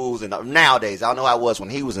high schools. And nowadays, I don't know how it was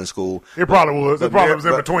when he was in school. It probably was. It But probably was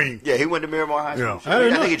in but- between. Yeah, he went to Miramar High Yeah. School. I I,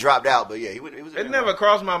 didn't know. think he dropped out, but yeah, he was. It never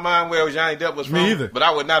crossed my mind where Johnny Depp was from. Me either. But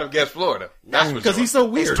I would not have guessed Florida. That's for Because sure. he's so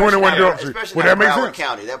weird. It's 21 Jump Street. Especially Would that make Broward sense?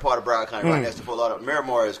 County, that part of Broward County, right next to Fort Lauderdale.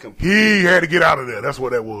 Miramar is complete. He had to get out of there. That's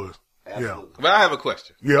what that was. Absolutely. But I have a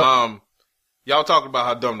question. Yeah. Y'all talking about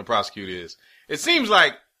how dumb the prosecutor is. It seems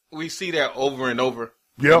like we see that over and over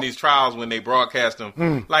Yep. in these trials when they broadcast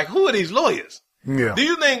them. Like, who are these lawyers? Yeah. Do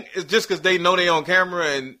you think it's just because they know they on camera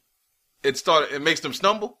and it makes them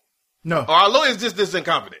stumble? No. Or are lawyers just this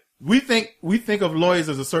incompetent? We think of lawyers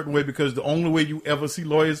as a certain way because the only way you ever see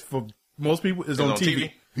lawyers for most people is on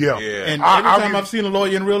TV. Yeah. Yeah. And I- every I'll time give- I've seen a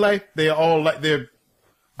lawyer in real life, they are all like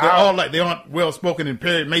they aren't well spoken and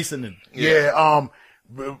Perry Mason and Yeah.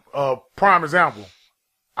 Prime example.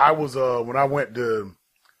 I was when I went to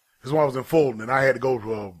this one I was in Fulton and I had to go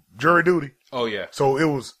to jury duty. Oh, yeah. So it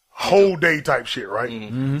was whole day type shit, right?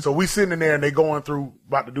 Mm-hmm. So we sitting in there and they going through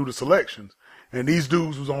about to do the selections. And these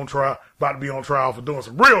dudes was on trial, about to be on trial for doing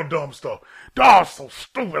some real dumb stuff. Dog, so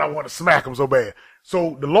stupid. I want to smack him so bad.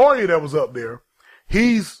 So the lawyer that was up there,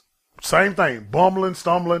 he's same thing, bumbling,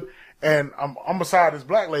 stumbling. And I'm beside this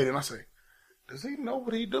black lady and I say, does he know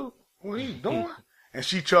what he's doing? And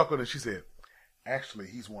she chuckled and she said, actually,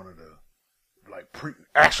 he's one of the,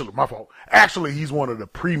 my fault. Actually, he's one of the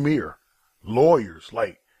premier lawyers,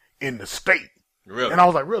 in the state. Really? And I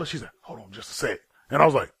was like, really? She said, hold on just a sec. And I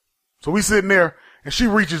was like, so we sitting there and she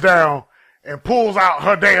reaches down and pulls out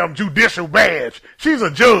her damn judicial badge. She's a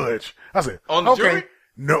judge. I said, On the okay. jury?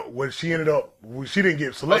 No, well, she ended up, she didn't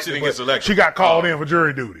get selected. she didn't but get selected. She got called in for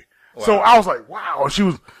jury duty. So I was like, wow. I was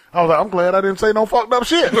like, I'm glad I didn't say no fucked up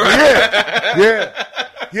shit.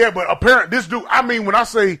 Yeah, but apparently this dude, I mean, when I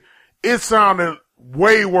say it sounded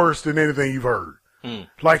way worse than anything you've heard.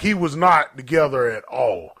 Like he was not together at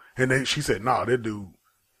all. And then she said, nah, that dude,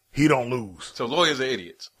 he don't lose. So lawyers are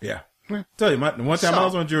idiots. yeah. Tell you, the one time I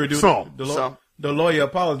was on jury duty, Some. the lawyer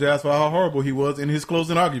apologized for how horrible he was in his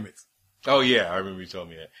closing arguments. Oh, yeah. I remember you told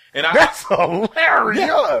me that. And That's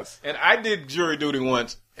hilarious. And I did jury duty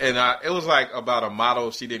once, and it was like about a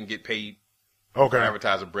model. She didn't get paid for Okay.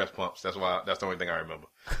 advertising breast pumps. That's the only thing I remember.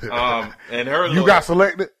 And her You got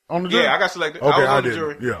selected on the jury? Yeah, I got selected. Okay, I was on the didn't.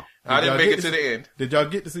 jury. Yeah. I didn't Did make y'all it to the end. Did y'all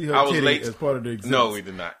get to see her I was titty late. as part of the exhibit? No, we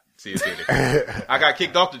did not see a titty. I got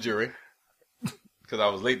kicked off the jury because I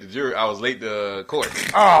was late to jury. I was late to court,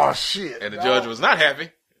 Oh, shit. and the judge was not happy.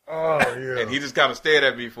 Oh, yeah. And he just kind of stared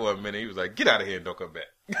at me for a minute. He was like, "Get out of here and don't come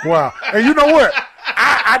back." Wow. And you know what?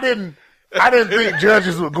 I didn't think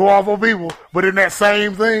judges would go off on people, but in that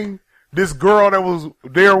same thing, this girl that was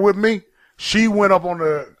there with me, she went up on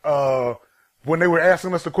the, when they were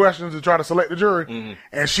asking us the questions to try to select the jury,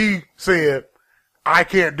 and she said, I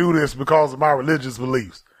can't do this because of my religious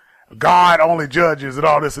beliefs. God only judges and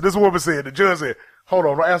all this. And this woman said, the judge said, hold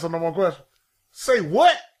on, don't answer no more questions. Say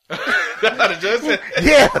what? That's how the judge said.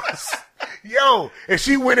 Yes. Yo. And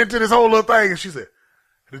she went into this whole little thing and she said,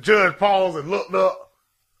 the judge paused and looked up.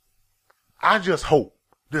 I just hope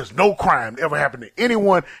there's no crime that ever happened to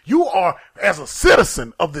anyone. You are, as a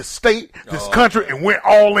citizen of this state, this country, and went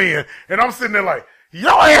all in. And I'm sitting there like,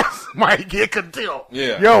 your ass might get contempt.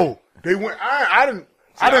 Yeah. Yo, they went, I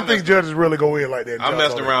didn't think judges really go in like that. I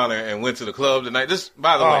messed around and went to the club tonight.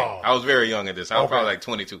 By the way, Oh. I was very young at this. I was probably like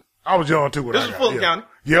 22. I was young too when This I was got Fulton it. County.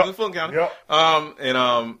 Yep. This was Fulton County. Yep.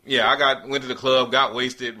 I went to the club, got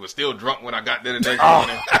wasted, was still drunk when I got there the next Oh.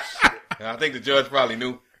 morning. And I think the judge probably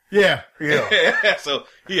knew. Yeah. Yeah. So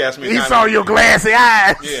he asked me. He saw your glassy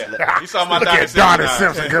eyes. Yeah. He saw my Look at Dr. Donna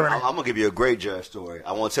Simpson Simpson coming in. I'm gonna give you a great judge story.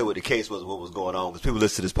 I won't tell what the case was, what was going on, because people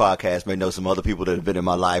listen to this podcast may know some other people that have been in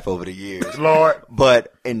my life over the years. Lord.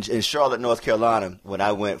 But in Charlotte, North Carolina, when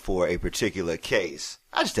I went for a particular case,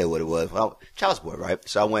 I just tell you what it was. Well, child support, right?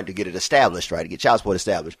 So I went to get it established, right? To get child support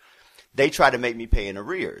established. They tried to make me pay in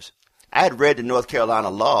arrears. I had read the North Carolina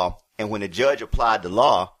law, and when the judge applied the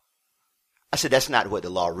law, I said, that's not what the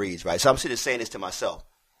law reads, right? So I'm sitting saying this to myself.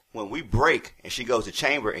 When we break and she goes to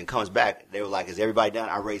chamber and comes back, they were like, is everybody done?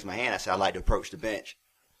 I raised my hand. I said, I'd like to approach the bench.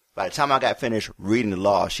 By the time I got finished reading the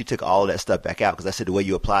law, she took all that stuff back out because I said, the way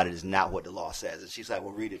you applied it is not what the law says. And she's like,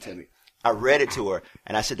 well, read it to me. I read it to her,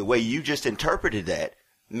 and I said, the way you just interpreted that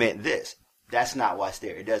meant this. That's not why it's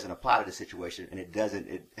there. It doesn't apply to the situation, and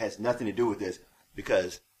it has nothing to do with this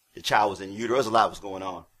because the child was in uterus. A lot was going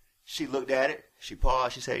on. She looked at it. She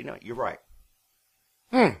paused. She said, you're right.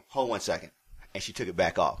 Hold 1 second. And she took it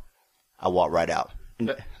back off. I walked right out.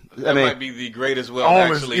 That might be the greatest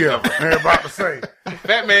actually yeah, ever. I'm about to say.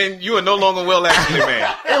 Fat man, you are no longer actually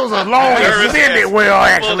man. It was a long extended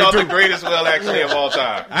actually Pulled off the too. greatest actually of all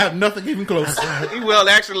time. I have nothing even close. He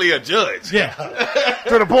actually a judge. Yeah.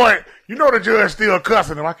 To the point, the judge still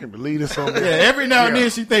cussing him. I can't believe this on Yeah. Every now and then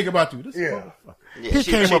she think about you. This motherfucker. Yeah, He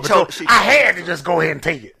came up and told I had to just go ahead and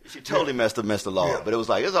take it. She totally messed the law, but it was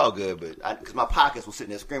like, it's all good, but because my pockets were sitting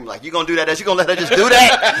there screaming like, you gonna do that? You gonna let her just do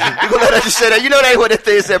that? You gonna let her just say that? You know that ain't what that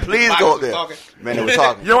thing said, please go up there. Man, they were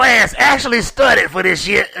talking. Your ass actually studied for this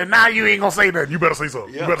shit, and now you ain't gonna say nothing. You better say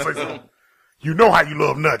something. You better say something. You know how you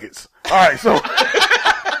love nuggets. All right, so.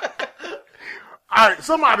 All right,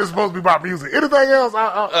 somebody's supposed to be about music. Anything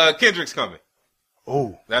else? Kendrick's coming.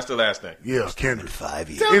 Oh. That's the last thing. Yeah, Kendrick. 5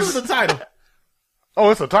 years. Tell us the title. Oh,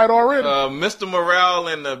 it's a title already? Mr. Morale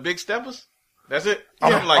and the Big Steppers. That's it.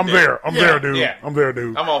 I'm there, dude. Yeah. I'm there,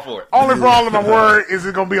 dude. I'm all for it. Only problem I'm worried is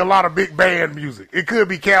it going to be a lot of big band music. It could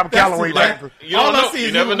be Calloway. You don't know.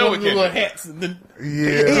 You never know with little Kendrick. hats. And then,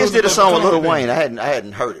 Yeah. He just did a song with Lil Wayne. I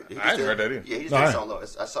hadn't heard it. I hadn't heard that either. Yeah, he just did a song.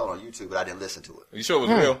 I saw it on YouTube, but I didn't listen to it. You sure it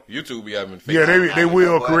was real? YouTube be having fake. Yeah, they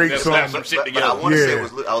will create They'll slap something. some shit But I together. want to say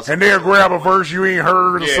it was. And they'll grab a verse you ain't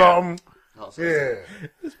heard or Yeah. something. Yeah. Yeah.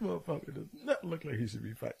 this motherfucker does not look like he should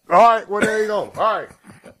be fighting. All right, well, there you go. All right.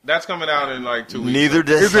 That's coming out in like 2 weeks. Neither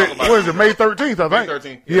does Is it, what is it, May 13th, I think? May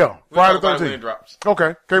 13th. Yeah, We'll Friday talk about it when 13th. it drops.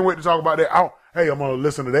 Okay, can't wait to talk about that. Hey, I'm going to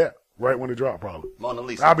listen to that right when it drops, probably. Mona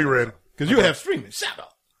Lisa. I'll be ready. Because you have streaming. Shout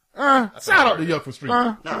out. Shout out to Yuck for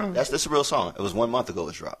streaming. No, that's a real song. It was 1 month ago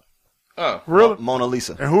it dropped. Oh, Really? Mona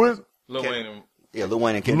Lisa. And who is it? Lil Wayne and Yeah, Lil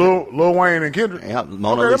Wayne and Kendrick. Lil Wayne and Kendrick. Yeah,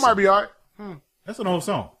 Mona Okay, Lisa. that might be all right. That's an old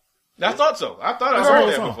song. I thought so. I thought I That's heard a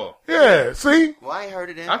that song. before. Yeah, see? Well, I ain't heard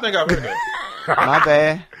it in. I think I've heard that. My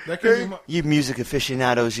bad. That could be You music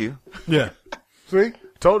aficionados, you. yeah. See?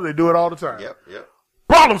 Told you they do it all the time. Yep.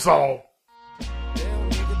 Problem solved.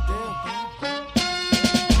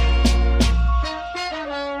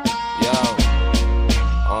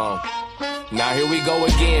 Now here we go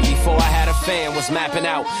again. Before I had a fan, was mapping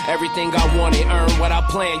out everything I wanted, earn what I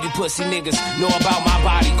planned. You pussy niggas know about my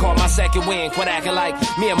body, call my second win. Quit acting like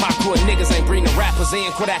me and my crew of niggas ain't bring the rappers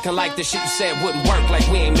in. Quit acting like the shit you said wouldn't work, like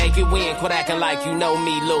we ain't make it win. Quit acting like you know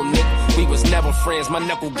me, little nigga. We was never friends. My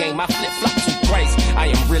knuckle game, my flip flop too crazy. I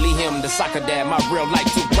am really him, the soccer dad. My real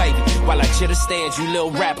life too wavy. While I chitter stands, you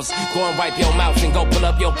little rappers, go and wipe your mouth and go pull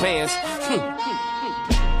up your pants.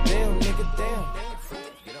 Damn, nigga, damn.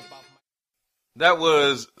 That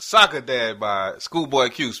was Soccer Dad by Schoolboy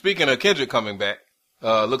Q. Speaking of Kendrick coming back,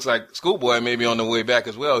 looks like Schoolboy may be on the way back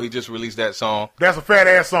as well. He just released that song. That's a fat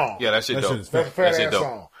ass song. Yeah, that shit That dope. shit is That's a fat That shit ass dope.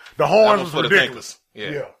 song. The That horns was was for the ridiculous.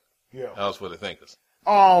 thinkers. Yeah. That was for the thinkers.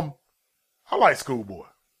 I like Schoolboy.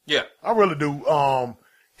 Yeah. I really do.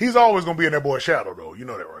 He's always gonna be in that boy's shadow, though. You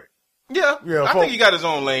know that, right? Yeah. I think he got his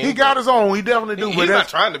own lane. He got his own. He definitely do. He's but not that's-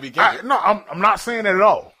 trying to be Kendrick. No, I'm not saying that at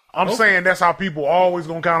all. I'm saying that's how people always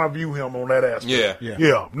gonna kind of view him on that aspect.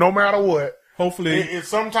 Yeah. No matter what. Hopefully.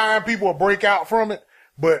 Sometimes people will break out from it,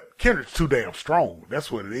 but Kendrick's too damn strong.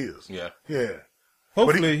 That's what it is. Yeah.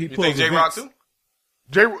 Hopefully he You pulls think the J-Rock Vince.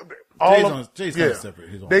 Jay's Jay's kinda separate.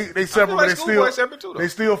 He's on They separate, like but Schoolboy separate too, though. they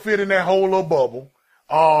still fit in that whole little bubble.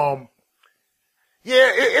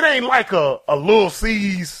 It ain't like a Lil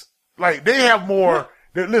C's. Like they have more.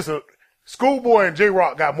 Listen, Schoolboy and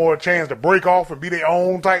J-Rock got more chance to break off and be their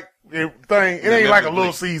own type thing. It ain't like a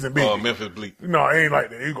Lil C's and Biggie. Memphis Bleak. No, it ain't like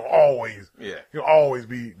that. You gonna always, Yeah. You'll always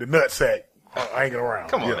be the nutsack hanging around.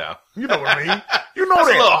 Come on Yeah. now. You know what I mean? You know That's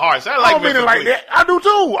that. a little harsh. I I like don't mean it Memphis like Bleak. that. I do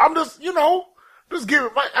too. I'm just, just give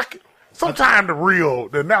it. Sometimes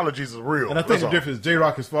the analogies are real. And I think the difference,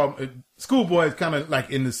 J-Rock is Schoolboy is kind of like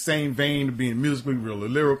in the same vein of being musically real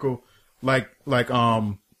lyrical, like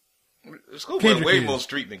Schoolboy Kendrick way is. more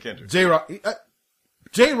street than Kendrick. J-Rock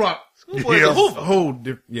Schoolboy is a hoover. whole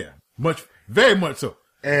very much so.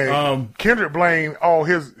 And Kendrick blamed all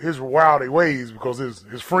his wild ways because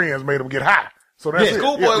his friends made him get high. So that's Yeah, it.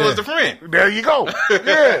 Schoolboy Yeah. was the friend. There you go.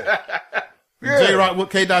 Yeah. Yeah. J-Rock,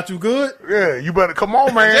 what K. Dot, you good? Yeah, you better come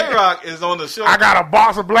on, man. J-Rock is on the short. I got a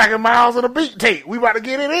box of Black and Miles and a beat tape. We about to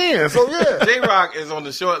get it in. So yeah. J-Rock is on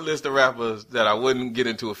the short list of rappers that I wouldn't get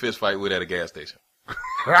into a fist fight with at a gas station.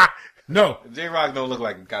 No. J-Rock don't look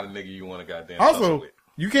like the kind of nigga you want to goddamn tussle Also, with.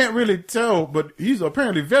 you can't really tell, but he's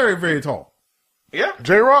apparently very, very tall. Yeah?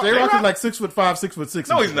 J-Rock? J-Rock is like 6'5", 6'6".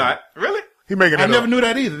 No, he's not. Really? He making it I up. never knew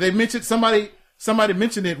that either. They mentioned somebody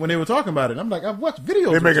mentioned it when they were talking about it. I'm like, I've watched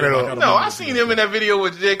videos. They of making it J-Rock. up. I don't No, know. I seen him in that video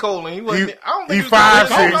with J. Cole, and he wasn't. I don't think He's he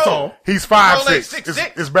was 5'6". tall. He's Cole 5'6". like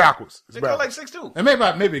It's 6'6". backwards. It's J. Cole like backwards. 6'2".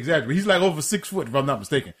 And maybe exaggerate. He's like over 6 foot, if I'm not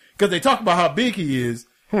mistaken. Because they talk about how big he is,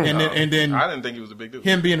 and then I didn't think he was a big dude.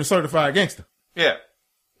 him being a certified gangster. Yeah.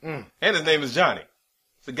 And his name is Johnny.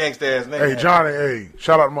 It's a gangsta ass name. Hey, Johnny,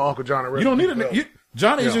 shout out to my Uncle Johnny. You don't need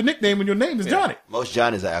Johnny is your nickname, and your name is Johnny. Most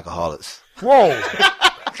Johnnies are alcoholics. Whoa.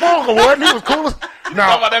 My uncle wasn't. He was cool as... Talk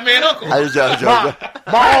Now, about that man uncle. I just joking.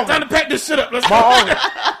 my uncle... Time to pack this shit up. Let's go.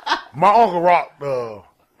 My uncle rocked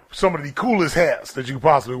some of the coolest hats that you could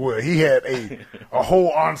possibly wear. He had a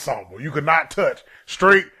whole ensemble you could not touch.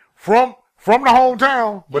 Straight from the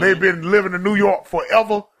hometown, but they'd been living in New York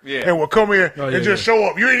forever. Yeah. And would come in yeah, and just show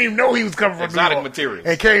up. You didn't even know he was coming from Exotic New York. materials.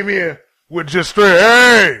 And came in with just straight,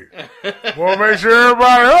 hey, well, make sure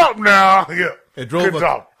everybody up now. Yeah. And drove Good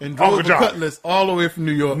job. Uncle a Johnny. Cutlass all the way from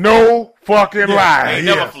New York. No fucking lie. He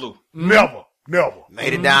Yes. never flew. Never.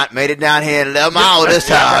 Made it down here in 11 miles this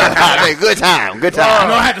time. I mean, good time. I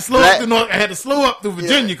know I had to slow up through North. I had to slow up through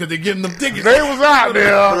Virginia because they're getting them tickets. They was out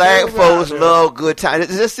there. Black folks love good time.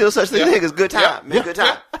 Is there still such thing as good time? Man, good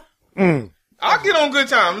time. I'll get on good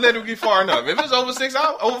time. Let him get far enough. If it's over 6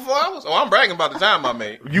 hours, over 4 hours, I'm bragging about the time I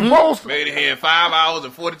made. You most Made it here in 5 hours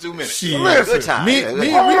and 42 minutes. Shit. listen. Good time. Me Yeah, and good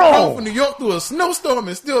we time. drove from New York through a snowstorm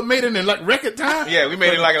and still made it in like record time. Yeah, we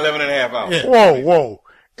made it like 11 and a half hours. Yeah. Whoa.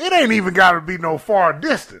 It ain't even got to be no far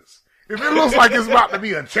distance. If it looks like it's about to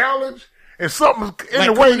be a challenge and something's in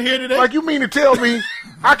Like the way, coming here today? like you mean to tell me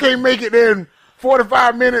I can't make it in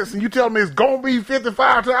 45 minutes and you tell me it's going to be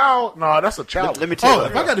 55 to an hour? No, that's a challenge. Let me tell Oh, you.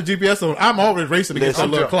 if I got the GPS on, I'm always racing against that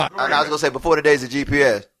Listen, little clock. And I was going to say, before the days of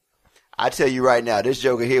GPS, I tell you right now, this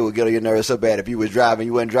joker here would get on your nerves so bad if you was driving,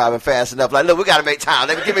 you wasn't driving fast enough. Like, look, we got to make time.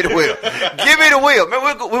 Give me the wheel. Give me the wheel. Man,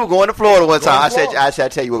 we were going to Florida one time. I said, I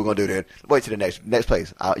tell you what we're going to do then. Wait till the next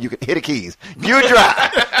place. You can hit the keys. You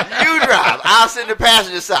drive. I'll sit in the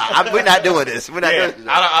passenger side. We're not doing this. We're not Yeah, doing this.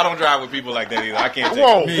 I don't drive with people like that either. I can't take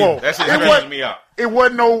Whoa. That shit It stresses wasn't- me out. It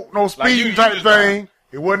wasn't no Like speeding you type just thing.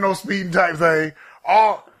 It wasn't no speeding type thing.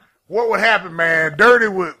 What would happen, man?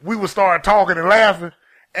 We would start talking and laughing,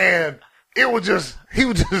 and he would just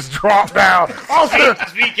drop down. Also,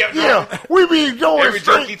 Speed kept yeah, dropping. we be going Every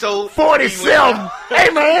joke straight he told, 47. Hey,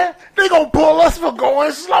 man, they gonna pull us for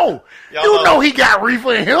going slow. Y'all You know- know he got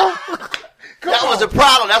reefer in him. Come That on. was the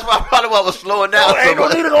problem. That's why probably what was slowing down so Ain't no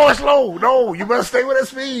much. need to go slow. No, you better stay with that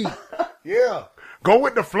speed. Yeah. Go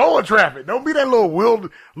with the flow of traffic. Don't be that little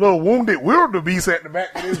wounded wildebeest at the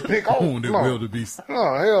back of this big hole. Wounded no. wildebeest.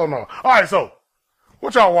 Oh, hell no. All right, so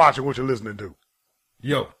what y'all watching, what you listening to?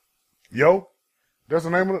 Yo, Yo? That's the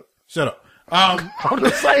name of it? shut up. I'm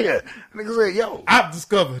just saying. Nigga said, yo. I've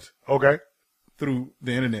discovered Okay. through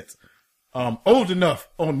the internet, Old Enough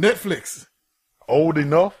on Netflix. Old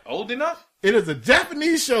enough? Old enough? It is a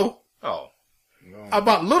Japanese show Oh.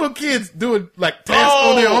 about little kids doing like tasks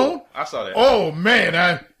on their own. I saw that. Oh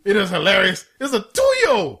man, it is hilarious. It's a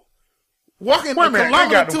 2-year-old walking Wait a a minute, they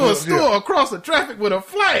kilometer got to them a clips, store yeah. across the traffic with a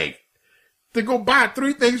flag to go buy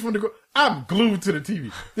 3 things from the. I'm glued to the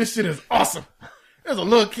TV. This shit is awesome. There's a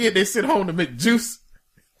little kid they sent home to make juice.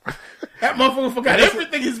 That motherfucker forgot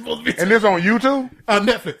everything he's supposed to be. And this on YouTube?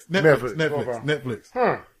 Netflix. Okay.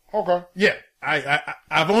 Netflix. Okay. Yeah,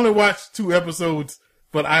 I've only watched 2 episodes,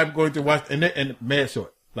 but I'm going to watch and mad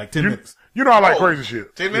short, like 10 minutes. You know I like crazy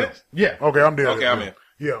shit. 10 minutes? Yeah. Okay, I'm there. Okay, I'm in.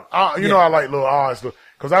 Yeah. You know I like little odd stuff.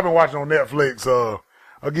 Because I've been watching on Netflix,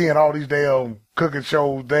 again, all these damn cooking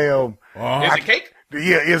shows, damn. Is it cake?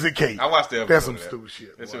 Yeah, Is It Cake? I watched the episode That's some of that. stupid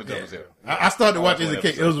shit. That boy. shit was dumb as hell. I started to watch one Is It Cake.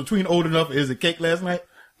 episode. It was between Old Enough and Is It Cake last night,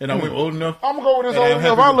 and I went Old Enough. I'm going to go with this And I'm old enough.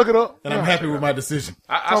 happy I'll with- look it up. And I'm happy with my decision.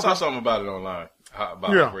 I saw something about it online,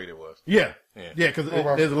 about Yeah. how great it was. Yeah, Yeah. because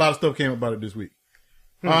Okay. there's a lot of stuff came about it this week.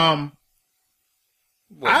 Well,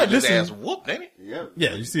 I his listen- ass whooped, ain't he?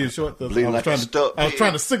 Yeah. You see it short. I Bleeding was, like trying a to, stuck I was pig.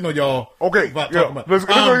 trying to signal y'all. Okay, about yeah. talking about. Let's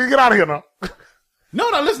get out of here now. No,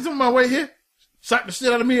 listen to my way here. Shocked the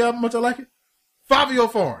shit out of me how much I like it. Fabio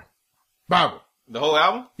Foreign. Bible. The whole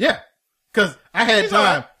album? Yeah. Because I had He's time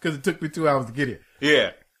alright. because it took me 2 hours to get here.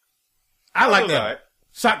 Yeah. I like was that. alright.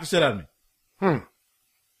 Shocked the shit out of me.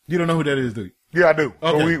 You don't know who that is, do you? Yeah, I do.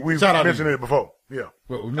 Okay. We Shout out to mentioned it before. Yeah.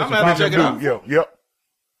 Well, we I'm mentioned gonna have to Fabio check it out. Foreign.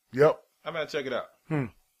 Yeah. Yep. I'm gonna check it out.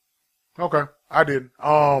 Okay. I did. You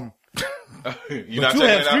not But you checking have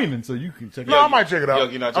it out? streaming, so you can check it No, out. I might check it out. Yo,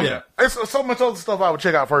 you're not checking Yeah. it out? It's so much other stuff I would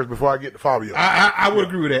check out first before I get to Fabio. I would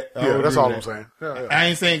agree with that. I Yeah, would that's agree all with I'm that. saying. Yeah, yeah. I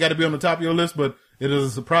ain't saying it got to be on the top of your list, but it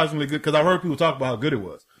is surprisingly good because I've heard people talk about how good it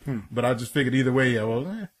was. But I just figured either way,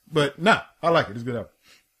 But nah, I like it. It's a good album.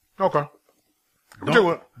 Okay. I'll tell you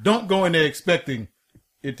what. Don't go in there expecting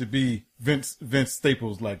it to be Vince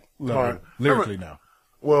Staples like level, All right. lyrically now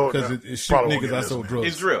Well, because it shit probably won't niggas get I sold listening. drugs.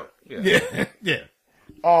 It's drill. Yeah. Yeah,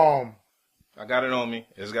 yeah. I got it on me.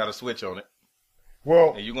 It's got a switch on it.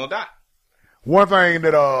 Well, And you gonna die. one thing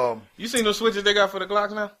that You seen those switches they got for the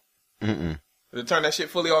Glocks now? They turn that shit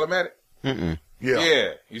fully automatic? yeah,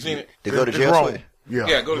 Yeah. You seen it? They go to it's jail wrong. switch. Yeah,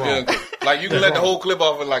 Yeah, go to wrong. jail. Like you can let the whole clip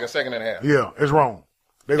off in like a second and a half. Yeah, it's wrong.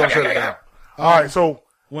 They're gonna shut it down. All right, so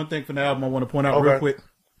One thing from the album I want to point out real quick.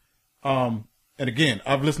 And again,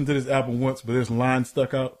 I've listened to this album once, but there's lines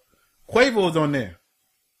stuck out. Quavo's on there.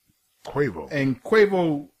 Quavo. And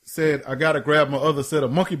Quavo said, I got to grab my other set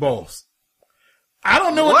of monkey balls. I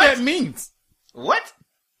don't know what What? that means. What?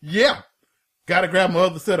 Yeah. Got to grab my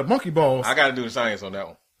other set of monkey balls. I gotta do the science on that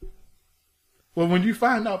one. Well, when you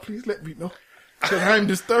find out, please let me know. Because I'm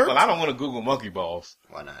disturbed. Well, I don't want to Google monkey balls.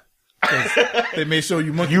 Why not? They may show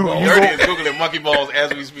you monkey You- balls. you- Dirty is Googling monkey balls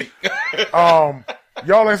as we speak.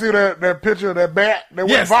 Y'all ain't see that picture of that bat that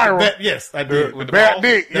yes, went viral? yes, I did. With the Bat balls?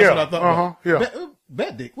 dick. That's Yeah. what I thought. Yeah.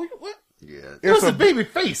 Bat dick. What? Yeah. What's a- a baby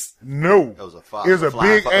face? No. That was a fox. It's a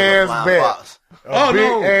flying big fox. It was ass a flying bat. fox. A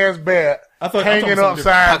big no. ass bat I thought- hanging I thought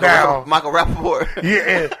something upside down. Michael Rappaport. Yeah,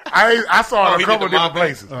 and I saw it he a couple did the different mob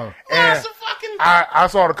places. Oh. And I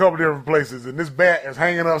saw it a couple different places, and this bat is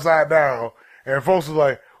hanging upside down, and folks was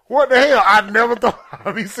like, what the hell? I never thought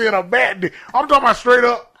I'd be seeing a bat dick. I'm talking about straight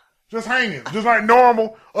up, just hanging, just like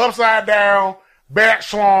normal, upside down, bat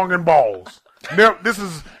schlong and balls. This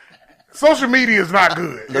is, social media is not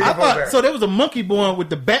good. I thought, so there was a monkey born with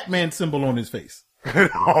the Batman symbol on his face.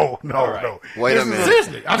 no. Wait This a is minute.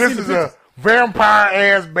 Seriously, I've This seen the is a pictures. vampire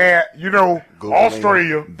ass bat, Googling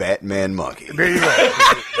Australia. Batman monkey. There you go.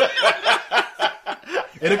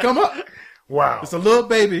 It'll come up. Wow. It's a little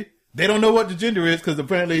baby. They don't know what the gender is because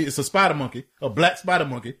apparently it's a spider monkey, a black spider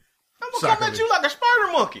monkey. I'm gonna come at you like a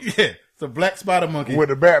spider monkey. Yeah, it's a black spider monkey. With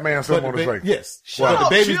the Batman symbol But on the his face. yes. Shut But the up,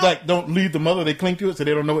 babies chill. like don't leave the mother; they cling to it, so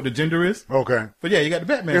they don't know what the gender is. Okay. But yeah, you got the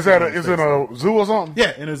Batman. Is that symbol on is his it face. a zoo or something?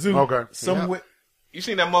 Yeah, in a zoo. Okay. Somewhere. You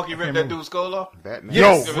seen that monkey rip that dude's skull off? Batman.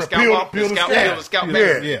 Yes. Give his scalp off? His scalp, scalp. peel the scalp Yeah.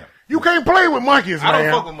 back. Yeah. You can't play with monkeys, I man.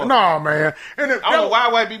 don't fuck with monkeys. Nah, man. And I don't know why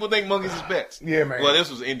white people think monkeys is pets. Yeah, man. Well, this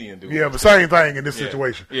was Indian dude. Yeah, but same thing in this Yeah.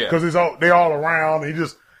 situation. Yeah. Because they all around. And he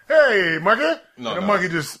just, hey, monkey. No, and the no. monkey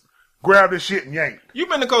just grabbed his shit and yanked. You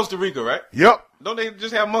been to Costa Rica, right? Yep. Don't they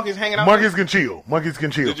just have monkeys hanging out? Monkeys can chill. Monkeys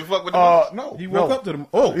can chill. Did you fuck with the monkeys? No. He woke up to them.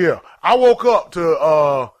 Oh, Yeah. I woke up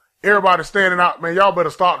to everybody standing out. Man, y'all better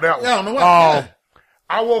stop that one. Yeah, I don't know what. Yeah.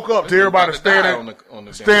 I woke up to Dude everybody about to die standing on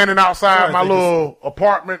the standing outside Sorry, my they just- little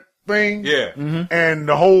apartment thing. Yeah. And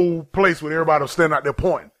the whole place with everybody was standing out there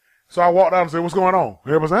pointing. So I walked out and said, what's going on?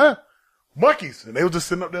 Everybody said, huh? Monkeys. And they was just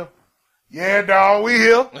sitting up there. Yeah, dog, we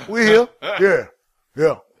here. We here.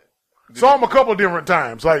 Yeah. Saw them a couple of different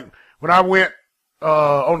times. Like when I went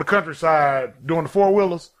on the countryside doing the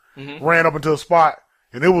four-wheelers, ran up into a spot,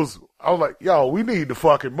 and I was like, yo, we need to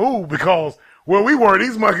fucking move because where we were,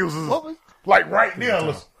 these monkeys was like right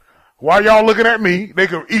there. While y'all looking at me, they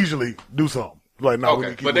could easily do something. Like, no, we Okay, need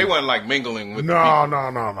to keep but they moving. wasn't like mingling with the No.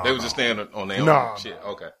 people. They was just standing on their own No, shit. no.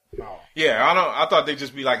 Okay. Yeah, I thought they'd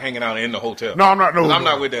just be like hanging out in the hotel. No, I'm not. No, 'Cause I'm no.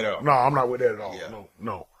 not with that at all. No, I'm not with that at all. Yeah.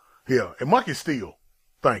 No. Yeah, and monkeys steal.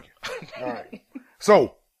 Thank you. All right.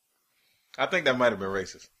 So I think that might have been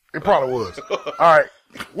racist. it probably was. All right.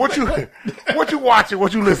 What you watching?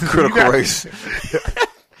 What you listening to? Critical You got, race.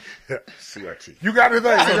 CRT. You got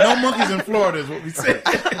anything? So no monkeys in Florida is what we said.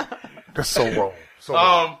 That's so wrong. So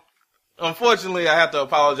wrong. Unfortunately, I have to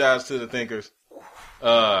apologize to the thinkers.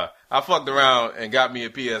 I fucked around and got me a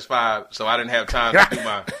PS5, so I didn't have time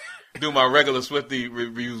to do my regular Swifty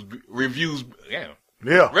reviews. Damn.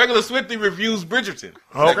 Yeah. Regular Swifty reviews Bridgerton.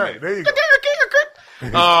 Okay. segment. There you go.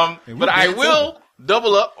 But I will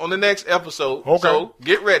double up on the next episode. Okay. So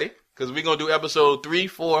get ready, because we're gonna do episode 3,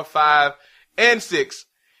 4, 5, and 6,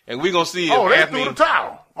 and we're gonna see if they Anthony. threw the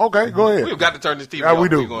towel. Okay, go ahead. We've got to turn this TV Yeah, off. we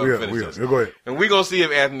do. We're gonna finish this. Yeah, go ahead. And we're gonna see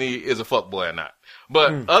if Anthony is a fuckboy or not.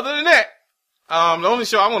 But other than that, the only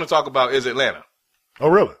show I want to talk about is Atlanta. Oh,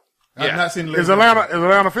 really? I've not seen. Is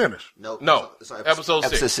Atlanta finished? No. It's episode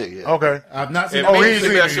 6. Episode 6, yeah. Okay. I've not seen. And he maybe ain't the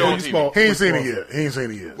seen best it show on yet. TV. He ain't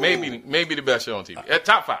seen it yet. Maybe the best show on TV. At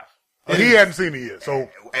top 5. He hadn't seen it yet. So, And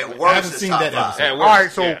I worse haven't is seen top that 5. episode. At all worst,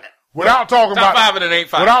 right. So, yeah. without talking Top about 5 and it ain't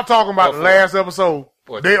 5. without talking about Or the 4. last episode,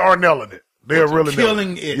 Or they are nailing it. They are really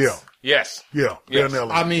killing nailing it. Yes. Yeah, Yes. they're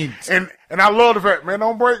nailing I it. mean, And I love the fact, man,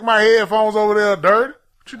 don't break my headphones over there, dirty.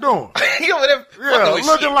 What you doing? He over there Yeah, fucking with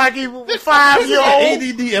looking shit. like he was 5-year-old.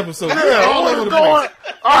 ADD episode. Yeah, all what over is the going?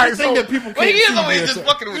 place. All right, Everything so that people Well, can't he is see. always there, just so-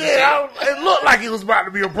 fucking with yeah, it looked like it was about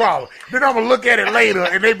to be a problem. Then I'm gonna look at it later,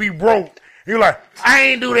 and they be broke. You're like, I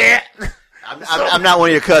ain't do that. I'm not one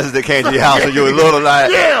of your cousins that came to your house and you were little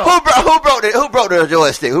like, Yeah. who broke the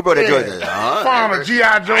joystick? Who broke the joystick? Found a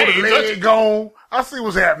G.I. Joe, the leg gone. I see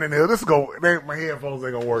what's happening here. This go. My headphones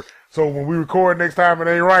ain't gonna work. So when we record next time, it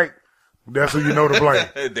ain't right. That's who you know to blame.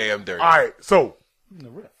 Damn dirty. All right, so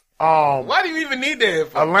Why do you even need that?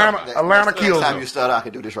 Atlanta kills Next time them. you start, I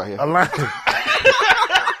can do this right here. Atlanta.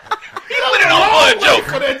 He put it on for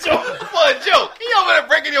a joke. For a joke. He over there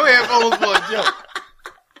breaking your headphones for a joke.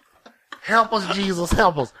 Help us, Jesus,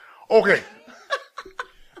 help us. Okay.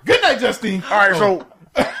 Good night, Justine. All right, so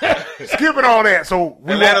skipping all that. So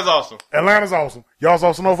Atlanta's awesome. Atlanta's awesome. Y'all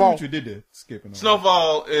saw Snowfall? What you did there? Skipping.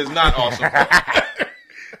 Snowfall is not awesome.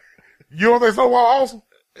 You don't think Snowfall awesome?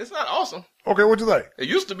 It's not awesome. Okay, what you think? It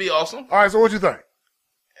used to be awesome. All right, so what you think?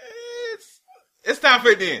 It's time for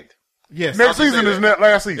it to end. Yes. Next just season say is that.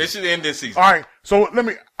 last season. It should end this season. All right, so let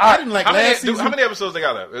me. I didn't like How many, last season. how many episodes they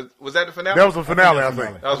got left? Was that the finale? That was the finale, I that was the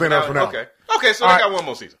think. finale. I think that was the finale. Okay. Okay, so All they right. got one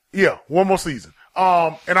more season. Yeah, one more season.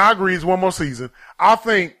 And I agree, it's one more season. I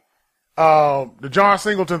think the John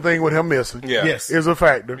Singleton thing with him missing, Yeah. Yes. is a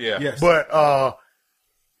factor. Yeah. Yes. But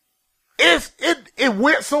it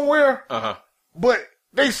went somewhere, Uh-huh. but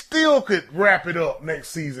they still could wrap it up next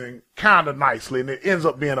season kind of nicely, and it ends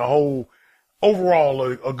up being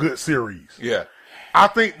overall a good series. Yeah. I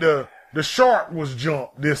think the shark was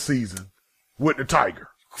jumped this season with the tiger.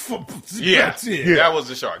 Yeah. That's it. Yeah. That was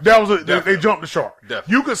the shark. That was they Definitely. jumped the shark.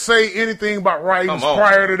 Definitely. You could say anything about writings Come on.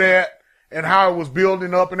 prior to that and how it was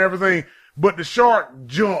building up and everything, but the shark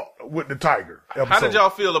jumped with the tiger episode. How did y'all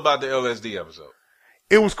feel about the LSD episode?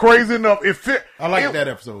 It was crazy enough. It fit. I liked it- that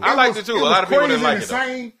episode. I liked it too. A lot of people didn't like it, though.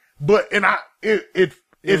 Insane, but it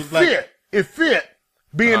was fit. like- It fit.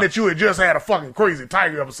 Being Uh-huh. that you had just had a fucking crazy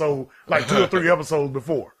tiger episode like 2 or 3 episodes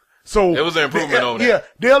before. So It was an improvement on that. Yeah,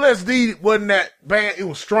 the LSD wasn't that bad. It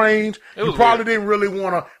was strange. It You was probably weird. didn't really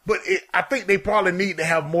want to, but I think they probably need to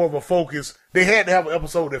have more of a focus. They had to have an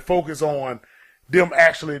episode that focused on them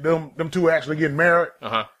two actually getting married.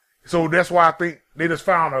 Uh-huh. So that's why I think they just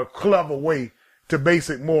found a clever way to base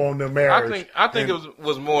it more on their marriage. I think it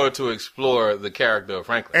was more to explore the character of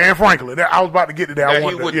Franklin. And frankly, I was about to get to that. I That he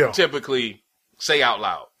wanted to, would yeah. typically say out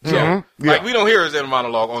loud. So, Mhm. like, Yeah. we don't hear his inner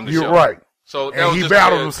monologue on the You're show. right. So, that And was he just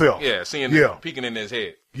battled weird, himself. Yeah, seeing Yeah. peeking in his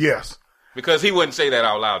head. Yes. Because he wouldn't say that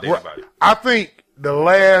out loud to anybody. I think the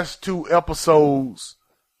last 2 episodes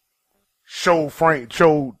showed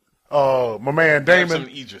my man Damon Damon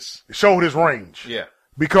Idris. showed his range. Yeah.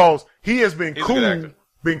 Because he has been He's a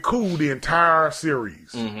good cool the entire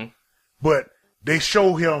series. Mm-hmm. But they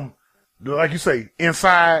show him, like you say,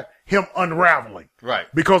 inside him unraveling. Right.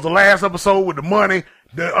 Because the last episode with the money,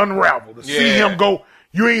 the unravel. To see Yeah. him go,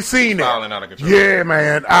 you ain't seen that. Spiraling out of control. Yeah,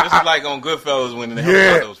 man. This is like on Goodfellas when the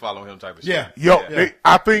helicopter was following him type of shit. Yeah.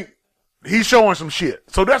 I think he's showing some shit.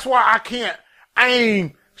 So that's why I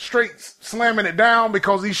ain't straight slamming it down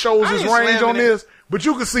because he shows I his ain't range on slamming it. this. But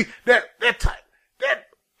you can see that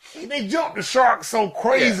they jumped the shark so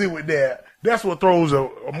crazy with that. That's what throws a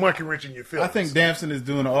monkey wrench in your I feelings. think Damson is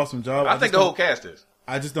doing an awesome job. I think the whole cast is.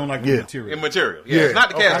 I just don't like Yeah. the material. In material. Yeah, Yeah. it's not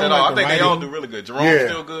the Okay, cast I at don't all. like I the think they all writing. do really good. Jerome's Yeah.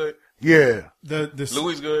 still good. Yeah.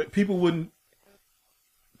 Louis good. People wouldn't.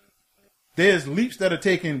 There's leaps that are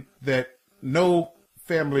taken that no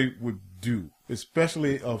family would do,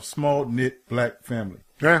 especially a small knit black family.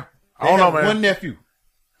 Yeah. I They don't know, have man. one nephew.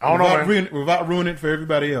 I don't know, man. Without ruining it for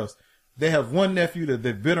everybody else, they have one nephew that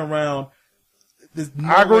they've been around. There's no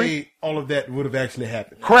I agree. way all of that would have actually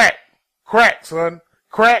happened. Crack, son.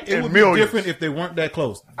 Crack It and would millions. be different if they weren't that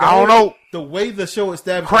close. I don't know. The way the show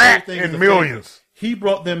established Crack everything and is a family. millions. He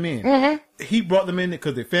brought them in. Mm-hmm. He brought them in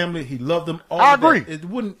because they're family. He loved them. All I of that. agree. It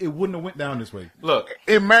wouldn't have went down this way. Look,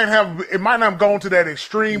 It might not have gone to that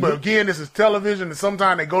extreme, but again, this is television, and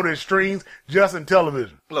sometimes they go to extremes just in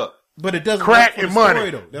television. look. But it doesn't Crack work for and the money.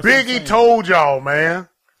 story, though. That's what I'm Biggie saying. told y'all, man.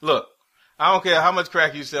 Look, I don't care how much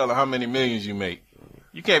crack you sell or how many millions you make.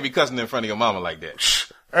 You can't be cussing in front of your mama like that.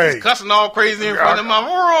 Hey, Cussing all crazy in front of mama.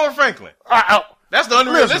 What's wrong with Franklin? That's the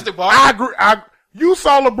unrealistic part. I agree. You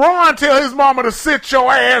saw LeBron tell his mama to sit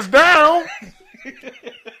your ass down.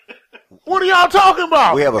 What are y'all talking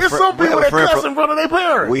about? We have a It's fri- some we have people a that friend cuss from- in front of their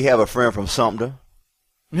parents. We have a friend from Sumter.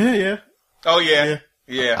 Yeah. Oh, yeah.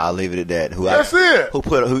 Yeah. I'll leave it at that. That's it.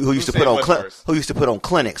 Who used to said put on what first? who used to put on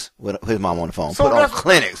clinics with his mom on the phone. So Put on that's-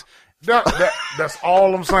 clinics. That's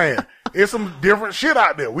all I'm saying. It's some different shit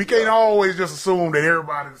out there. We can't always just assume that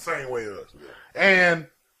everybody's the same way as us. And,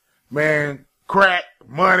 man, crack,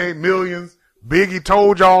 money, millions. Biggie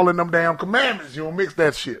told y'all in them damn commandments, you don't mix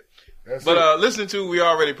that shit. That's it. But listening to, we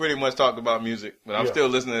already pretty much talked about music, but I'm Yeah. still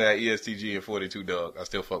listening to that ESTG and 42 Dugg. I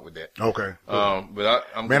still fuck with that. Okay. But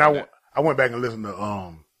I'm Man, good with I went back and listened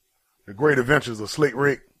to The Great Adventures of Slick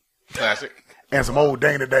Rick that. Classic. and some old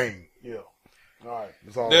Dana Dane. Yeah. All right.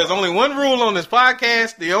 That's all. There's only one rule on this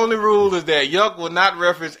podcast. The only rule is that Yuck will not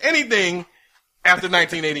reference anything after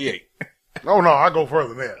 1988. Oh, no, I go further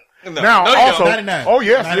than that. No, Now, no, you also, don't. 99. oh,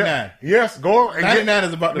 yes. 99. Yes, go. And 99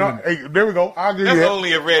 is about the limit. Hey, there we go. I'll give That's you that.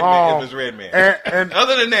 only if Red Man, if it's Red Man. And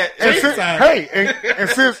Other than that, And Jason since, signed.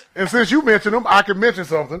 hey, and since you mentioned them, I can mention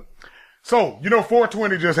something. So,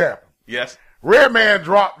 420 just happened. Yes. Redman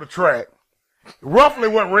dropped the track. Roughly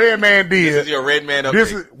what Redman did. This is your Red Man update.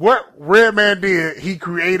 This is what Redman did. He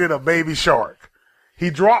created a baby shark.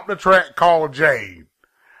 He dropped a track called Jade.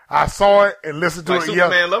 I saw it and listened to Like it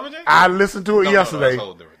Superman Lumberjack? I listened to it No, yesterday, that's a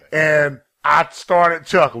whole different thing. and I started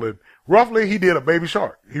chuckling. Roughly, he did a baby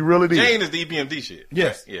shark. He really did. Jane is the EPMD shit.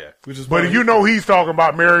 Yes. Yeah. Which is But he's talking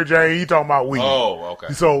about Mary Jane. He talking about weed. Oh,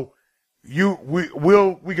 okay. So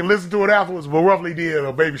we can listen to it afterwards. But roughly did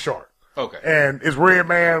a baby shark. Okay. And it's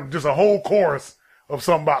Redman, just a whole chorus of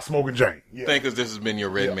something about smoking Jane. Yeah. Thinkers, this has been your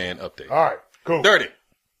Red Man update. All right. Cool. Dirty.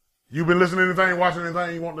 You been listening to anything, watching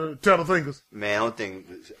anything you want to tell the thinkers? Man, I don't think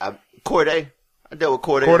Corday. I dealt with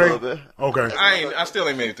Corday a little bit. Okay. I still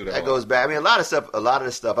ain't made it through that. That goes back. I mean, a lot of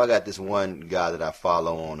the stuff. I got this one guy that I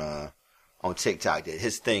follow on TikTok that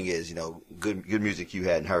his thing is, good music you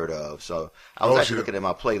hadn't heard of. So I was actually looking at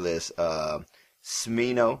my playlist.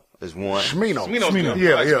 Smino is one. Schmino. Smino's good.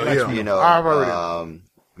 Yeah, I like yeah, Smino. yeah. I've heard it.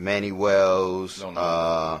 Manny Wells, Don't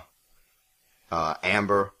know.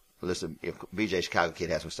 Amber. Listen, if BJ Chicago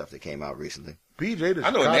Kid has some stuff that came out recently. BJ the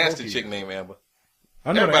I know a Chicago nasty Kid. chick named Amber.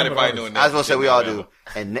 I know Everybody that probably Amber know a artist. nasty I was gonna say chick we all named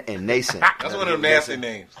do. Amber. And Nascent. That's one of them nasty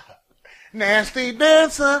names. Nasty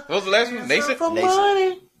dancer. What was the last one? Nascent? For Nascent.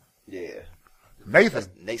 money. Yeah, Nathan.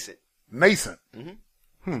 Nascent. Nascent.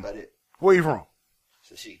 That's about it. Where you from?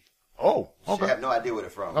 So she. Oh, I okay. have no idea where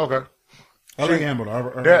they're from. Okay. I like Amber, though. I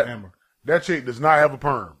like That Amber. that chick does not have a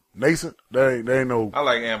perm. Nascent. They ain't no. I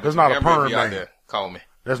like Amber. That's not a Amber, perm if you out name. there, call me.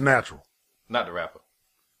 That's natural. Not the rapper.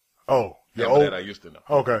 Oh, yeah. Amber that I used to know.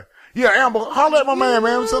 Okay. Yeah, Amber, holler at my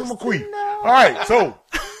man. Send him a queen. All right, so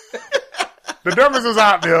the dummies is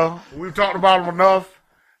out there. We've talked about them enough.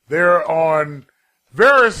 They're on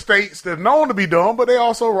various states that are known to be dumb, but they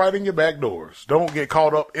also right in your back doors. Don't get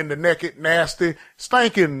caught up in the naked, nasty,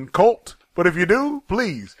 stinking cult. But if you do,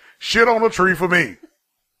 please shit on a tree for me.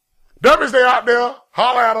 Dummies, they out there.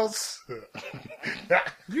 Holler at us.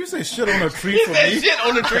 You say shit on a tree He for said me? shit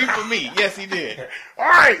on the tree for me. Yes, he did. All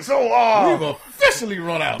right, so We've officially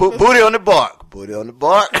run out. Booty on the bark. Booty on the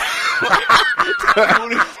bark. Turn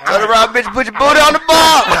around, bitch. Put your booty on the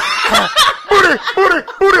bark.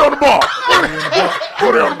 booty on the ball.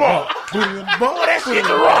 Booty on the ball. Booty on the ball. That shit Get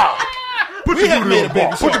the rock. Put We your have booty made on a the ball.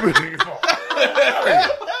 baby Put your shark. booty on the ball.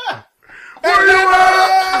 Where you at?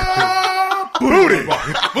 Booty.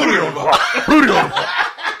 Booty on the ball. Booty on the ball.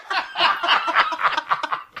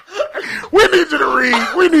 We need you to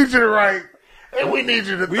read. We need you to write. And we need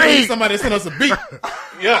you to We need think. somebody to send us a beat.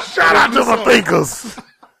 Yeah. Shout out to my thinkers.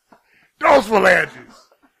 Those phalanges.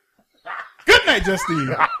 Good night, Justine.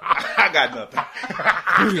 I got nothing.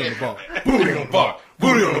 Booty on the ball.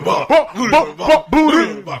 Booty on the bar. Booty on the bar.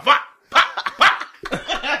 Booty.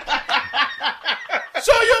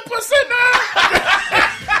 Show your pussy now.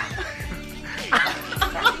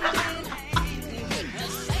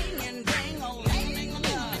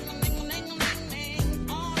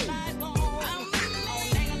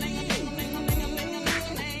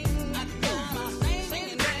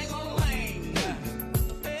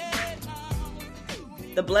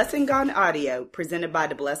 The Blessing Gone Audio, presented by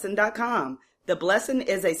TheBlessing.com. The Blessing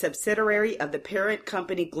is a subsidiary of the parent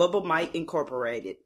company Global Might Incorporated.